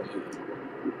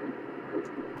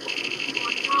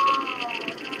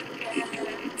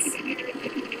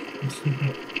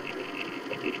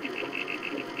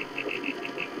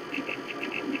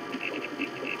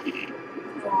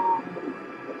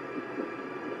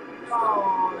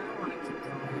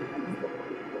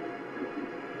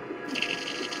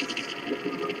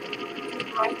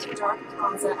 To dark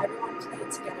plaza, everyone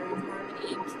played together in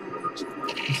harmony and killed each other.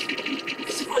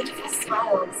 With wonderful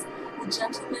smiles, the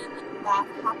gentlemen laugh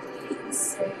happily and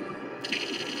say,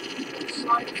 "Do you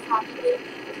want to be happy, baby?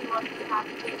 Do you want to be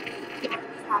happy, baby? Do you want to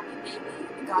be happy, baby?"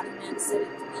 The gaudy man said it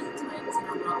 3 times in a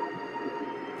row.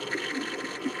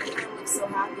 Everyone looks so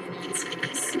happy and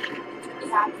answers, "You can be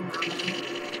happy now,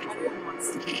 man. Everyone wants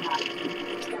to be happy. I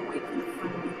can't wait for the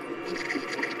fun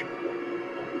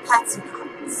weekend." Hats and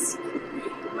coats.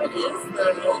 What is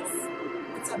this?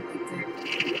 What's up, Big Dick?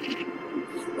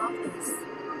 I love this.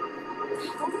 What the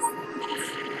hell is that?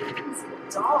 It's a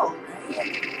doll,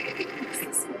 right? What's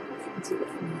this old thing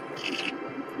doing?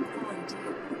 No idea.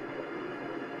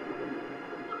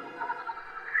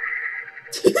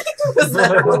 Was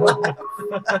that a laugh?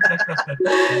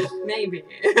 Maybe.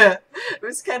 It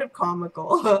was kind of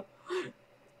comical.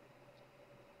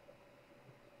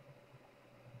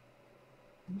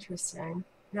 Interesting.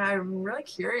 Yeah, I'm really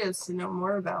curious to know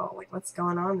more about like what's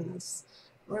going on in this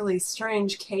really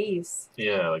strange case.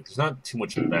 Yeah, like there's not too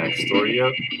much backstory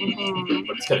yet,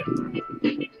 but it's getting there.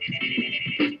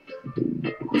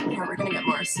 Yeah, we're gonna get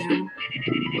more soon.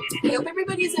 I hope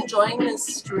everybody's enjoying this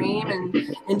stream and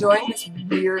enjoying this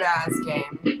weird ass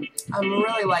game. I'm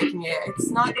really liking it. It's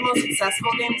not the most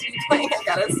accessible game to be playing, I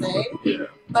gotta say. Yeah.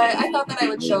 But I thought that I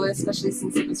would show it, especially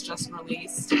since it was just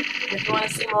released. If you want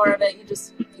to see more of it, you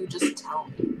just tell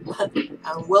me.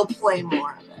 And we'll play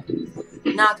more of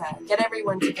it. Naka, get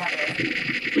everyone together.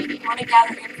 You want to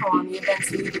gather info on the events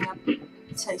leading up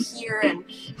to here and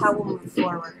how we'll move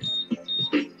forward.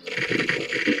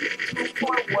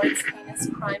 24 Wards Heinous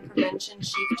Crime Prevention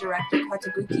Chief Director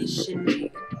Katabuki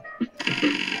Shinji.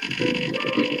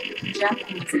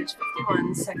 Japanese, age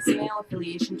 51, sex male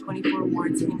affiliation, 24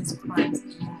 Wards Heinous Crimes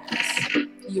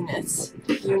Unit.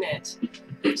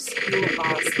 HC Unit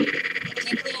boss.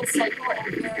 Deeply insightful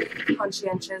and very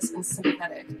conscientious and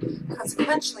sympathetic.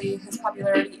 Consequently, his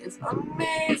popularity is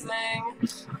amazing.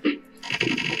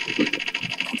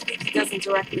 He doesn't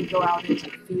directly go out into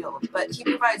the field, but he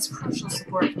provides crucial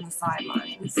support from the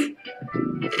sidelines.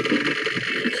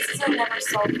 Cases are never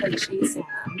solved by chasing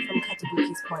them, from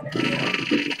Katabuki's point of view.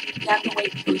 You have to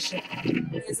wait patiently.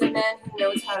 He is a man who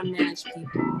knows how to manage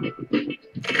people.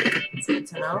 It's good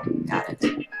to know. Got it.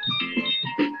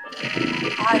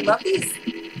 I love these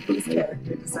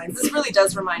character designs. This really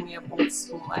does remind me of old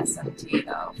school SMT,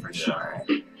 though, for sure.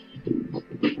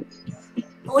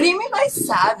 What do you mean by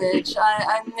savage?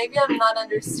 Maybe I'm not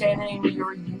understanding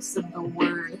your use of the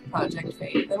word Project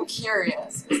Faith. I'm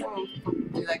curious, because I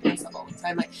do that kind of stuff all the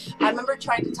time. Like, I remember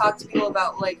trying to talk to people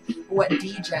about like what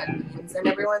degen means, and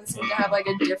everyone seemed to have like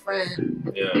a different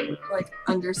like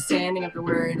understanding of the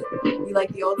word. You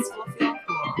like the old school feel?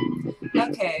 Cool.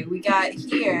 Okay, we got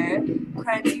here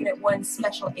Crimes Unit 1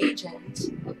 Special Agent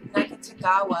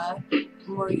Nakatagawa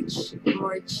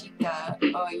Morichika.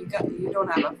 Oh, you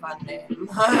don't have a fun name.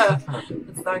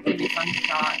 It's not gonna be fun to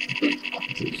talk.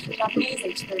 Japanese,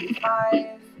 age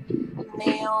 35,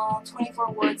 male,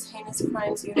 24 Wards Heinous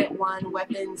Crimes Unit 1,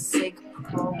 weapon Sig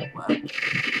Pro. An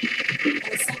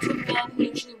eccentric man who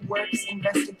usually works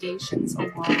investigations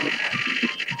alone.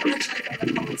 Originally from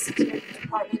the Public Security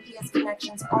Department, he has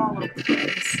connections all over the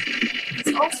place.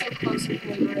 He's also close with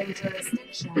neighboring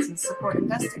jurisdictions and support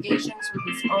investigations with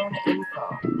his own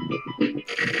info.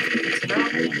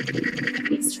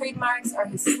 His trademarks are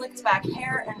his slicked back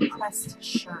hair and pressed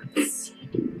shirts.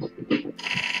 I'm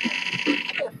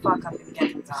gonna fuck up and get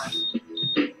it done.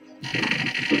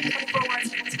 24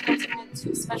 Wards Heinous Crimes Unit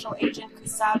 2 Special Agent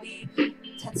Kusabi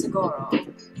Tetsugoro.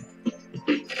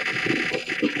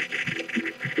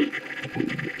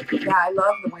 Yeah, I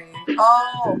love the way.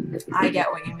 Oh, I get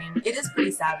what you mean. It is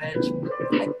pretty savage.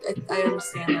 I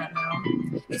understand that now.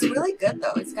 It's really good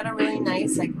though. It's got a really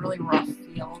nice, like, really rough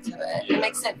feel to it. Yeah. It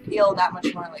makes it feel that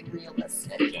much more like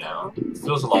realistic, you know? It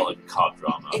feels a lot like cop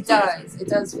drama. It does. It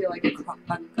does feel like a crop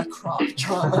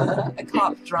drama. A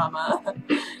cop drama.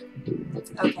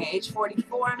 Okay, age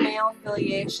 44, male,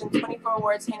 affiliation, 24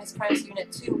 awards, heinous crimes,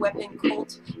 unit 2, weapon,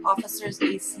 Colt, officers,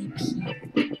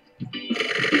 ACP.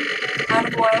 Out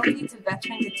of loyalty to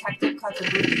veteran detective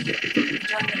Katabuki, he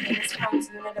joined the heinous crimes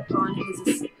unit upon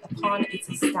its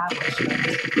establishment.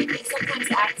 He sometimes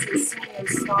acts as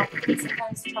Sumio's stalker and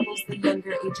sometimes troubles the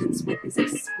younger agents with his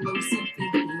explosive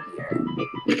behavior.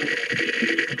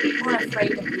 More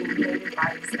afraid of being hated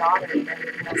by his daughter than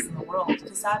anything else in the world,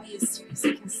 Kasabi is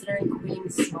seriously considering quitting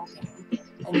smoking.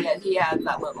 And yet he has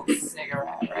that little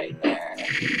cigarette right there.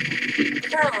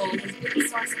 Currently, his biggest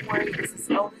source of worry is his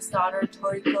eldest daughter,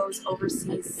 Toriko's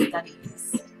overseas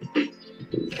studies.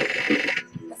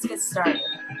 Let's get started.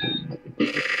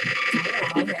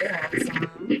 Oh, okay, handsome.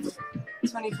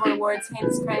 24 awards,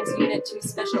 heinous crimes, unit 2,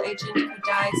 special agent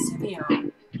Kodai Sumio.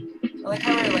 I like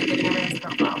how we're like getting everyone's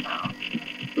profile now.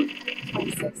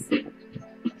 26.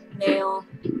 Male.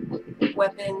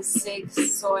 Weapons, Sig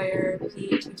Sawyer,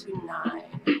 P229.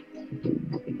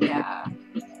 Yeah.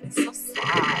 It's so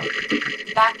sad.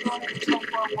 The backbone of the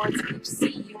 24 Awards HC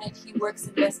unit, he works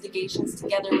investigations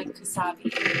together with Kasabi.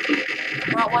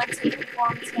 Not one to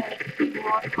conform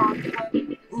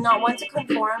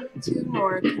to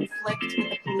nor conflict with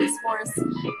the police force,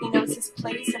 he knows his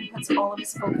place and puts all of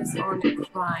his focus on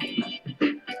crime.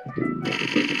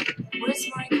 Where's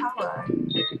Morikawa?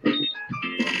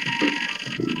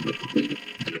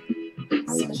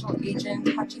 Special Agent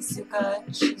Hachisuka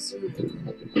Chizuru.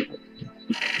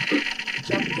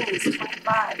 Japanese,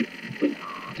 25.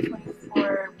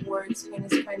 24 Awards,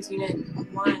 Heinous Crimes Unit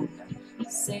 1.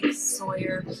 Sig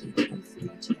Sawyer,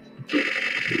 P232.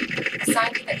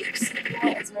 Assigned to the HC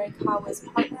unit as Morikawa's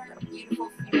partner, a beautiful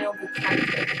female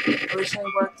detective,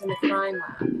 originally worked in the crime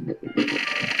lab.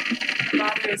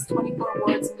 Father is 24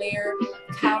 Awards Mayor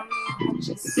Kaoru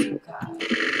Hachisuka.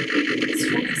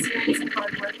 Extremely serious and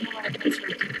hardworking when it comes to her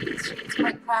duties, she is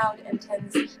quite proud and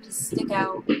tends to stick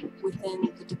out within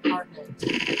the department.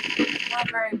 Not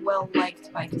very well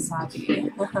liked by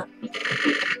Kasabi.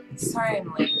 Sorry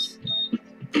I'm late.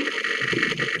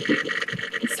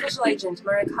 Special Agent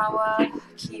Morikawa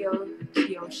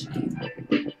Kiyoshi.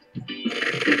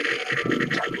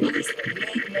 Japanese,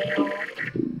 38 male,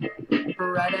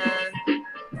 Beretta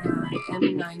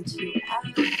M92F.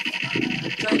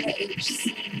 Joined the HC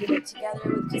unit together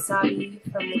with Kasabi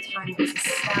from the time it was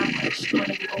established. One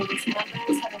of the oldest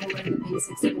members, having learned the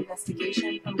basics of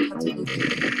investigation from Katabuki.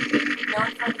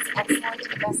 Known for his excellent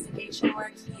investigation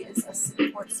work, he is a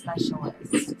support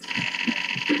specialist.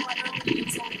 However,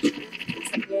 using the truth to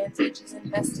his advantage, his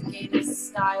investigative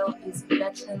style is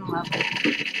veteran level.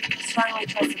 Strongly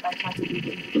trusted by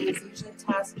Katabuki, he is usually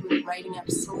tasked with writing up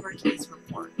silver case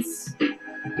reports.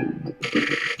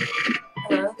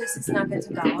 Hello, this is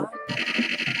Nakatagawa.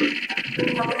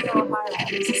 Kamari Ohara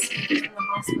has escaped from the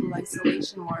hospital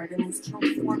isolation ward and has killed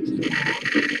 4 people.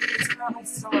 He is currently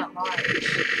still at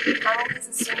large. Not only is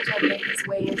assumed to have made his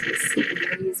way into the city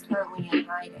where he is currently in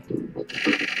hiding.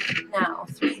 Now,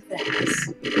 3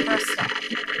 things. First off,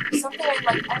 something I'd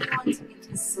like everyone to be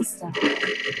consistent with.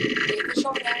 The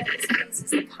official name of this case is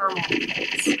the Kamari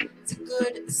case. It's a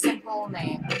good, simple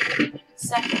name.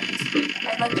 Second,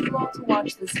 I'd like you all to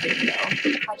watch this video.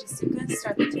 Hachisuka,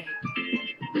 start the tape.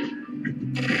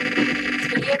 This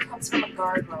video comes from a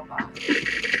guard robot.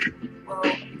 Well,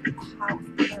 how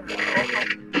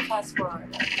thorough? Fast forward.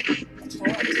 I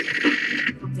can't.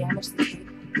 It'll damage the tape.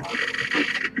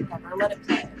 Never let it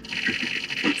play.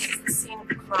 This is the scene of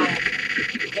the crime.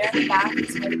 There in the back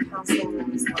is where the counseling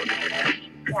room is located.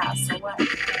 Yeah, so what?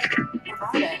 What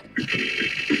about it?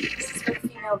 This is where the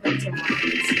female victim was.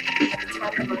 At the time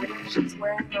of the murder, she was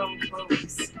wearing her own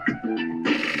clothes.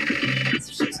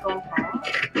 So she was going home?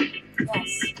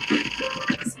 Yes. So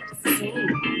what is the scene?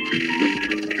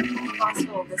 The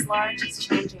hospital this large is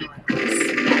changing rooms.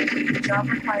 The job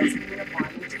requires a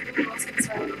uniform. It's even most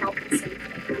concerned with health and safety.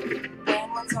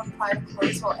 Wearing one's own private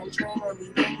clothes while entering or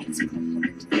leaving is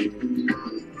prohibited.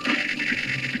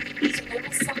 So there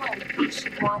was someone who she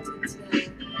wanted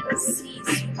to see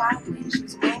so badly, she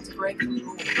was willing to break the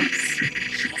rules.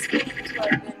 She's believed to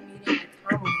have been meeting with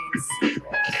Kamui in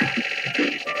secret.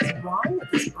 What's wrong with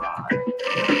this broad?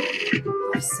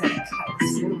 You're sick, I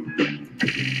assume.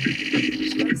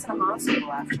 She works in a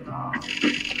hospital after all.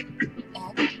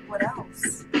 And what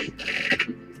else?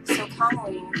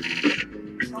 finally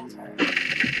killed her.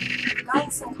 We've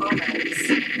gotten some comments.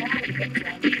 Apparently the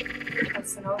victim of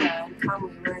Sonoda and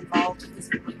Kamui were involved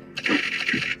physically.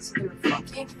 So they were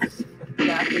fucking.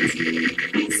 Yeah,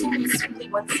 it seemed to be strictly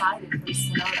one-sided from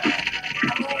Sonoda.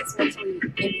 Kamui is mentally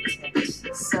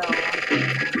impotent, so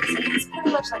he's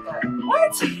pretty much like a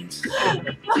what?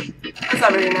 That's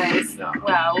not very nice. No.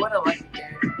 Wow, what a lucky dude.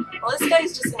 Well, this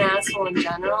guy's just an asshole in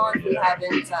general. If we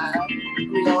haven't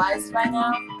realized by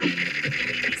now,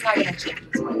 he's not gonna change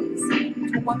his ways.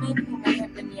 A woman who may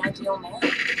have been the ideal man,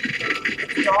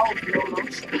 a doll with no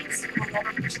emotions, who will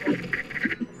never betray you,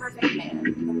 the perfect man,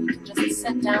 whom you can just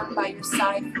sit down by your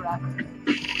side forever.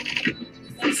 You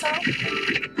think so?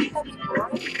 Wouldn't that be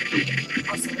boring?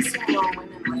 Also, assuming all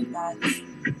women like that is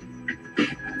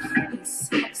pretty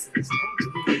sexist,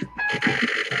 indeed.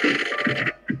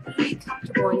 Pretty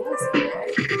comfortable and easy,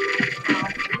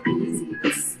 right? Pretty easy,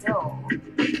 but still.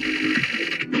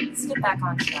 Let's get back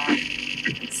on track.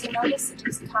 Sonoda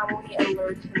seduced Kamui and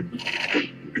lured him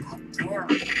here. God damn.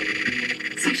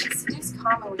 So she seduced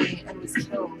Kamui and was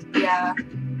killed. Yeah,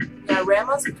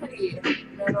 Ramo's pretty,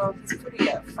 he's pretty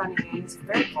funny. He's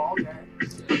very vulgar.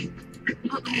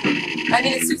 I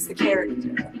mean, it suits the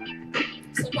character.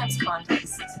 Sometimes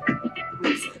context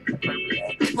makes it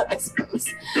appropriate, I suppose.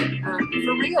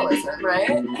 For realism,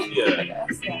 right? Yeah. I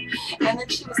guess, yeah. And then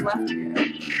she was left here.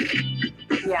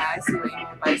 Yeah, I see what you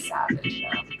mean by savage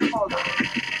now. Hold on.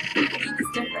 He was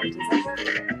different, isn't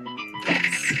it?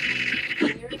 Yes. In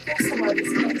Yuriko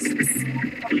Sonoda's case, the scene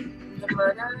of the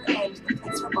murder and the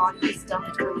place her body is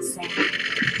dumped were the same. In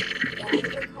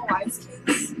Yuriko Kawai's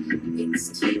case,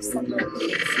 it's two separate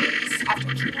cases.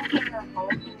 After keeping her in her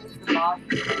home, he moved the body.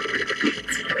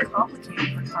 It's really complicated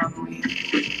for Kamui.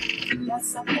 Yes,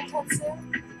 something, Tetsu?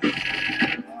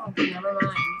 Oh, never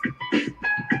mind.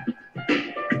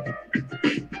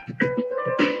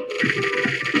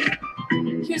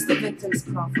 Here's the victim's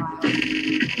profile. The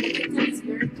victim is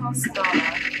Yuriko Sonoda,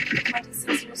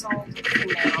 26 years old,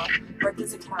 female, worked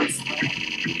as a counselor.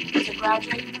 As a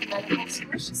graduate from medical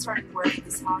school, she started work at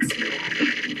this hospital.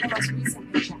 Her most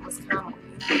recent patient was Kamui.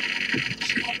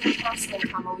 She had been counseling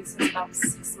Kamui since about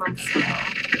 6 months ago.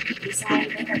 Recently,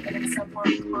 they had been in some form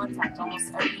of contact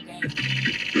almost every day.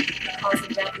 The cause of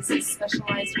death is a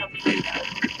specialized herpenda.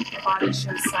 Her body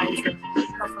shows signs of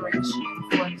perforation in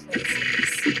 4 places.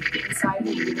 Inside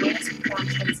the uterus, we found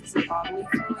traces of bodily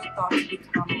fluid thought to be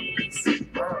Kamui's.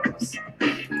 Gross.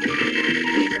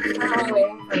 We're currently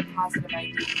waiting for a positive ID.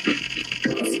 The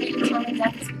estimated time of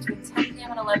death is between 10 p.m.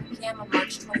 and 11 p.m. on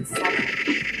March 27th.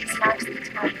 This matches the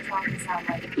time the tracking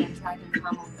satellite began tracking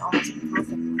Kamui almost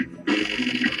perfectly.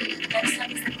 Next up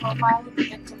is the profile of the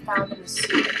victim found in the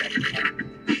SUDA.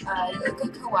 Yuka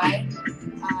Kawai,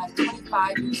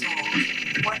 25 years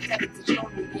old, worked at a digital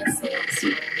media sales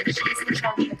firm. She was in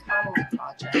charge of the Kamui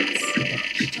projects.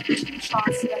 She took 2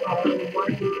 shots to the head and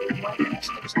one each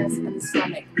to the chest and the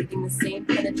stomach, leaving the same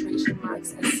penetration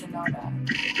marks as Sonoda.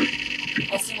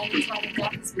 Estimated time of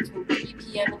death is between 3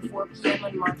 p.m. and 4 p.m.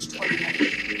 on March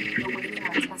 28th. We're waiting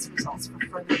on test results for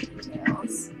further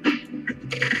details.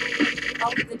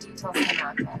 I'll give the details to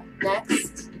Naka.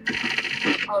 Next.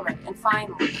 Alright, and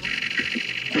finally,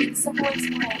 a simple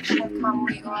explanation of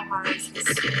Kamui Uehara's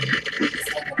history. He's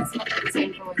taken as much of his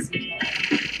info as he can.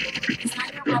 He's not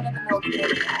your run-of-the-mill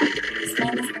criminal. His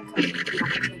man has been completely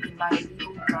overtaken by a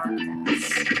legal darkness.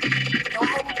 Go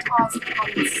ahead and toss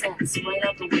common sense right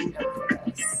out the window for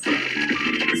this.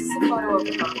 This is a photo of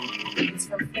Kamui. It's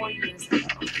from 4 years ago.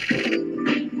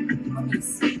 Let me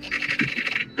see.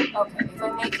 Okay, if I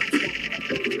may continue,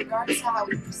 with regards to how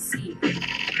we proceed,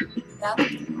 that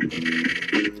looked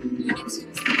Unit 2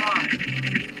 is gone.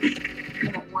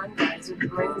 Unit 1 guys are the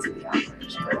brains of the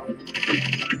operation, right?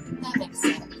 That makes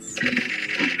sense.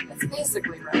 That's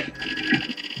basically right.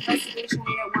 Investigation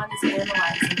Unit 1 is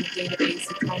analyzing the database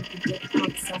to try to predict how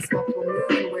the suspect will move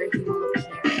and where he will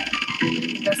appear.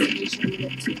 Investigation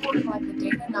Unit 2 will collect the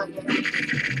data not yet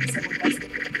completed, so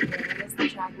investigate the areas the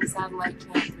tracking satellite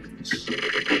can't reach.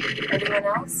 Everyone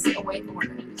else, await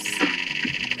orders.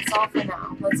 That's all for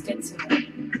now. Let's get to it.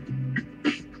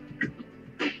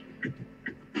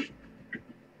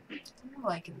 I'm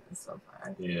liking this so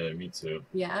far. Yeah, me too.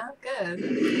 Yeah? Good.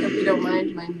 Hope you don't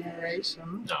mind my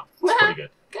narration. No, it's pretty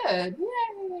good. Good.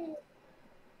 Yay.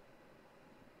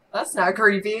 That's not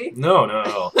creepy. No, not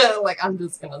at all. Like, I'm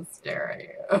just gonna stare at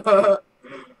you.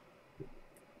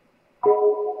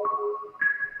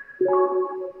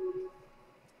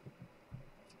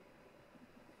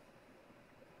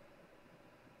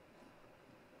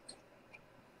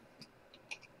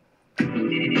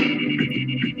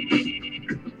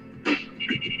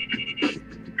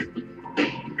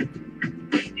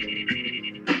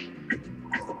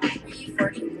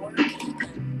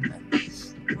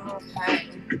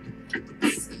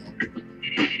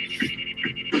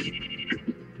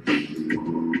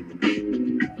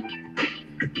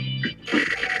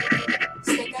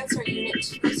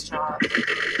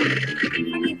 What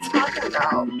are you talking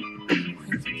about?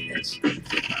 Bitch.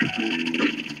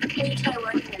 Why you try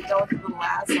working your delicate little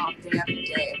ass off day after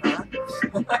day, huh?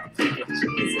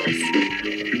 Jesus.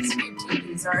 Sweet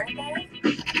titties, aren't they?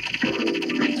 The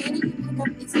data you pick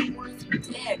up isn't worth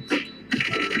dick.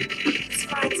 This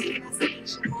forensic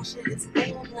investigation bullshit is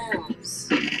old news.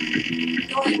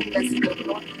 Go ahead and investigate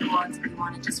what you want if you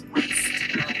want to just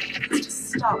waste time. Please just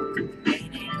stop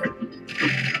complaining.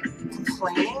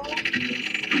 Complaining? What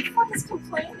the fuck is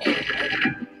complaining?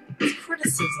 It's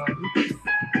criticism.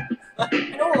 I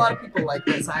know a lot of people like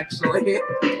this, actually.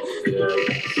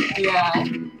 Yeah.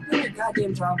 You did your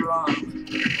goddamn job wrong.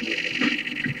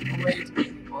 Way too many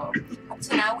people. Up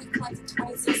to now, we've collected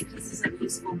 26 pieces of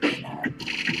useful data.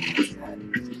 That's good.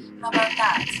 How about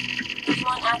that? If you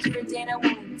want accurate data,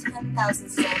 we'll need 10,000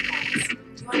 samples.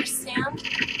 Do you understand?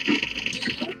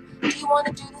 Do you want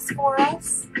to do this for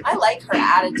us? I like her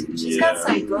attitude. She's got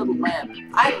some good limp.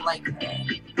 I like her.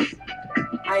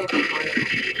 I approve.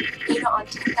 Data on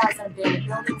 10,000 abandoned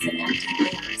buildings and empty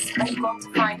rooms. Are you going to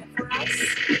find it for us?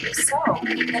 If so,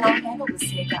 then I'll handle the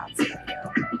stakeouts for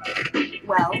you.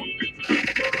 Well,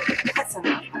 that's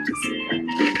enough. I'm just secret.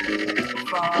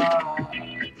 Fuck.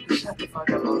 Shut the fuck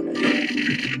up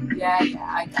already. Yeah,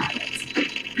 I got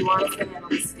it. You want us to handle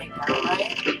the stakeout,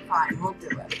 right? Fine, we'll do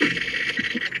it.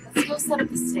 Let's go set up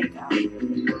the stakeout.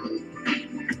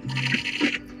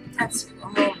 Tetsu, a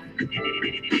moment.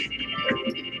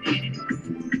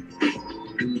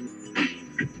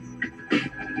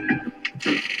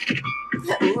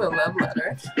 Ooh, a love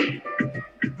letter.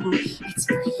 It's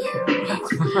for you.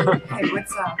 Hey,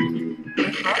 what's up?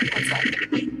 What's up?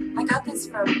 I got this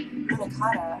from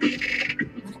Munakata.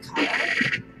 Munakata?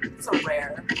 It's so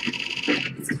rare.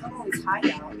 It's Kamali's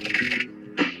hideout.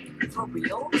 For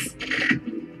reals?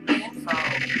 The info.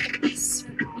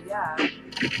 Certain, yeah.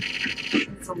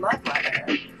 It's a love letter.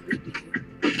 Creepy.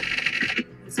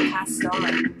 It's passed on.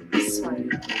 Sorry.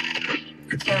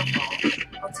 Be careful.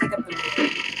 I'll take up the rear.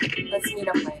 Let's meet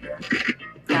up later.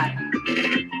 Got it.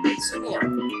 Sumio.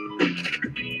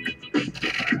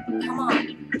 Come on.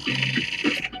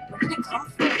 Where did it come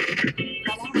from?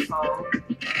 That info.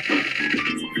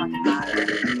 Doesn't fucking matter.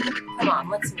 Come on,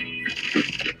 let's move.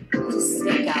 Just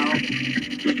stake out.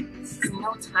 This is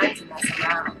no time to mess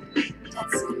around.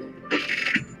 Tetsu.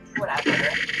 Whatever.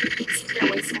 Sit here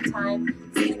wasting time.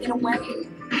 It's gonna get away.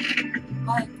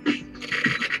 But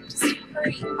just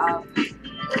hurry up.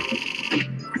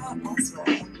 What about Ezra?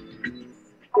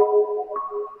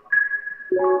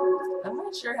 I'm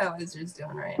not sure how Ezra's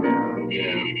doing right now.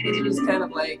 Yeah. Ezra's kind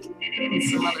of like in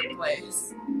some other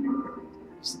place.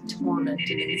 Just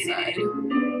tormented inside.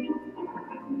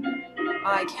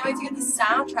 I can't wait to get the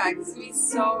soundtrack. This is gonna be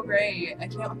so great. I'm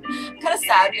kind of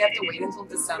sad we have to wait until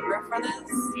December for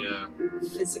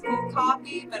this physical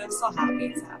copy, but I'm still happy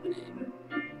it's happening.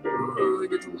 Ooh, I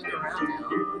get to look around now.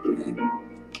 Okay.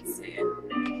 Let's see.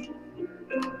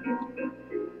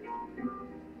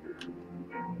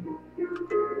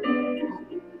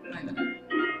 Wait a minute.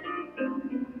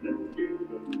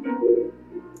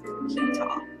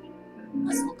 Utah.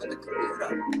 Let's look at the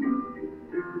computer.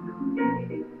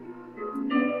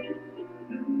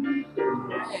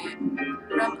 Alright.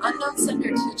 From unknown sender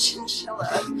to chinchilla.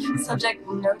 Subject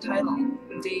no title.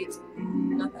 Date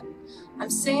nothing. I'm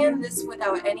saying this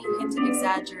without any hint of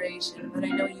exaggeration, but I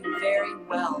know you very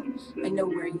well. I know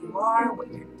where you are,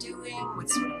 what you're doing, what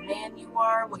sort of man you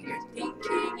are, what you're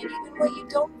thinking, and even what you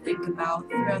don't think about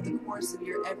throughout the course of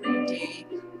your everyday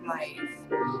life.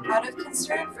 Out of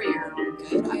concern for your own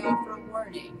good, I offer a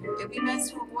warning. It would be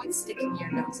best to avoid sticking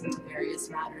your nose into various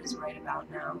matters right about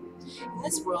now. In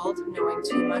this world, knowing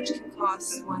too much can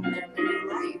cost one their very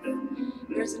life.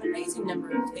 There's an amazing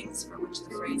number of things for which the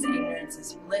phrase ignorance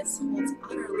is bliss holds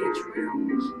utterly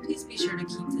true. Please be sure to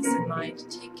keep this in mind.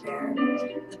 Take care.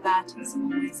 The bat is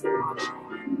always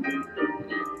watching.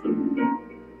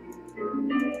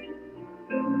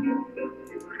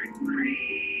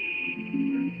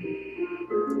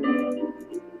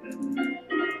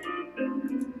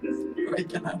 Wait,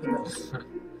 get out of this.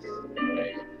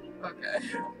 Okay.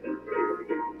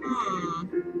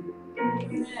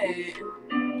 Hey.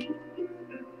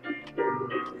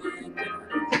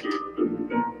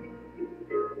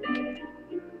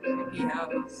 Creepy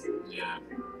house. Yeah.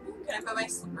 Can I put my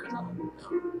slippers on? No.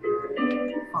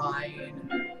 Fine.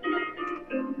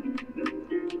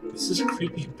 This is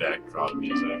creepy backdrop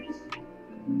music.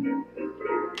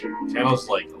 Channel's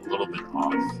like a little bit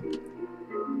off.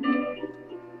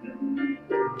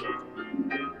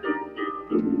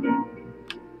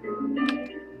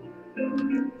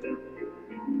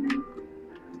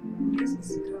 Where's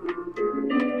this go? I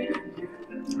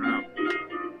don't know.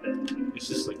 It's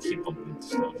just like keep bumping into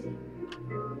stuff.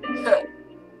 Okay,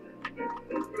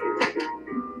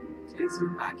 so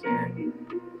we're back here.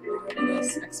 We're going to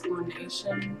this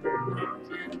explanation. No, we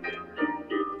can't.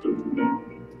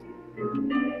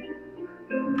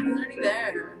 It's already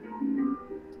there.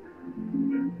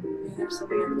 Maybe there's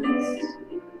something I missed.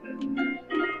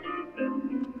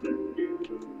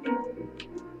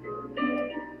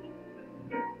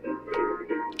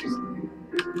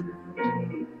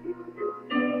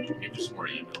 Maybe just more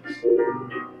emails.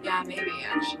 Yeah, maybe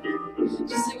actually.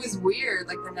 Just it was weird,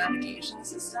 like the navigation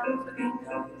system for the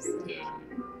emails. Yeah.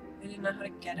 I didn't know how to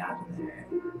get out of there.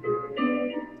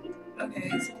 Okay,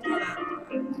 so do that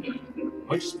one. Yeah.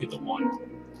 Might just be the one.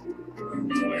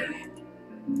 Okay.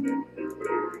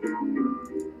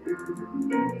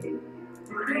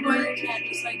 I wonder why you can't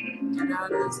just like get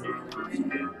out of this and run away.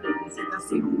 It's like that's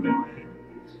the only way.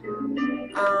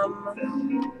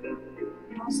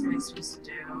 What else am I supposed to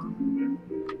do?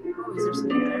 Oh, is there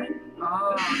something there?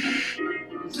 Oh.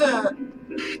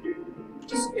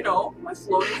 Just, you know, my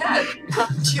floating head.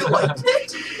 Do you like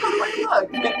it? How do I look?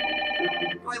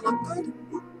 Do I look good?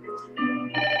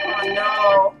 Oh no.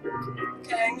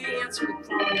 Okay, I'm gonna answer the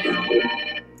phone now.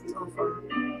 Telephone.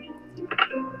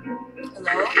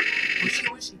 Hello? Wishy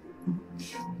wishy.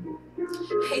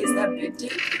 Hey, is that Big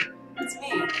Dick? It's me.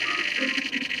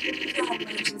 If you have an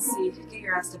emergency, get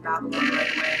your ass to Babylon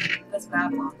right away. That's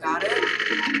Babylon, got it?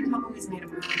 Company's made a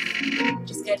move.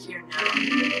 Just get here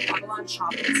now. Babylon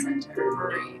Shopping Center.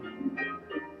 Hurry.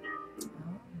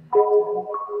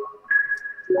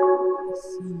 Let's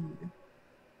see.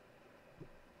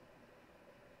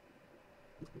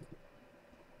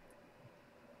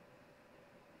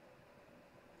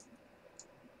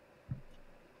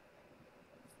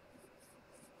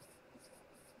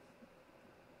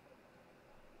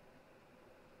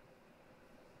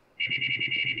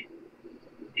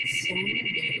 Same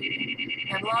day.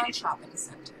 Babylon Shopping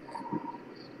Center.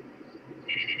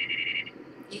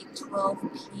 8:12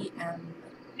 p.m.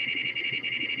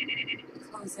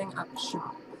 Closing up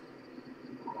shop.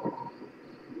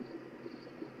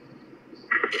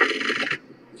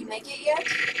 You make it yet?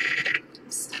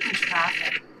 I'm stuck in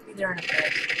traffic. Be there in a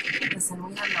bit. Listen,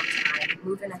 we have no time.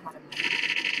 Move in ahead of me.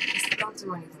 Just don't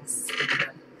do anything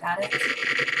stupid. Got it?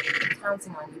 I'm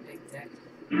counting on you, Big Dick.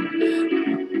 I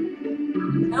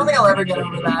don't think I'll ever get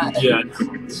over that. Yeah, no.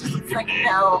 It's like,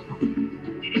 no.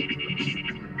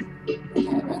 Okay,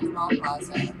 we're at the Mall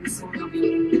Plaza. So we'll be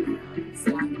moving around. So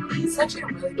it's actually a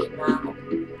really good map.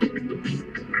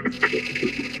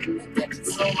 Big Dick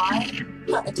is so high.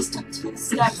 I just took 2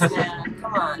 steps, man.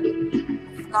 Come on.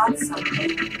 I forgot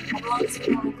something. How long is it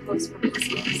really close for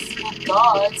business? Oh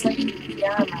god, it's like 8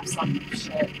 p.m. or some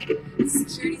shit. The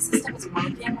security system is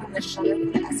working when the shutter for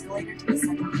the escalator to the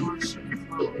second floor should be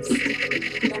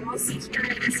closed. But most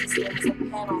security systems have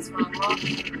panels for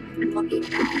unlocking. Look at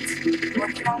that.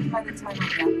 Work it out by the time I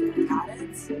get there. Got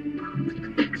it?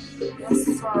 Yes,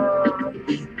 sir.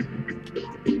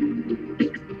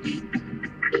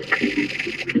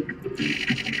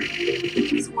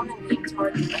 This woman being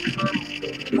targeted by crime.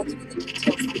 I'll give you the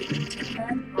details later. Take care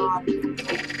of the broad.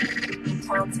 I'm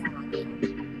counting on you.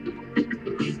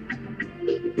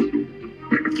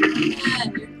 Man,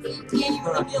 you can't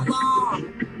even leave me alone.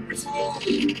 It's me.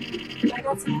 I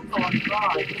got some info on the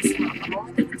broad. Listen up. I'm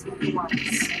only going to tell you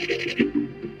once.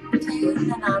 Kay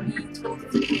Nanami,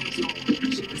 23 years old.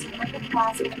 She was an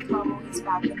underclassman at Kamali's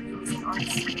back when he was an art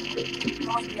student.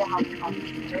 No idea how he got here. He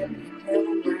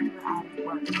apparently lured her out of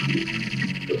work.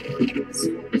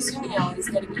 Sunio is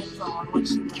getting info on what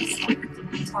she looks like.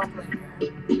 We'll talk later.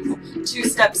 2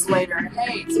 steps later.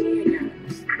 Hey, it's me again.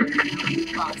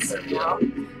 Sunio.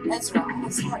 Ezra, I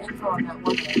have some more info on that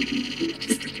woman. I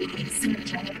just did a quick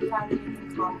search. I haven't found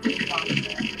anything concrete on her.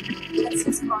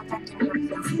 Tetsu's contacting your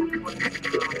place in the quarter.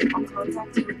 I'll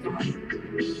contact you again.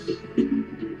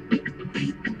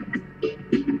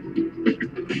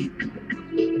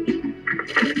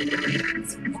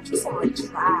 It's an interesting like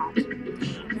track.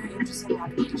 Very interesting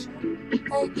navigation.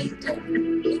 Hey, Big Dick.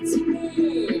 It's me,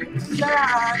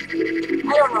 Jack. I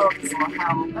don't know if this will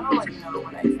help, but I'll let you know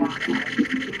what I found out.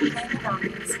 Landed on me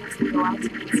seems to go out to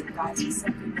meet some guys with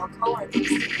some female coworkers.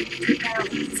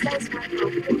 Apparently, these guys work for a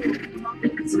really big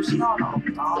company, so she got all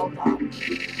dolled up.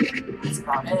 That's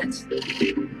about it.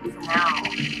 For now,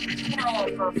 keep an eye out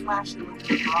for a flashy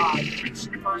looking broad. You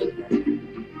should find her.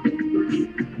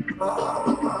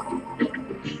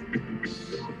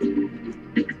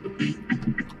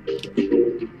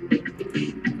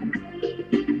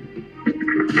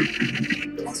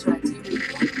 That's right, do you read it?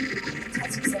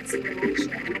 Tetsu's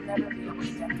explanation will never be able to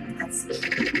get through that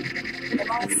security. I'm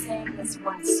only saying this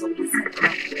once, so listen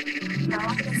up.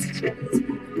 Now the security is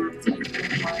being hacked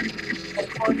by anyone.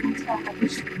 According to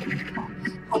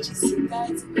SUDA,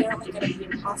 it's apparently going to be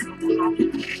impossible to hack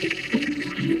it. The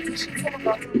conditions I'm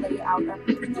about to lay out are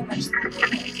pretty much the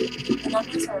limit. The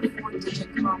numbers are a 4-digit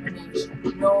combination.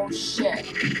 No shit.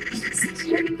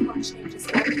 Security code changes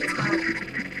every time.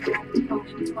 Correct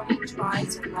coding 20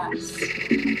 tries or less.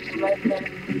 The red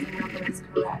verification number is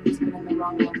correct, but in the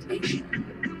wrong location.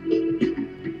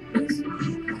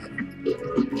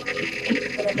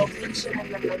 But a location and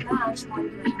number match, one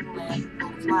green lamp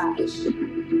will flash.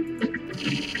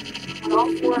 When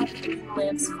all 4 of the green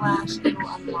lamps flash, it will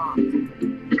unlock.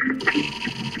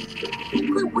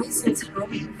 Quit wasting time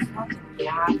with your fucking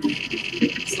yap.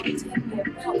 It's gonna take me a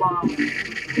bit longer.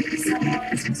 So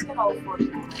let's just get all 4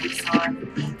 green lamps on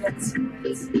and get to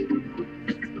it.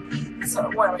 So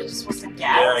what, am I just supposed to guess?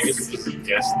 Yeah, I guess we just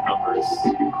guess numbers.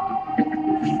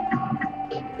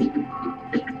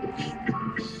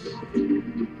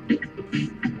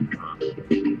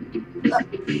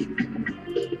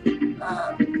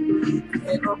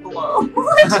 Hit or below.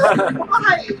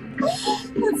 Why?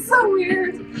 That's so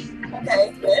weird.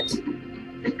 Okay, hit.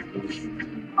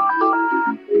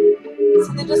 So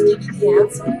they just give you the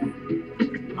answer?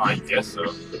 I guess so.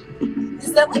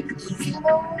 Is that like easy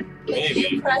though? Like Maybe.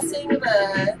 you pressing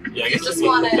the... Yeah, I you guess just you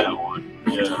want can to... that one.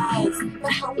 Yeah. Yes,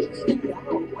 but how would you even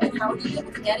know? And how would you be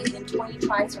able to get it in 20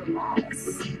 tries or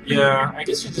less? Yeah, I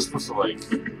guess you're just supposed to like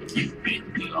keep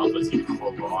beating it up as you go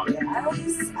along. Yeah, I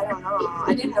don't know.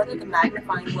 I didn't know that the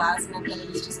magnifying glass meant that it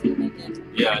was just going to make it...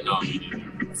 Yeah, no, me neither.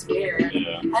 It's weird.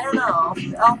 Yeah. I don't know.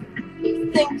 I'll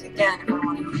think again if I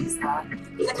want to use that.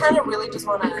 Because I kind of really just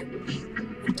want to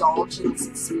indulge in this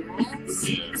experience.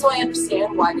 Yeah. So I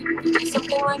understand why they would do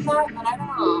something like that, but I don't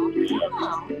know. Yeah. I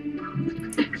don't know.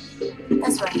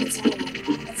 That's right, it's me.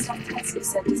 That stuff Tessie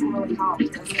said doesn't really help,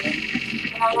 does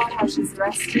it? And I know how she's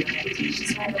dressed in it.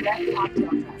 She's wearing a red cocktail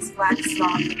dress, black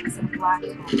stockings, and a black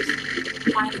coat.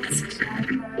 Finding and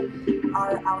securing her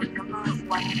are our #1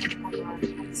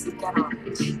 priorities. Get on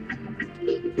it.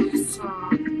 So...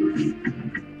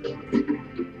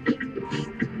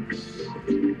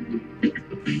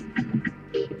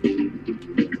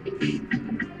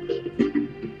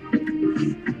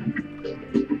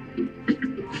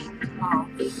 Oh,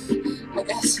 I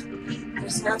guess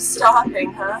there's no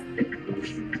stopping, huh?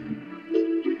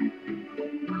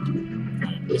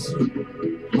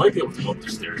 You might be able to go up the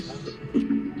stairs now.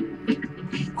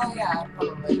 Oh yeah,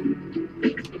 probably.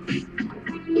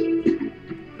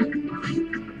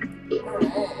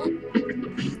 Alright.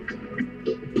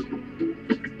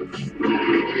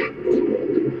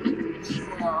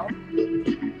 Yeah.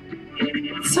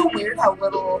 It's so weird how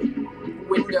little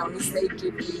windows they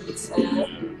give you to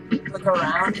look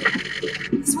around.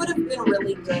 This would have been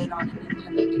really good on a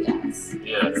Nintendo DS.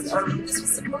 Yeah. This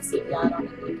was supposed to be out on a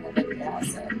Nintendo DS.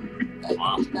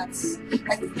 Wow.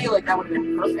 I feel like that would have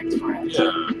been perfect for it.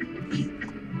 Yeah.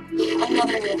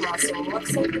 Another new household.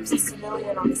 Looks like there's a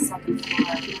civilian on the 2nd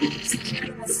floor. Secure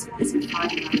them as soon as you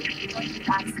find them. Don't you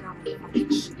accidentally fucking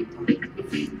shoot them.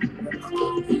 What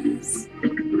clothes?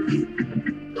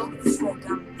 Looks like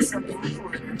some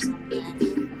invalid or something.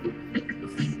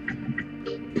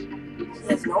 He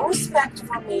has no respect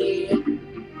for me. I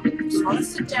just want to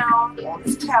sit down on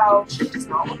this couch. He does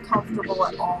not look comfortable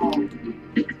at all.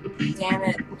 Damn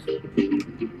it.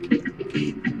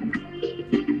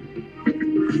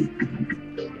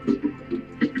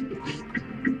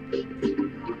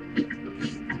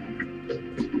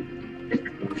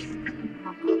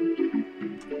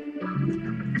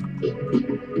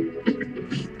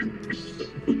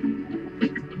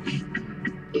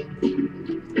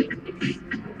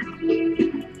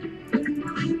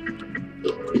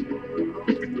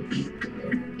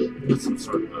 With some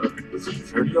sort of a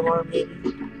security alarm, maybe?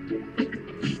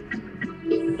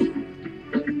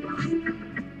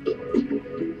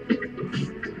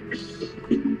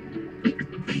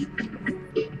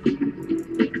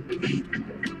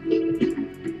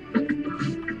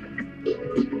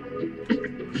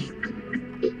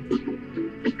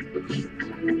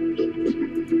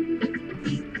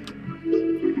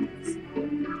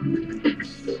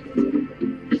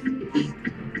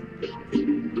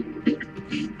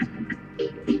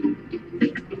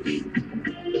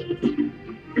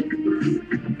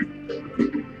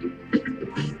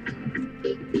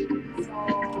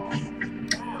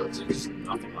 There's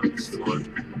nothing on this floor.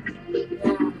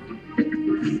 Yeah.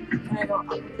 Can I go up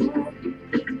there?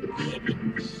 Maybe.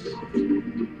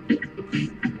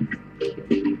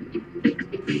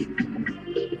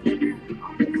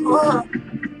 Whoa.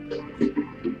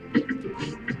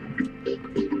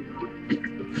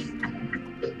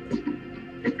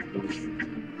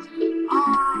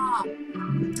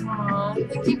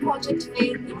 Thank you, Project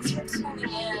Faith. Thanks for tuning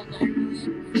in. I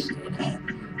really appreciate it.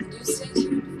 And do stay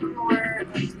tuned for more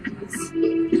of these in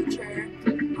the future.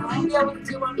 I won't be able to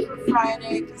do one for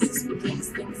Friday because this weekend's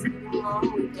Thanksgiving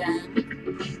long weekend.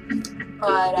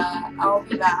 But I'll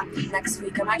be back next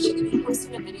week. I'm actually going to be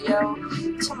posting a video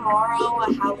tomorrow,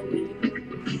 a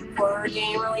Halloween horror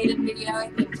game related video. I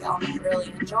think y'all might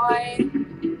really enjoy.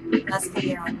 That's going to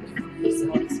be around noon,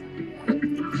 so it's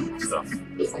Stuff.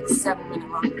 It's like a 7-minute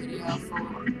long video full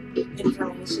of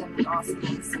information and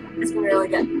awesomeness. It's going to be really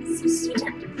good. So stay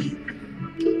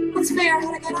tuned. Let's figure out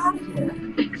how to get out of here.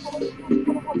 How the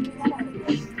heck do we get out of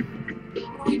here?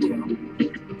 What do we do?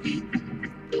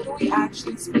 What are we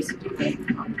actually supposed to do right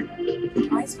now?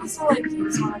 Am I supposed to like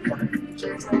use one of the other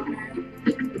features over there?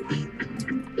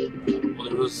 Well,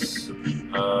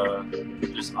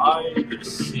 there's I, there's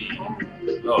C.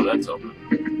 Oh, that's open.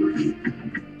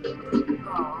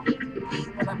 Oh,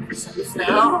 well, that makes sense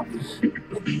now.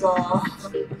 Duh.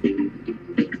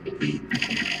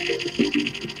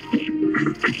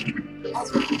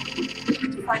 Ezra,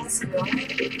 did you find the civilian?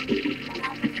 I'm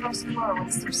at the first floor.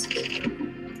 What's their security?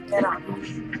 Get on it.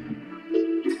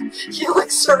 He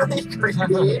looks really creepy.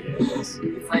 Yes.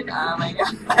 He's like, oh my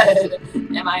god,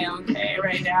 am I okay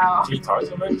right now? Can you talk to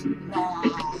him actually?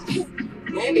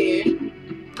 Maybe.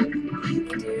 Hey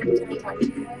dude, can I talk to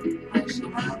you?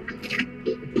 Marshima?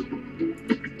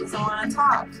 Doesn't want to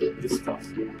talk. This stuff.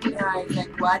 Yeah, he's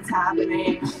like, what's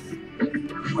happening?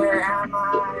 Where am I?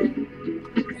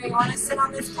 Hey, you want to sit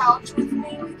on this couch with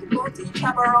me? We can both each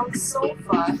have our own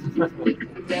sofa.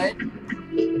 Good?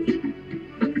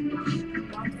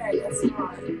 Okay, I guess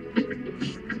not.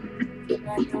 Get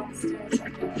back downstairs, I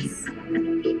guess. How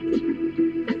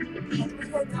do we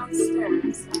head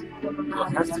downstairs? You'll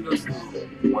have to go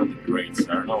through one of the grates.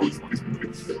 I don't know which one to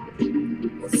use.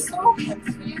 It's so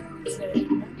confusing.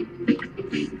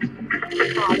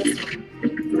 Oh, this one.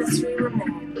 Mystery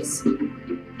remains.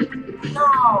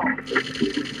 No!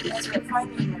 That's right, find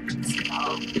the emergency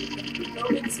bell. The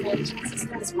building's management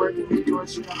system is working, the door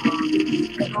should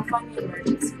unlock. Then go find the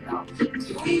emergency bell.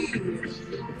 Okay!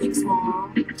 Thanks,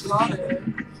 Mom. Got it.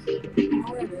 I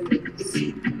know where it is.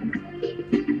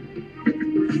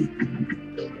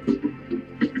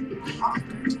 Oh,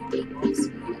 13 people.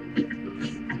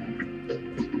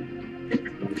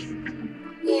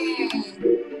 Yay!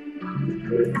 Fire.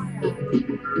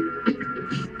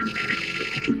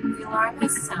 The alarm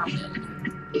has sounded.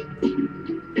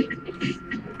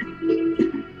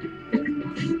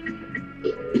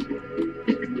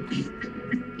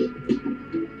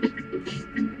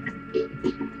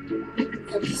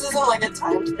 Yeah, this isn't like a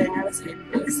timed thing, I was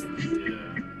hating this.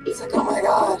 Yeah. It's like, oh my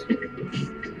god.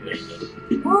 There you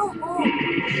go. Woo, woo.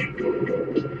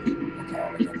 Okay,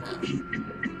 we're good now.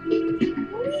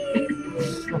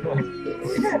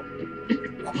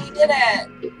 And we did it!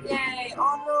 Yay!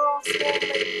 Oh no, stay with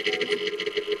me.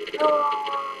 No!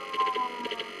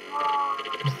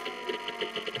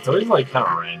 It's always like kind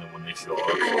of random when they show up.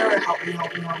 I know, help me,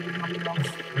 help me, help me, help me, help me.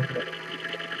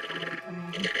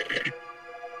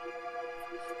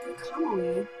 Come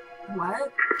on.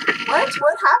 What? What?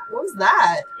 What happened? What was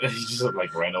that? He just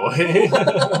like ran away.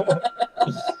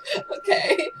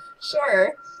 Okay,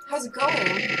 sure. How's it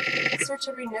going? Search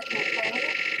every nook and cranny.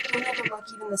 Don't overlook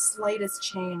even the slightest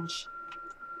change.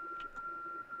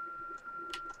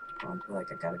 I feel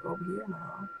like I gotta go over here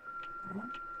now.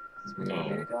 Right? Is where you want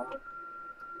me to go?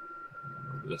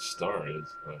 The star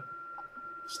is, but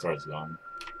the star's gone.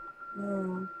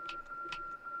 Hmm.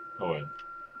 Oh wait,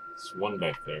 there's one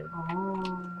back there.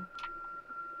 Oh.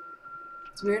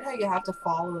 It's weird how you have to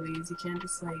follow these. You can't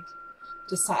just like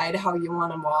decide how you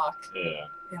want to walk. Yeah.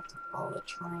 You have to follow the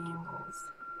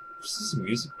triangles. This is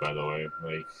music, by the way.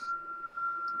 Like,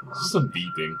 this is some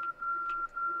beeping.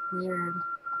 Weird.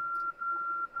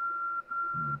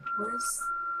 Where's...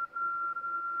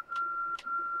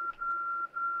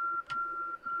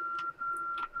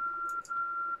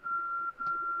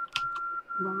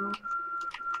 No.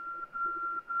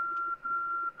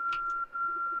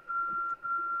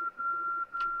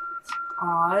 It's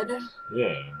odd.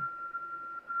 Yeah.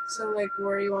 So, like,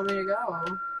 where do you want me to go,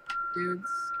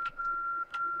 dudes?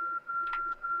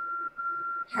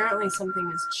 Apparently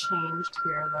something has changed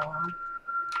here, though,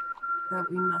 that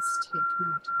we must take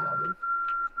note of.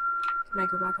 Can I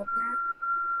go back up here?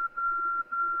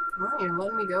 Oh, you're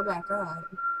letting me go back up.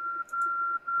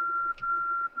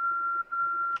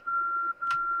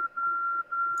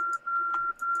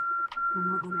 You're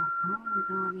not letting... Oh, you're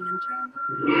gonna let me enter?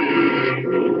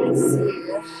 Let's see.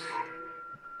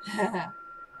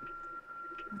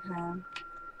 Okay.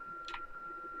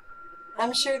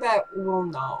 I'm sure that we'll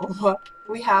know.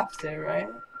 We have to,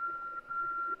 right?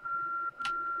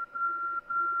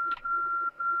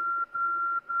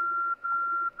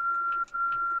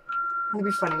 It'd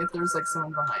be funny if there was like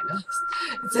someone behind us.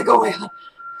 It's like, oh my god.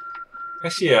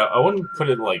 Actually, yeah, I wouldn't put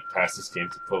it like past this game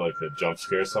to put like a jump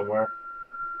scare somewhere.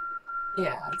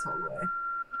 Yeah, totally.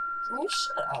 Can you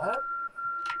shut up?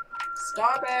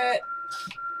 Stop it!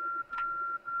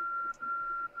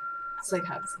 It's like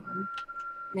have someone.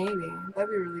 Maybe. That'd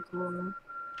be really cool.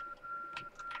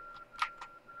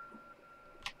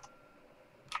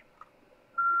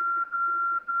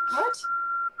 What?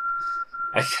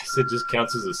 I guess it just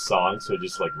counts as a song, so it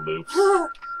just like loops. I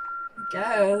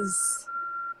guess.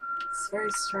 It's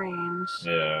very strange.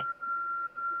 Yeah.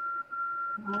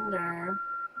 I wonder.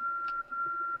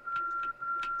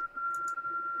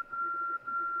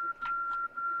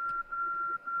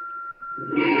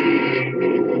 I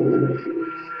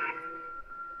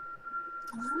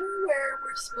wonder where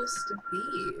we're supposed to be.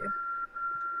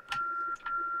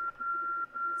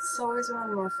 It's always one of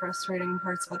the more frustrating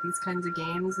parts about these kinds of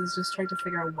games is just trying to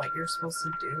figure out what you're supposed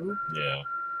to do. Yeah.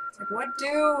 It's like, what do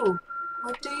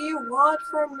you want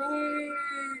from me?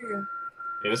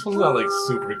 Yeah, this one's not like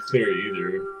super clear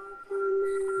either.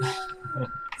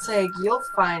 It's like, you'll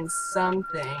find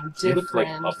something You look, like,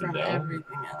 different up and from down.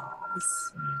 everything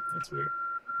else. That's weird.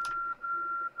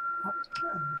 Up and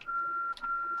down.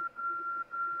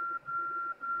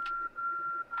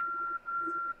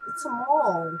 It's a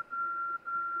mall.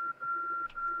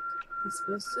 I'm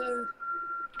supposed to...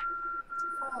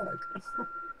 Fuck.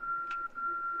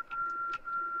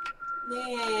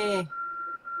 Yay.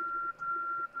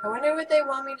 I wonder what they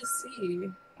want me to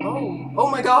see. Oh. Oh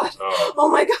my god. Oh. Oh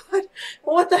my god.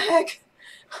 What the heck?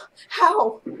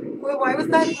 How? Wait, why was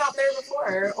that not there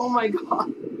before? Oh my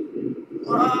god.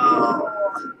 Oh.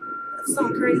 That's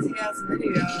some crazy ass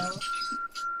video.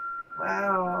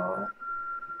 Wow.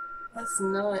 That's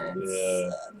nuts. Yeah.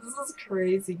 This is a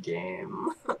crazy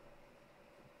game.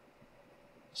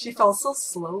 She fell so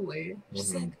slowly.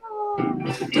 She's like, oh,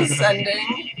 descending.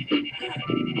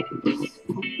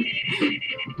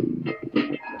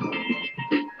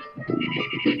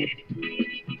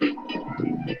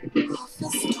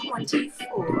 Office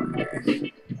 24.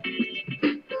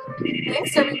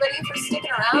 Thanks everybody for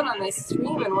sticking around on this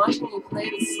stream and watching me play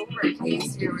the silver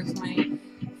case here with my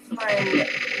friend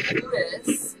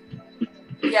Lewis.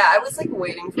 Yeah, I was like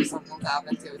waiting for something to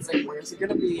happen too. It's like, where's it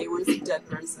gonna be? Where's the dead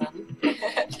person?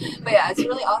 But yeah, it's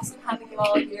really awesome having you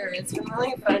all here. It's been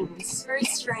really fun. It's a very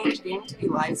strange game to be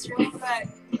live streaming, but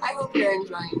I hope you're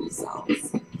enjoying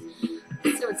yourselves.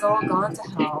 So it's all gone to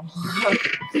hell.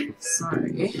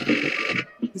 Sorry.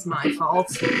 It's my fault.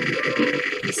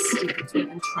 These stupid to have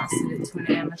entrusted it to an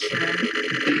amateur.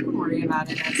 Don't worry about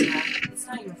it, Ezra. It's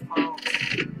not your fault.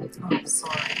 Oh, I'm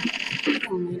sorry. I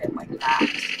didn't mean it like that.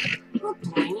 I'm not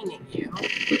blaming you.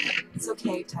 It's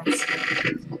okay, Texter.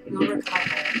 You'll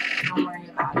recover. Don't worry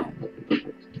about it.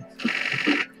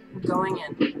 I'm going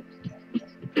in.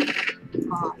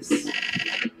 Boss.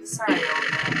 Sorry, old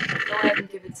man. Go ahead and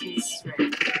give it to me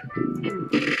straight.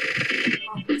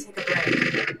 Oh, take a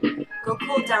break. Go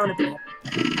cool down a bit.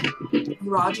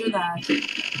 Roger that.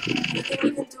 Anything we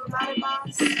can do about it,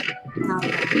 boss?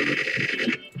 Nothing.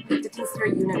 We have to consider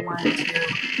Unit 1 and 2.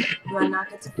 You want not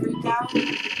get to freak out?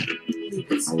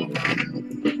 Leave it, Sunio.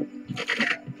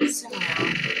 Sunio,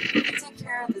 you take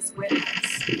care of this witness.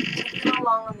 Take them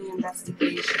along on the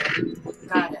investigation.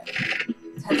 Got it.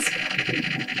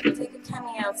 Tetsuya, take a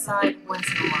chemi outside once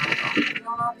in a while. You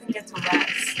don't often get to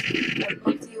rest. I've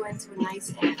booked you into a nice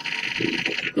inn.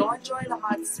 Go enjoy the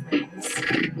hot springs.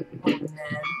 Old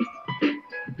man.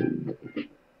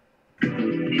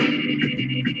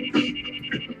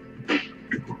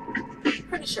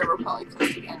 Pretty sure we're probably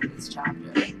close to the end of this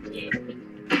chapter. Yeah.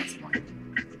 At this point.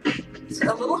 It's a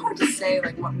little hard to say,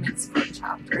 like, what makes for a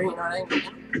chapter, you know what I mean?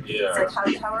 Yeah. It's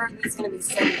like, how are these going to be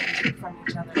segmented from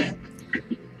each other?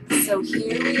 So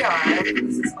here we are.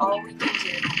 This is all we can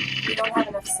do. We don't have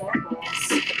enough samples.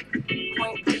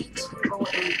 Point D208.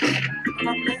 What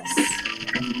about this?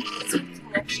 These are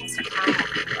connections to power.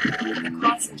 They're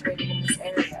concentrated in this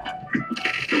area.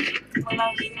 What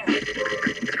about here?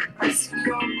 Our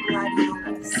studio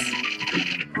Gladiolis.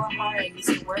 Ohara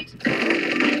used to work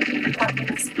here. Apart from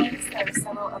this place, there are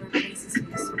several other places he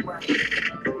used to work.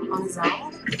 On his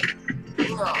own?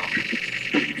 No.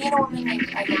 He and a woman named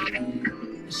Ayame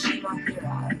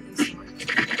Shimahira used to work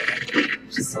here.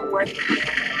 She's still working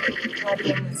there.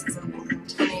 Gladiolis is open from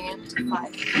 10 a.m. to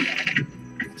 5 p.m.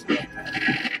 We can make it.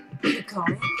 You're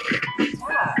going?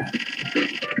 Yeah.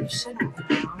 You shouldn't,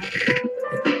 you know.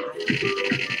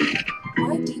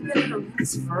 Why deepen her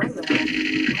roots further? What?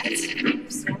 You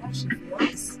understand how she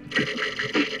feels?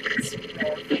 It's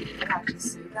rare for you to actually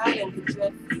say that and think you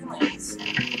had feelings.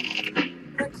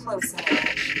 We're close in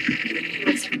age. You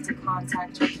whispered to contact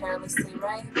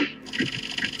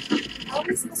what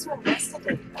is this to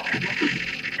investigate then?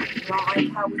 You don't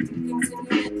like how we do things in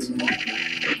Unit 2?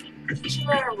 Each of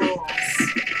our roles.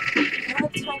 We don't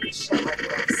have time for shit like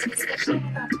this, especially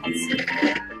without testing.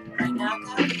 Right now,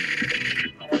 though?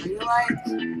 Whatever you like.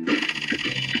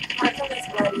 Apart from these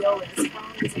gladiolas, Colin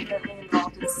is apparently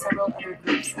involved in several other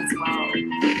groups as well.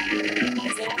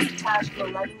 His name is attached to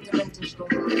 11 different digital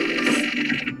groups.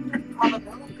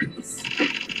 Probabilities.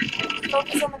 If we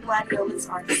focus on the gladiolas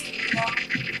artistry, though,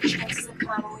 chances of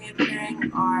Kamui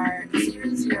appearing are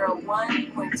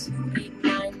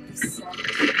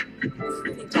 0.289%.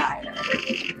 Pretty dire. What do we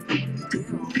do?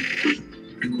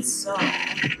 Even so,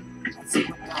 let's see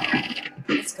what go.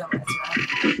 Let's go, Ezra.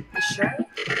 You sure?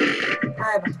 I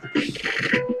have a hunch.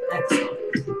 Excellent.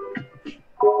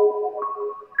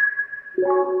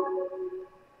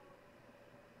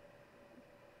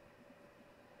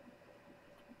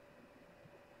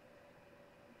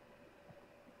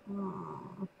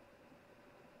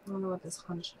 I don't know what this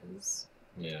hunch is.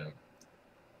 Yeah.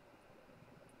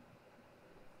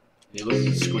 You look at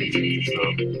the screen,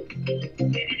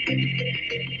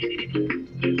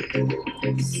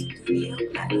 Studio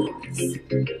settings.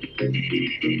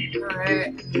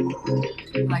 Alright.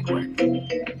 Like work.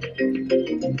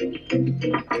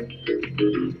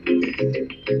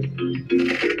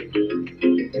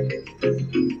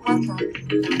 Welcome.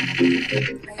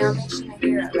 Ayame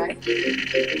Shimehira, right?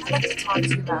 I'd like to talk to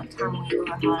you about Kamui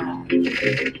Urahara.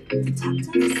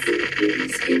 Detectives?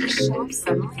 So you just show up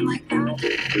suddenly like that?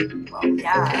 Well,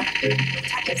 yeah.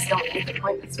 Detectives don't make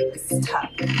appointments for this stuff.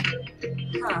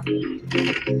 Huh.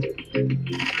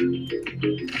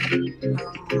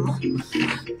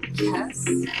 Yes?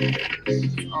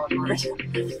 It's awkward. Do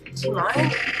you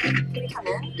mind? Can we come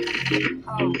in?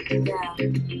 Oh, yeah.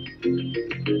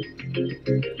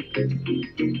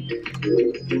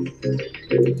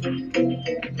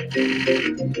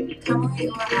 Kamui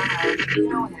Urahara, you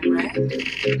know him, right? Of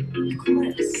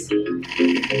course. Do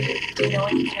you know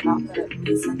anything about the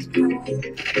recent Kamui?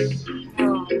 No.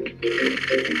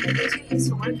 The two used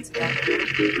to work together.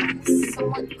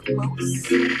 Somewhat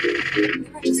close. We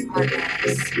were just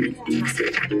partners. We didn't trust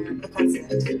each other, but that's it.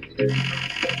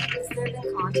 Has there been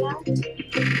contact?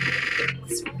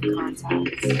 What sort of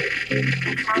contact?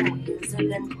 Kamui, has there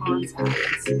been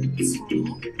contact? To me?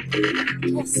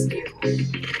 Yes, you.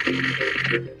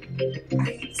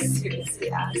 Are you seriously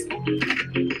asking?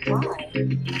 Why?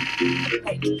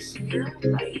 Like here,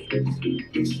 right?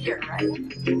 Here, right?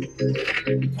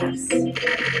 Yes.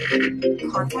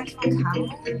 Contact from Kamui?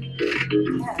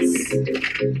 Yes.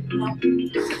 No.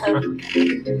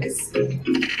 I see.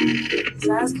 So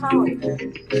how's Kamui been?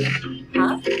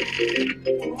 Huh?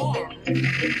 Man,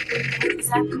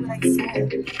 exactly what I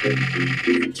said. What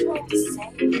are you trying to say?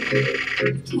 You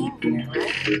came here,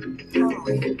 right?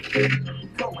 Kamui.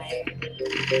 No way.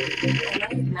 I know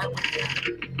you've met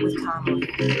with Kamui.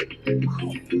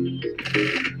 Why?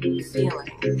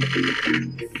 Feeling.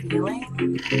 Feeling?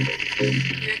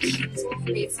 You're accusing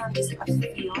me based on just a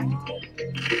feeling?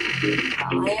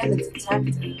 Well, I am a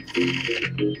detective.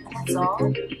 And that's all? I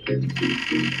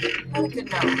have a good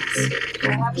nose. I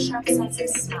have a sharp sense of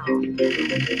smell.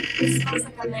 It smells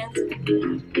like a man's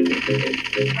opinion.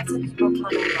 Lots of people come and go.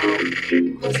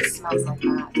 Of course it smells like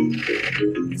that.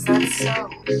 Is that so?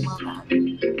 Well then.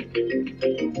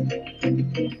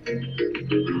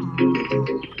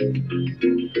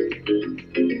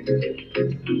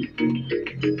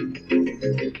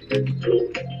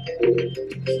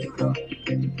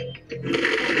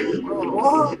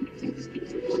 Whoa.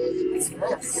 What's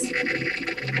this?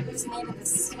 It was made of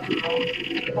this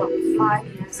steel about 5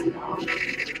 years ago.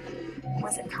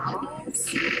 Was it Kamui's?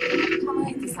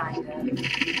 Kamui designed it.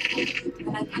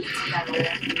 Then I put it together.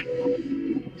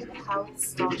 How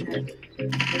nostalgic.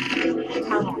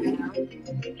 Kamui, huh?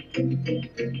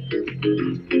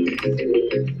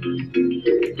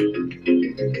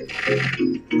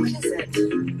 What is it?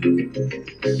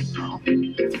 Oh.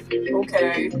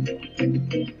 Okay.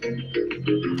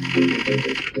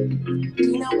 Do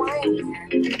you know why I'm here?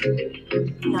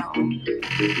 No.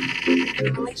 The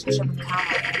relationship with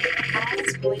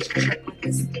Kamui's relationship with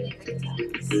his three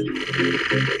victims.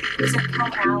 There's a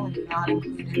commonality not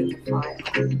included in the file.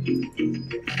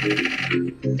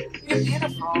 You're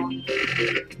beautiful.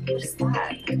 What is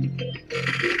that?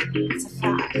 It's a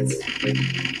fact.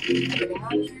 Getting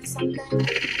on you or something?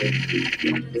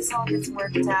 After this all gets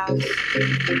worked out,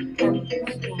 then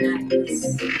maybe nice.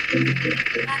 In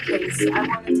that case, I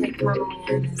want to take Kamui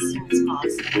in as soon as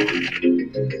possible.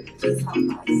 Please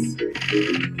help us.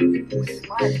 With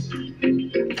what?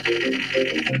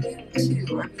 You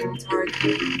too, are being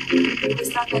targeted. It was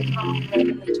thought that commonly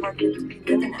randomly targeted could be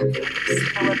women at first.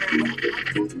 However, when we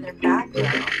looked into their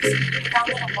backgrounds, we found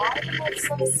that a lot of them had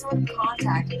some sort of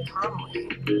contact with Connolly.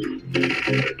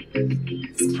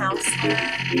 His counselor,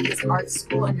 his art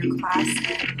school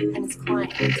underclassmen, and his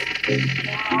client. They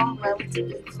were all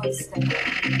relatively close to him,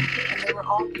 and they were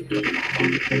all beautiful.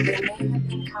 They may have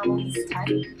been Connolly's type.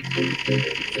 We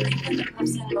think that the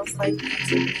person most likely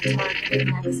to be targeted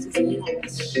next is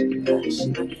English,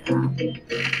 Sheila Hira.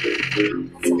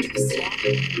 That's interesting.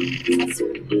 Is that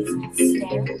sort of reason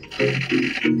stand?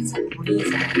 It's a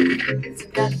reason. It's a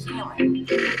gut feeling.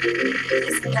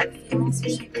 These gut feelings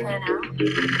usually pan out.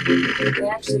 They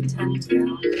actually tend to.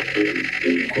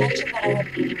 I mentioned that I had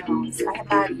good nose. I have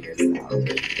bad ears though. So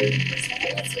maybe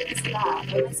it's because of that.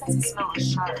 But my sense of smell is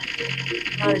sharp.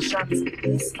 Not as sharp as a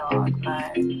police dog, but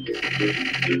I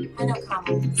know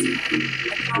Connolly's. I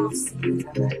can almost see his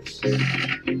image.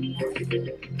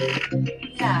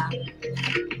 Yeah.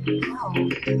 How?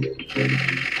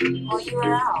 Well, you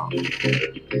were out.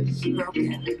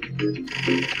 Broken.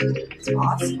 It's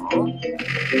possible.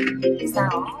 Is that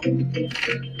all?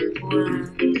 Or...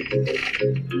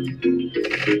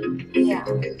 yeah.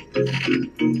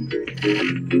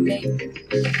 Maybe.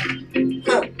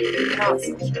 Huh. Not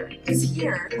so sure. Because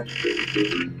here,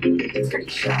 pretty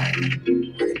sharp.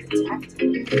 What a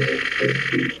detective.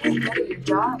 You're good at your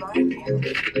job, aren't you?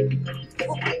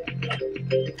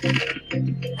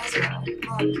 Ezra,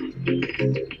 look.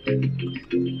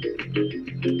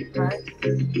 Right?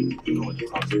 Go in the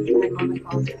closet. Can I go in the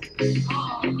closet?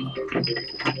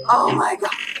 Oh my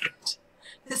god!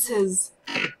 This is...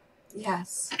 yes.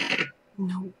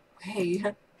 No way.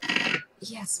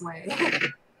 Yes way.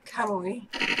 Connolly.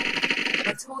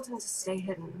 I told him to stay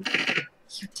hidden.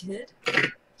 You did?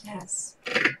 Yes.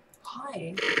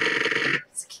 Why?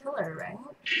 He's a killer, right?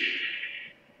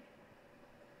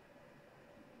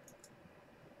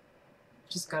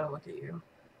 Just gotta look at you.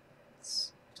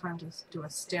 It's time to do a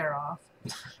stare off.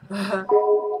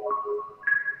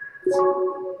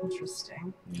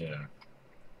 Interesting. Yeah.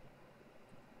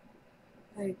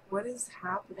 Like, what is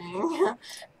happening?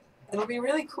 It'll be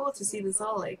really cool to see this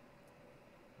all, like,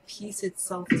 piece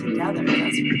itself together,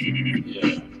 that's for sure.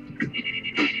 Yeah.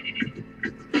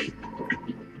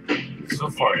 So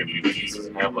far, every piece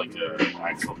doesn't have, like, an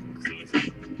actual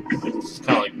conclusion. Like, it's just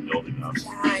kind of, like, building up.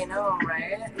 Yeah, I know,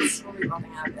 right? It's slowly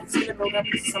building up. It's gonna build up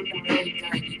into something really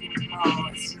good, you can tell.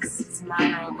 It's a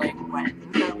matter of, like, when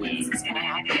this is gonna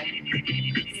happen.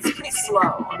 It's pretty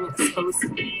slow. I mean, it's supposed to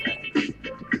be, but...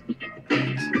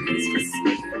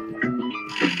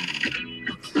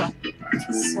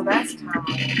 so that's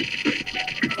Connolly.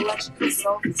 The legend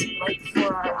itself is right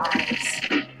before our eyes.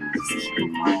 He's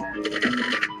keeping quiet.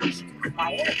 Keeping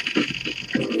quiet?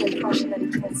 With the impression that he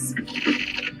can't speak.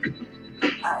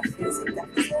 Phasic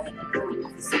deficit? Or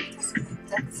phasic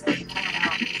deficit? I don't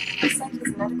know. It's like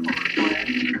his medical report.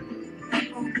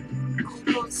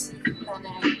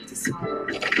 Hypocyclonic disorder.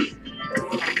 Damn.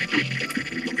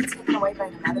 He'll be taken away by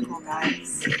the medical guys.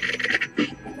 We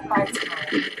can buy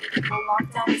time. We'll lock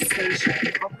down the station.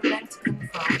 We'll prevent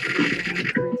info from getting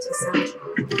through to Central.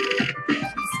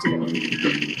 Please do.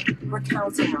 We're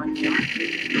counting on you.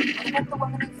 What about the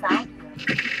woman who found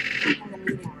him in the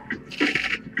meeting room?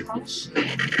 How is she?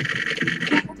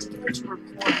 Nothing particular to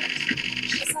report.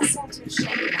 She doesn't seem too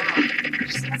shaken out.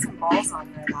 She's got some balls on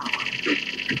her, that one.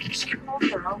 She can hold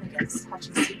her own against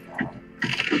Hachisuka.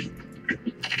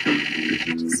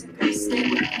 Hachisuka, stay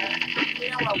with her. We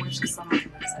don't know where she's someone who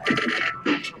lives at.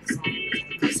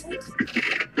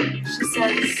 She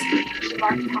says she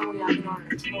locked Connolly up in order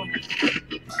to kill him.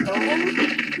 Kill him?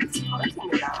 What's he talking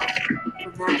about?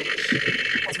 Revenge.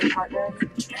 As her partner, he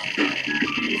betrayed her.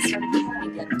 He started killing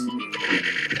again, too.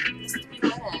 These three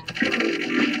women.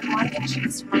 Why didn't she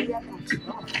just hurry up and kill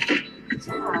him?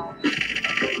 Yeah.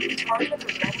 The target of her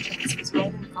vengeance was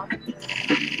right in front of her.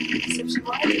 So if she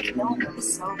wanted to kill him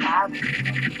so badly,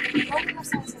 why did her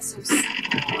sense is so simple?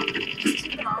 Just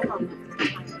keep an eye on him for the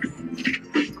time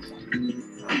being.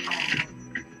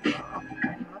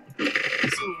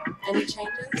 Any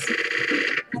changes?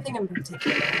 Nothing in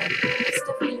particular.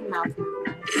 Stiffening mouth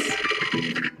movements.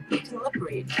 You can lip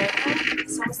read, can't you?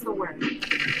 So is the word. The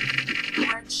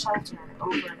word shelter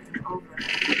over and over.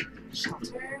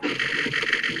 Shelter? I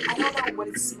don't know what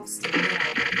it's supposed to mean.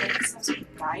 Maybe some sort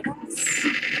of guidance?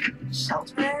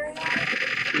 Shelter area?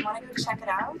 You want to go check it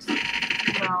out?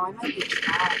 No, I might be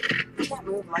trapped. You can't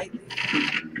move lightly.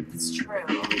 It's true.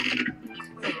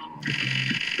 Clue.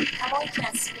 Connolly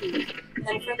can't speak,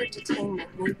 then further detainment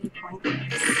may be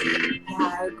pointless. Yeah,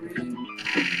 I agree.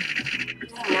 We're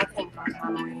getting nothing from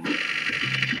Connolly.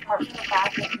 apart from the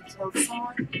fact that he killed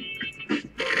someone.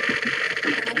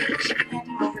 Maybe we should hand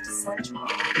him over to Central.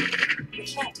 We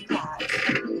can't do that.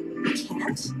 We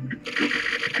can't?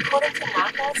 According to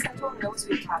Naka, Central knows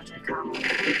we've captured Kamui.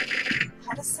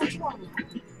 How does Central know?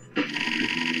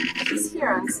 He's here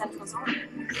on Central's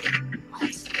orders. What?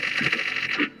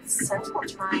 Is Central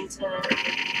trying to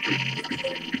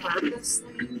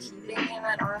purposely keeping him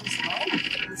at arm's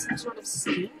length in some sort of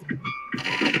scheme?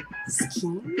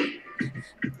 Scheme?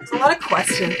 There's a lot of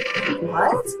questions.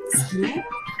 What? Scheme?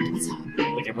 What's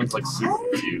happening? Like everyone's like super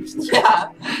confused.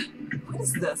 Yeah. What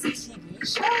is this? A TV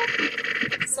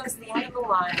show? So it's the end of the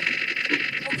line.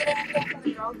 Can I get anything from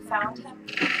the girl who found him?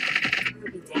 It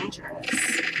would be dangerous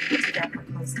to get her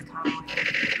close to Kamui.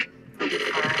 It would be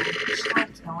fine. She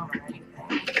won't kill him or anything.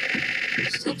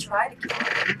 She did try to kill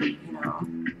him, you know.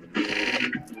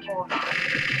 Hold on.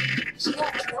 She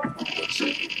didn't kill him, did she?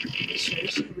 Are you sure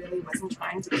she really wasn't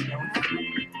trying to kill him?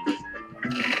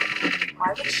 Why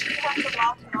would she have to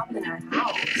lock him up in her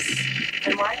house?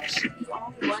 And why was she the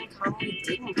only one Kamui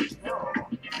didn't kill?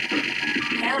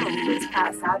 Apparently he was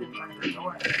passed out in front of her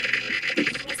door. He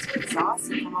was too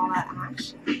exhausted from all that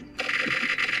action.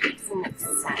 It doesn't make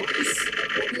sense.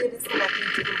 Maybe it isn't that he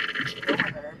didn't kill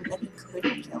her, but that he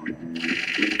couldn't kill her.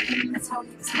 That's how he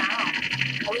was found.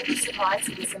 I wouldn't be surprised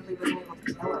if he simply wasn't able to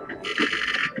kill her.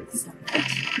 Isn't it?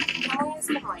 Kamui has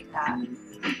been like that.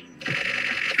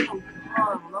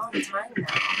 Long time now.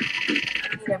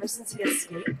 I mean, ever since he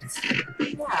escaped? Yeah,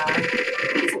 he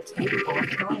wasn't capable of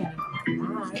killing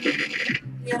anyone like that.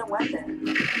 He had a weapon.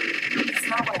 That's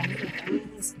not what I mean. I mean,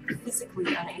 he's physically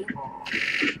unable.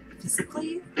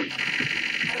 Physically?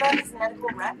 What about his medical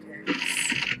records?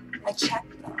 I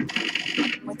checked them.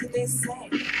 What did they say?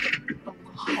 A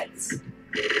lot.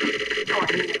 Oh,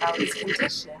 I mean, about his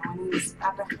condition when he was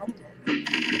apprehended.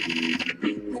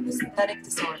 Hyposynthetic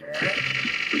disorder.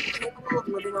 Capable of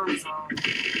living on his own.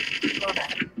 Well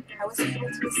then, how was he able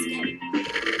to escape?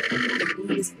 Maybe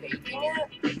he was faking it?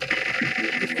 You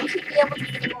think he'd be able to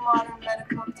feel modern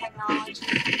medical technology?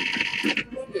 He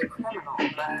may be a criminal,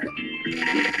 but...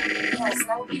 Yes,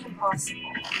 that would be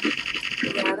impossible.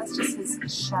 Yeah, that's just his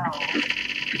shell.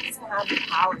 He doesn't have the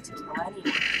power to kill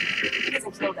anyone. He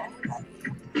hasn't killed anybody.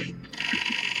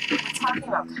 We're talking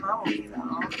about Kamui,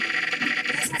 though.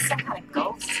 He isn't some kind of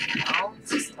ghost, you know? He's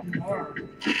just a man.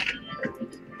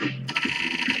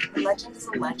 A legend is a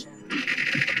legend.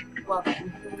 Well then,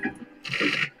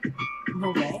 no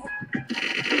way.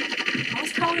 What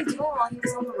was Kamui doing while he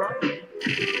was on the road?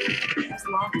 He was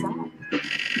locked up.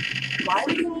 Why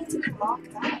would he need to be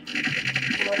locked up?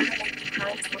 In order to make the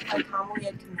crimes look like Kamui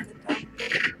had committed them?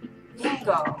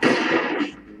 Bingo!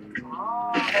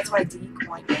 Oh, that's why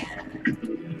decoy man.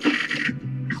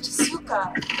 Hachisuka!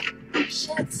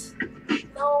 Shit!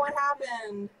 No, what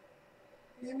happened?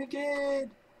 Oh my god!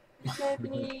 What's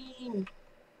happening?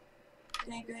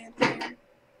 Can I go in there?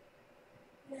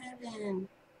 What happened?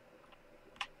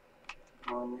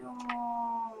 Oh no!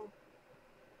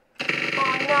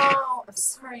 Oh no! I'm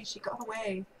sorry, she got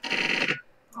away.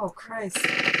 Oh Christ.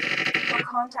 I'll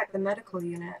contact the medical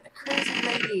unit. A crazy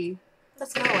lady.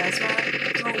 Let's go, Ezra.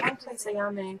 There's only one place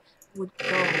Ayame would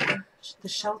go. The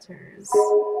shelters.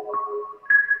 Ooh.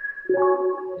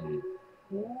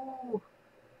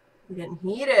 We're getting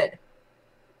heated.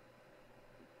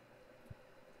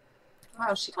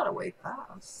 Wow, she got away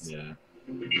fast. Yeah.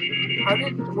 How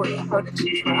did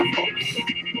she travel?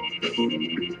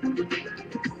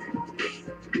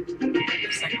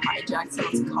 Just like hijacked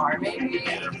someone's car, maybe?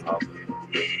 Yeah, probably.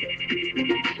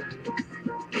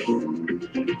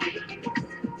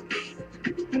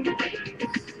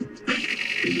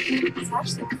 It's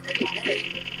actually pretty big.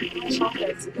 The shelter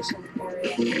exhibition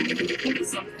area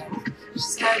is something.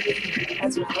 She's gotta be here.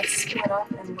 Ezra, let's split up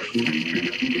and look for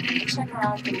her. Check her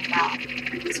out from the back.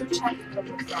 These are checking from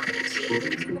the front.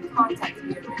 Keep in contact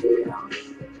via radio.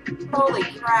 Holy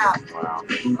crap. Wow.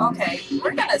 Okay,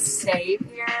 we're gonna save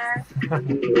here.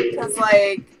 Because,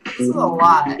 like, this is a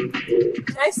lot.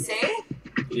 Can I save?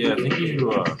 Yeah, I think you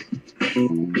gotta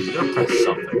press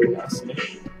something, yes,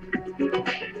 maybe.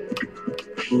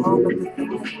 Oh, but the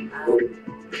thing is,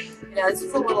 yeah, this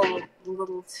is a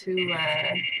little too,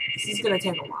 this is gonna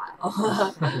take a while.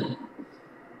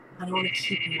 I don't want to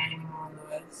keep you anymore,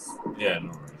 Louis. Yeah,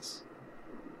 no worries.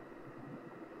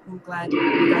 I'm glad you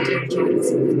got to enjoy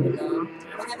this with me, though.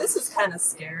 Okay, this is kind of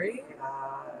scary. I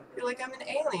feel like I'm in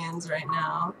Aliens right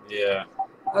now. Yeah.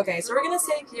 Okay, so we're gonna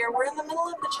save here. We're in the middle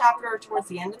of the chapter, or towards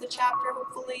the end of the chapter,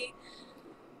 hopefully.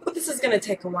 But this is gonna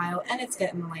take a while, and it's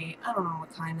getting late. I don't know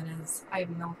what time it is. I have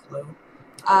no clue.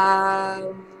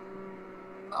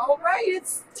 Alright,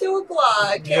 it's 2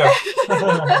 o'clock. Yeah.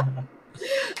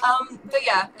 But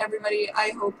yeah, everybody,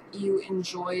 I hope you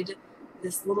enjoyed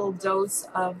this little dose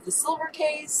of the Silver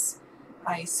Case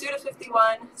by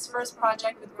SUDA51, his first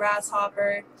project with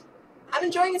Grasshopper. I'm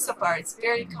enjoying it so far. It's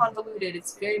very convoluted.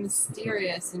 It's very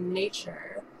mysterious in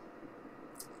nature.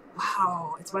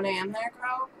 Wow, it's 1 a.m. there,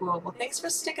 Crow? Cool. Well, thanks for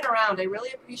sticking around. I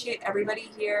really appreciate everybody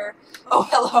here. Oh,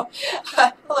 hello.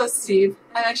 Hello, Steve.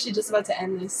 I'm actually just about to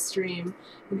end this stream.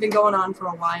 We've been going on for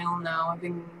a while now. I've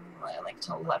been like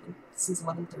till since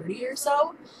 11:30 or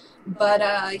so. But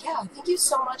yeah, thank you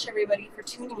so much, everybody, for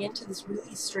tuning into this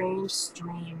really strange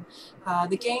stream.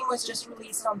 The game was just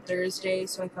released on Thursday,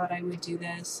 so I thought I would do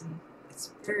this, and it's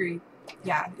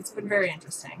been very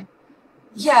interesting.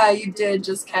 Yeah, you did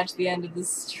just catch the end of the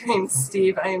stream,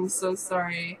 Steve. I am so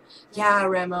sorry. Yeah,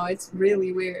 Remo, it's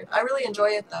really weird. I really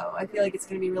enjoy it, though. I feel like it's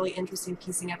going to be really interesting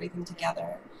piecing everything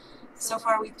together. So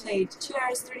far, we've played 2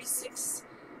 hours, 36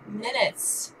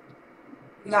 minutes.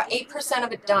 We got 8%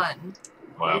 of it done.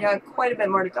 Wow. We got quite a bit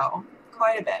more to go.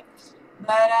 Quite a bit.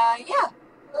 But, yeah,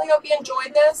 really hope you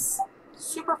enjoyed this.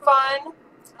 Super fun.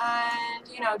 And,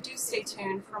 you know, do stay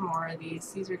tuned for more of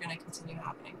these. These are going to continue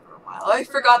happening for a while. I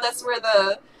forgot that's where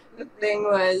the thing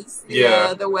was.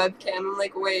 The webcam. I'm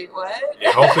like, wait, what?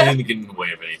 Yeah, hopefully it didn't get in the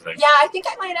way of anything. Yeah, I think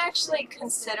I might actually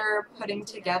consider putting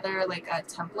together like a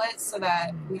template so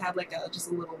that we have like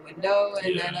just a little window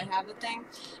and then I have the thing.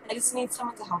 I just need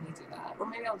someone to help me do that. Or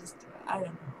maybe I'll just do it. I don't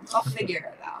know. I'll figure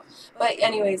it out. But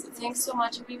anyways, thanks so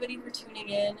much, everybody, for tuning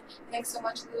in. Thanks so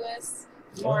much, Lewis,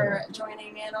 for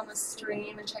joining in on the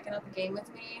stream and checking out the game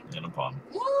with me. Yeah, no problem.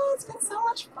 Yeah, it's been so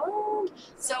much fun.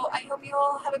 So I hope you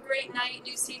all have a great night.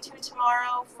 Do stay tuned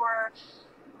tomorrow for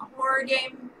a horror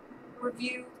game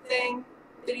review thing,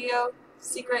 video,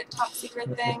 top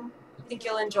secret thing. I think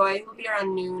you'll enjoy. It'll be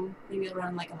around noon, maybe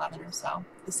around like 11 or so.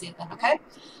 We'll see it then, okay?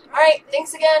 Alright,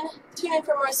 thanks again. Tune in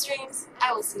for more streams.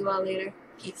 I will see you all later.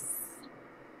 Peace.